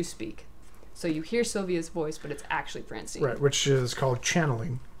body to speak. So you hear Sylvia's voice, but it's actually Francine. Right, which is called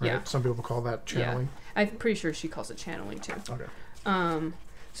channeling, right? Yeah. Some people call that channeling. Yeah. I'm pretty sure she calls it channeling, too. Okay.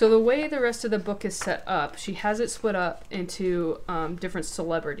 So the way the rest of the book is set up, she has it split up into different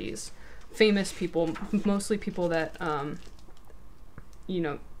celebrities. Famous people, mostly people that,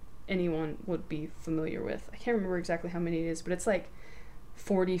 anyone would be familiar with. I can't remember exactly how many it is, but it's like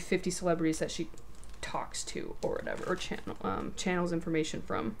 40, 50 celebrities that she talks to or whatever, or channels information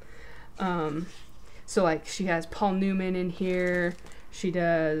from. So like she has Paul Newman in here. She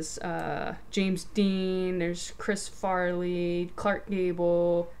does James Dean. There's Chris Farley, Clark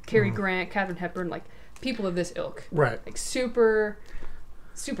Gable, Cary Grant, Katharine Hepburn, like people of this ilk. Right. Like super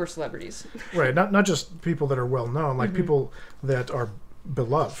celebrities. Right. Not just people that are well known, like people that are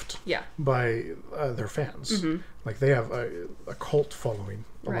beloved by their fans. Like they have a cult following,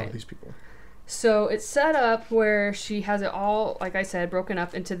 a lot of these people. So it's set up where she has it all, like I said, broken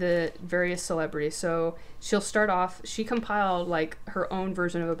up into the various celebrities. So she'll start off, she compiled like her own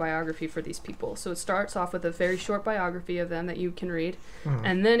version of a biography for these people. So it starts off with a very short biography of them that you can read.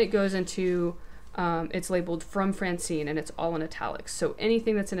 And then it goes into, it's labeled From Francine, and it's all in italics. So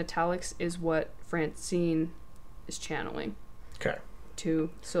anything that's in italics is what Francine is channeling. Okay. To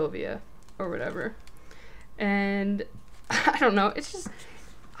Sylvia or whatever. And I don't know, it's just...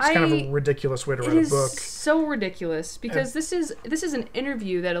 It's kind of a ridiculous way to write a book. It is so ridiculous because this is an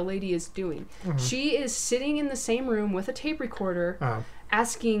interview that a lady is doing. She is sitting in the same room with a tape recorder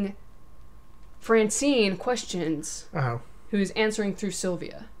asking Francine questions who's answering through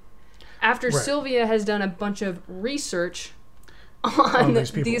Sylvia. After Sylvia has done a bunch of research on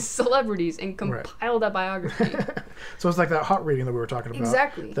these celebrities and compiled that biography. So it's like that hot reading that we were talking about.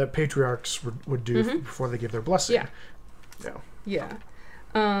 Exactly. That patriarchs would do before they give their blessing. Yeah.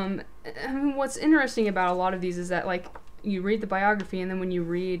 I mean, what's interesting about a lot of these is that, like, you read the biography, and then when you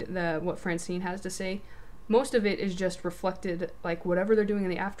read what Francine has to say, most of it is just reflected, like, whatever they're doing in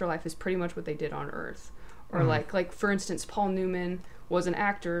the afterlife is pretty much what they did on Earth. Or, like for instance, Paul Newman was an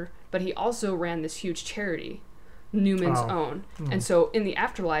actor, but he also ran this huge charity, Newman's Own. And so in the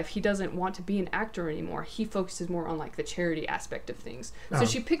afterlife, he doesn't want to be an actor anymore. He focuses more on, like, the charity aspect of things. So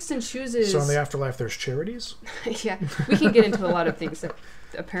she picks and chooses... So in the afterlife, there's charities? Yeah, we can get into a lot of things that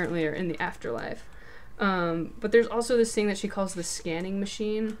apparently are in the afterlife. But there's also this thing that she calls the scanning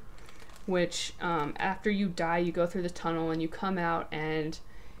machine, which after you die, you go through the tunnel and you come out and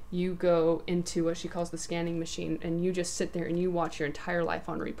you go into what she calls the scanning machine, and you just sit there and you watch your entire life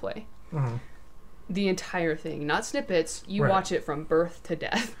on replay. The entire thing, not snippets. You watch it from birth to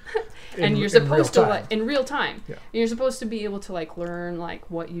death. And you're supposed to, like, in real time. Yeah. You're supposed to be able to, like, learn, like,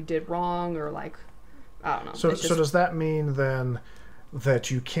 what you did wrong, or, like, I don't know. So does that mean then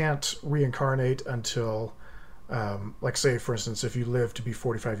that you can't reincarnate until, like, say, for instance, if you live to be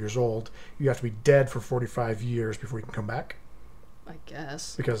 45 years old, you have to be dead for 45 years before you can come back? I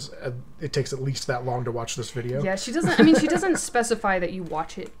guess. Because it takes at least that long to watch this video. Yeah, she doesn't specify that you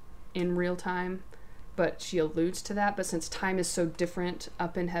watch it in real time, but she alludes to that. But since time is so different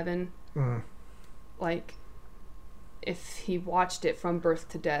up in heaven, like, if he watched it from birth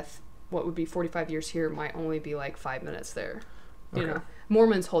to death, what would be 45 years here might only be like 5 minutes there. You know,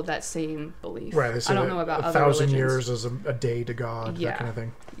 Mormons hold that same belief. Right. They say I don't know about 1,000 years is a day to God. That kind of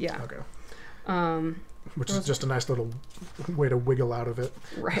thing. Yeah. Okay. Which is just a nice little way to wiggle out of it.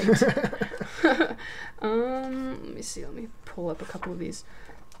 Right. Let me see. Let me pull up a couple of these.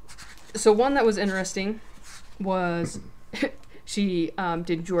 So one that was interesting was she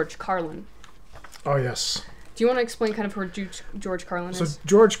did George Carlin. Oh, yes. Do you want to explain kind of who George Carlin is? So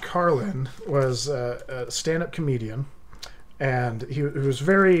George Carlin was a stand-up comedian, and he was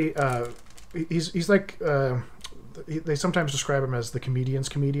very... he's like... they sometimes describe him as the comedian's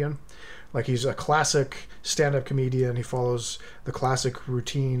comedian. Like, he's a classic stand-up comedian. He follows the classic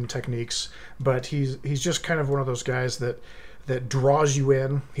routine techniques, but he's just kind of one of those guys that draws you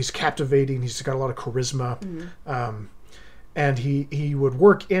in. He's captivating. He's got a lot of charisma. And he would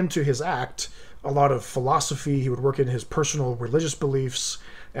work into his act a lot of philosophy. He would work in his personal religious beliefs,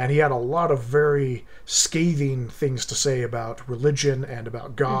 and he had a lot of very scathing things to say about religion and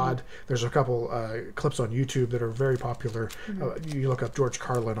about God. There's a couple clips on YouTube that are very popular. You look up George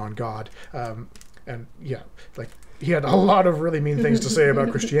Carlin on God, and yeah, like, he had a lot of really mean things to say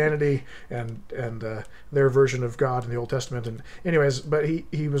about Christianity and their version of God in the Old Testament. And anyways, but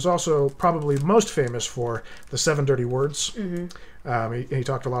he was also probably most famous for the 7 Dirty Words. He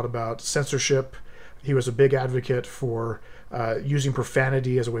talked a lot about censorship. He was a big advocate for using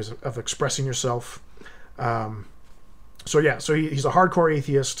profanity as a way of expressing yourself. So he's a hardcore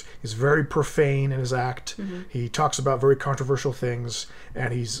atheist. He's very profane in his act. He talks about very controversial things,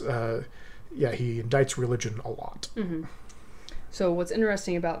 and he indicts religion a lot. So what's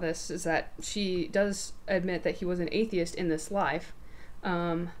interesting about this is that she does admit that he was an atheist in this life.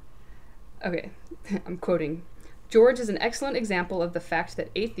 Okay, I'm quoting. George is an excellent example of the fact that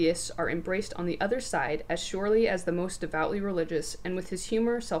atheists are embraced on the other side as surely as the most devoutly religious, and with his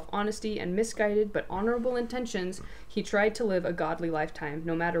humor, self-honesty, and misguided but honorable intentions, he tried to live a godly lifetime,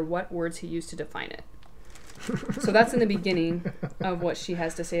 no matter what words he used to define it. So that's in the beginning of what she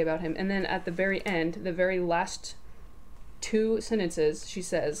has to say about him. And then at the very end, the very last 2 sentences, she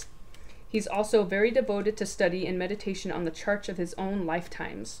says, he's also very devoted to study and meditation on the charts of his own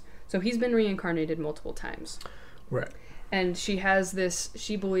lifetimes. So he's been reincarnated multiple times. Right. And she has this,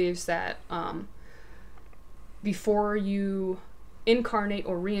 she believes that before you incarnate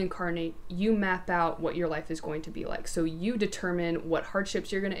or reincarnate, you map out what your life is going to be like. So you determine what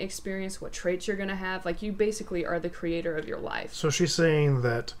hardships you're going to experience, what traits you're going to have. Like, you basically are the creator of your life. So she's saying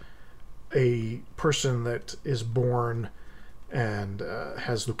that a person that is born and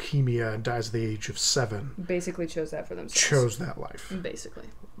has leukemia and dies at the age of 7 basically chose that for themselves. Chose that life. Basically.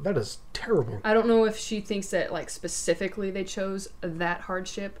 That is terrible. I don't know if she thinks that, like, specifically they chose that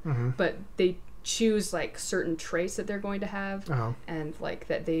hardship, but they choose, like, certain traits that they're going to have, and, like,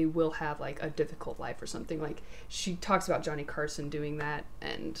 that they will have, like, a difficult life or something. Like, she talks about Johnny Carson doing that,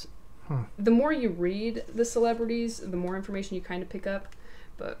 and the more you read the celebrities, the more information you kind of pick up,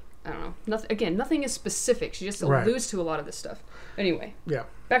 but I don't know. Nothing is specific. She just alludes to a lot of this stuff. Anyway,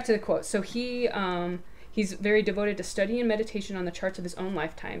 back to the quote. So he's very devoted to study and meditation on the charts of his own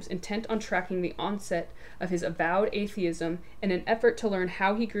lifetimes, intent on tracking the onset of his avowed atheism in an effort to learn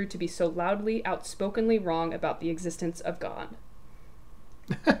how he grew to be so loudly, outspokenly wrong about the existence of God.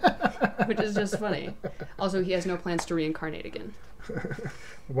 Which is just funny. Also, he has no plans to reincarnate again.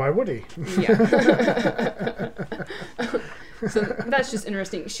 Why would he? Yeah. So that's just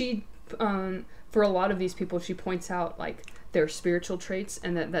interesting. She, for a lot of these people, she points out, like, their spiritual traits,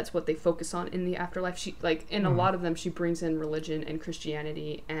 and that's what they focus on in the afterlife. She, like, in a lot of them, she brings in religion and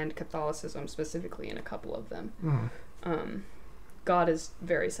Christianity and Catholicism specifically in a couple of them. God is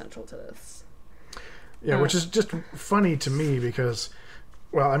very central to this. Yeah, which is just funny to me because,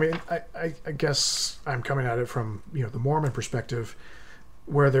 well, I mean, I guess I'm coming at it from, the Mormon perspective,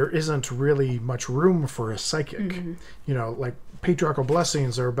 where there isn't really much room for a psychic. Like, patriarchal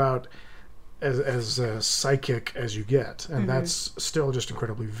blessings are about as psychic as you get, and that's still just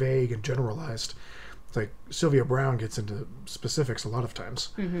incredibly vague and generalized. It's like Sylvia Browne gets into specifics a lot of times.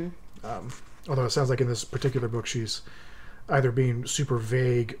 Although it sounds like in this particular book she's either being super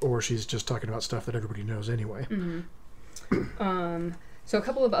vague or she's just talking about stuff that everybody knows anyway. So a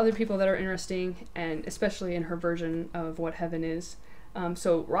couple of other people that are interesting, and especially in her version of what heaven is.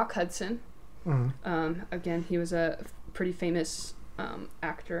 So Rock Hudson, again, he was a pretty famous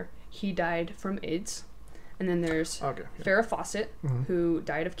actor. He died from AIDS. And then there's Farrah Fawcett, who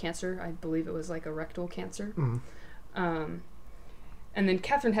died of cancer. I believe it was like a rectal cancer. And then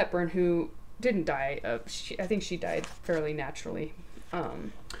Katharine Hepburn, who didn't die. I think she died fairly naturally.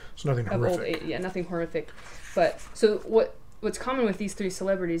 So nothing horrific. Nothing horrific. But so what's common with these 3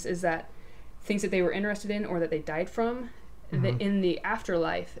 celebrities is that things that they were interested in or that they died from, in the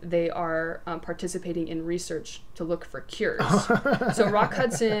afterlife, they are participating in research to look for cures. So Rock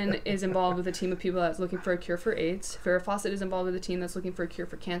Hudson is involved with a team of people that's looking for a cure for AIDS. Farrah Fawcett is involved with a team that's looking for a cure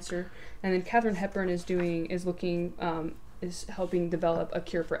for cancer. And then Katharine Hepburn is helping develop a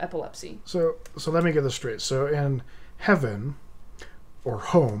cure for epilepsy. So let me get this straight. So in heaven, or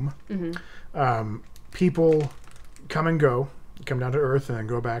home, people come and go. Come down to earth and then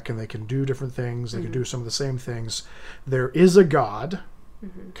go back, and they can do different things. They can do some of the same things. There is a God,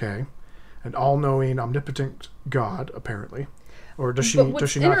 okay, an all-knowing, omnipotent God, apparently. or does she? But what's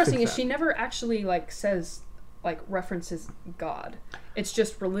does she not interesting think is she never actually references God. It's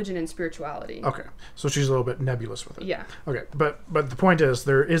just religion and spirituality. Okay, so she's a little bit nebulous with it. Yeah. Okay, but the point is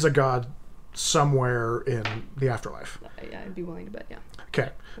there is a God somewhere in the afterlife. Yeah, I'd be willing to bet. Yeah. Okay.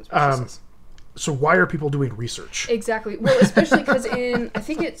 So why are people doing research? Exactly. Well, especially because I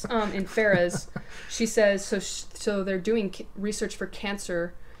think it's in Farah's, she says so they're doing research for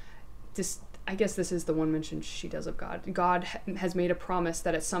cancer. I guess this is the one mention she does of God. God has made a promise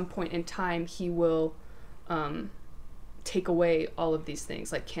that at some point in time he will take away all of these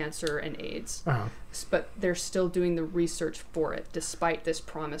things like cancer and AIDS. Uh-huh. But they're still doing the research for it despite this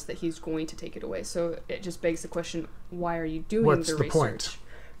promise that he's going to take it away. So it just begs the question, why are you doing What's the the research? Point?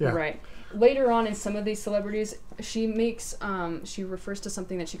 Yeah. Right. Later on in some of these celebrities, she refers to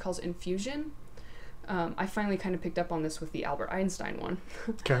something that she calls infusion. I finally kind of picked up on this with the Albert Einstein one.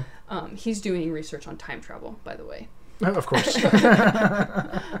 Okay. He's doing research on time travel, by the way. Of course.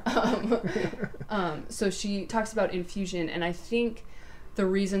 So she talks about infusion, and I think the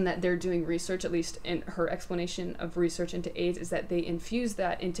reason that they're doing research, at least in her explanation of research into AIDS, is that they infuse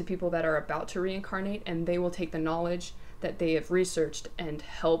that into people that are about to reincarnate, and they will take the knowledge that they have researched and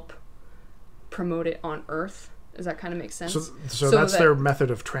help promote it on Earth. Does that kind of make sense? So that's their method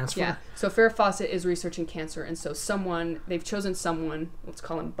of transfer? Yeah. So Farrah Fawcett is researching cancer, and so they've chosen someone, let's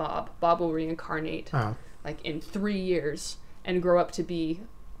call him Bob. Bob will reincarnate like in 3 years and grow up to be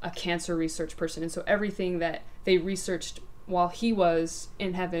a cancer research person. And so everything that they researched while he was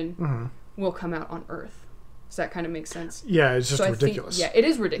in heaven will come out on Earth. Does that kind of make sense? Yeah, it's just ridiculous. It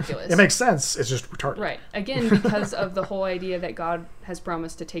is ridiculous. It makes sense. It's just retarded. Right. Again, because of the whole idea that God has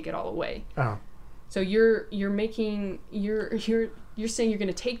promised to take it all away. Oh. So you're saying you're going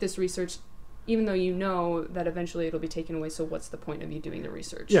to take this research, even though you know that eventually it'll be taken away. So what's the point of you doing the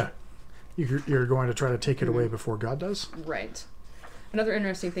research? Yeah, you're going to try to take it away before God does. Right. Another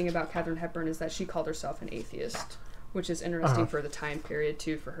interesting thing about Katharine Hepburn is that she called herself an atheist, which is interesting for the time period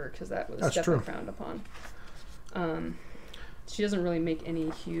too for her, because that was definitely frowned upon. She doesn't really make any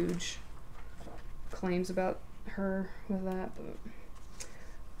huge claims about her with that, but.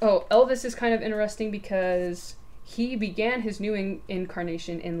 Oh, Elvis is kind of interesting because he began his new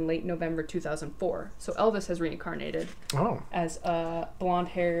incarnation in late November 2004. So Elvis has reincarnated as a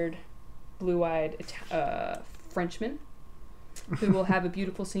blonde-haired, blue-eyed Frenchman who will have a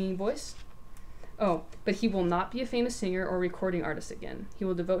beautiful singing voice. Oh, but he will not be a famous singer or recording artist again. He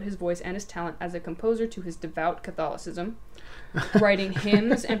will devote his voice and his talent as a composer to his devout Catholicism, writing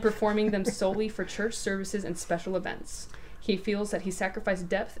hymns and performing them solely for church services and special events. He feels that he sacrificed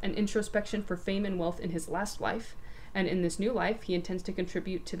depth and introspection for fame and wealth in his last life, and in this new life, he intends to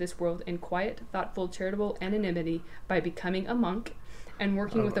contribute to this world in quiet, thoughtful, charitable anonymity by becoming a monk and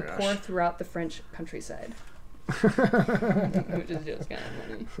working with the poor throughout the French countryside. Which is just kind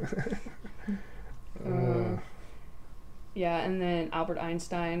of funny. Yeah, and then Albert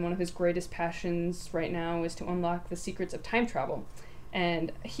Einstein, one of his greatest passions right now is to unlock the secrets of time travel.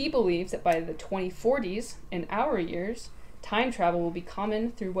 And he believes that by the 2040s, in our years, time travel will be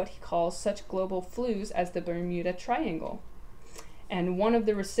common through what he calls such global flus as the Bermuda Triangle. And one of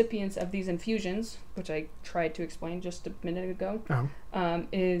the recipients of these infusions, which I tried to explain just a minute ago,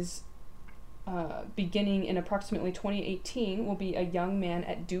 is beginning in approximately 2018, will be a young man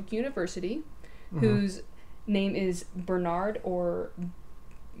at Duke University whose name is Bernard, or,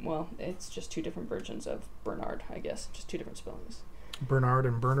 well, it's just two different versions of Bernard, I guess, just two different spellings. Bernard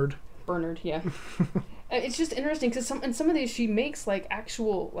and Bernard? Bernard, yeah. It's just interesting because some of these she makes like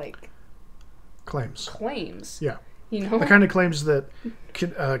actual like claims. Yeah. You know, the kind of claims that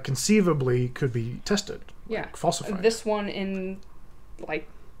conceivably could be tested. Yeah. Like falsified. This one in like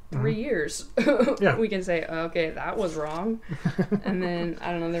 3 years. Yeah. We can say, okay, that was wrong. And then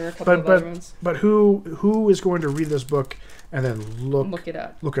I don't know, there were a couple of other ones. But who is going to read this book and then look it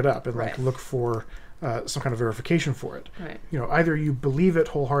up and like look for some kind of verification for it? Right. You know, either you believe it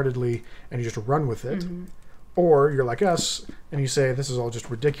wholeheartedly and you just run with it, or you're like us and you say this is all just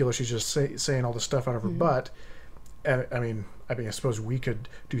ridiculous. She's just saying all this stuff out of her butt. And I mean, I suppose we could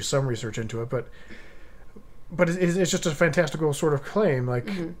do some research into it, but it's just a fantastical sort of claim. Like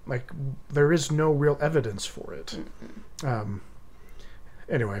there is no real evidence for it.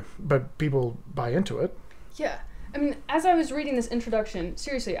 Anyway, but people buy into it. Yeah. I mean, as I was reading this introduction,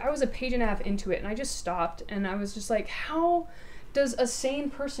 seriously, I was a page and a half into it, and I just stopped, and I was just like, how does a sane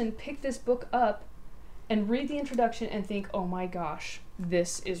person pick this book up and read the introduction and think, oh my gosh,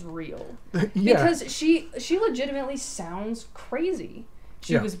 this is real? Yeah. Because she legitimately sounds crazy.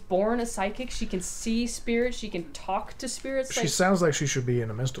 She was born a psychic. She can see spirits. She can talk to spirits. She sounds like she should be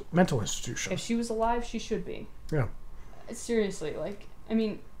in a mental institution. If she was alive, she should be. Yeah. seriously, like, I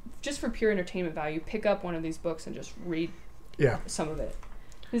mean, just for pure entertainment value, pick up one of these books and just read some of it.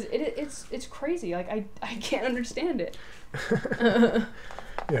 It's crazy. Like, I can't understand it.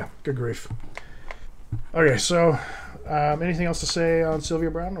 Yeah, good grief. Okay, so anything else to say on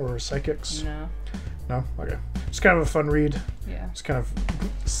Sylvia Browne or psychics? No? Okay. It's kind of a fun read. Yeah. It's kind of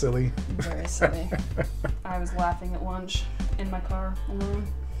silly. Very silly. I was laughing at lunch in my car alone.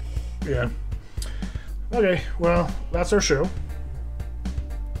 Yeah. Okay, well, that's our show.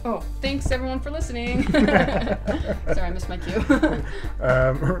 Oh, thanks everyone for listening. Sorry, I missed my cue.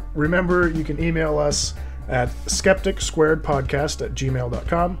 Remember, you can email us at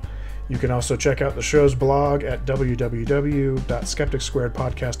skepticsquaredpodcast@gmail.com. You can also check out the show's blog at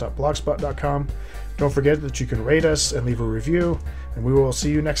www.skepticsquaredpodcast.blogspot.com. Don't forget that you can rate us and leave a review, and we will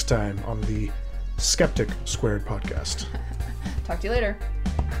see you next time on the Skeptic Squared Podcast. Talk to you later.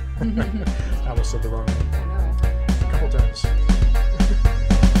 I almost said the wrong name. I know. A couple times.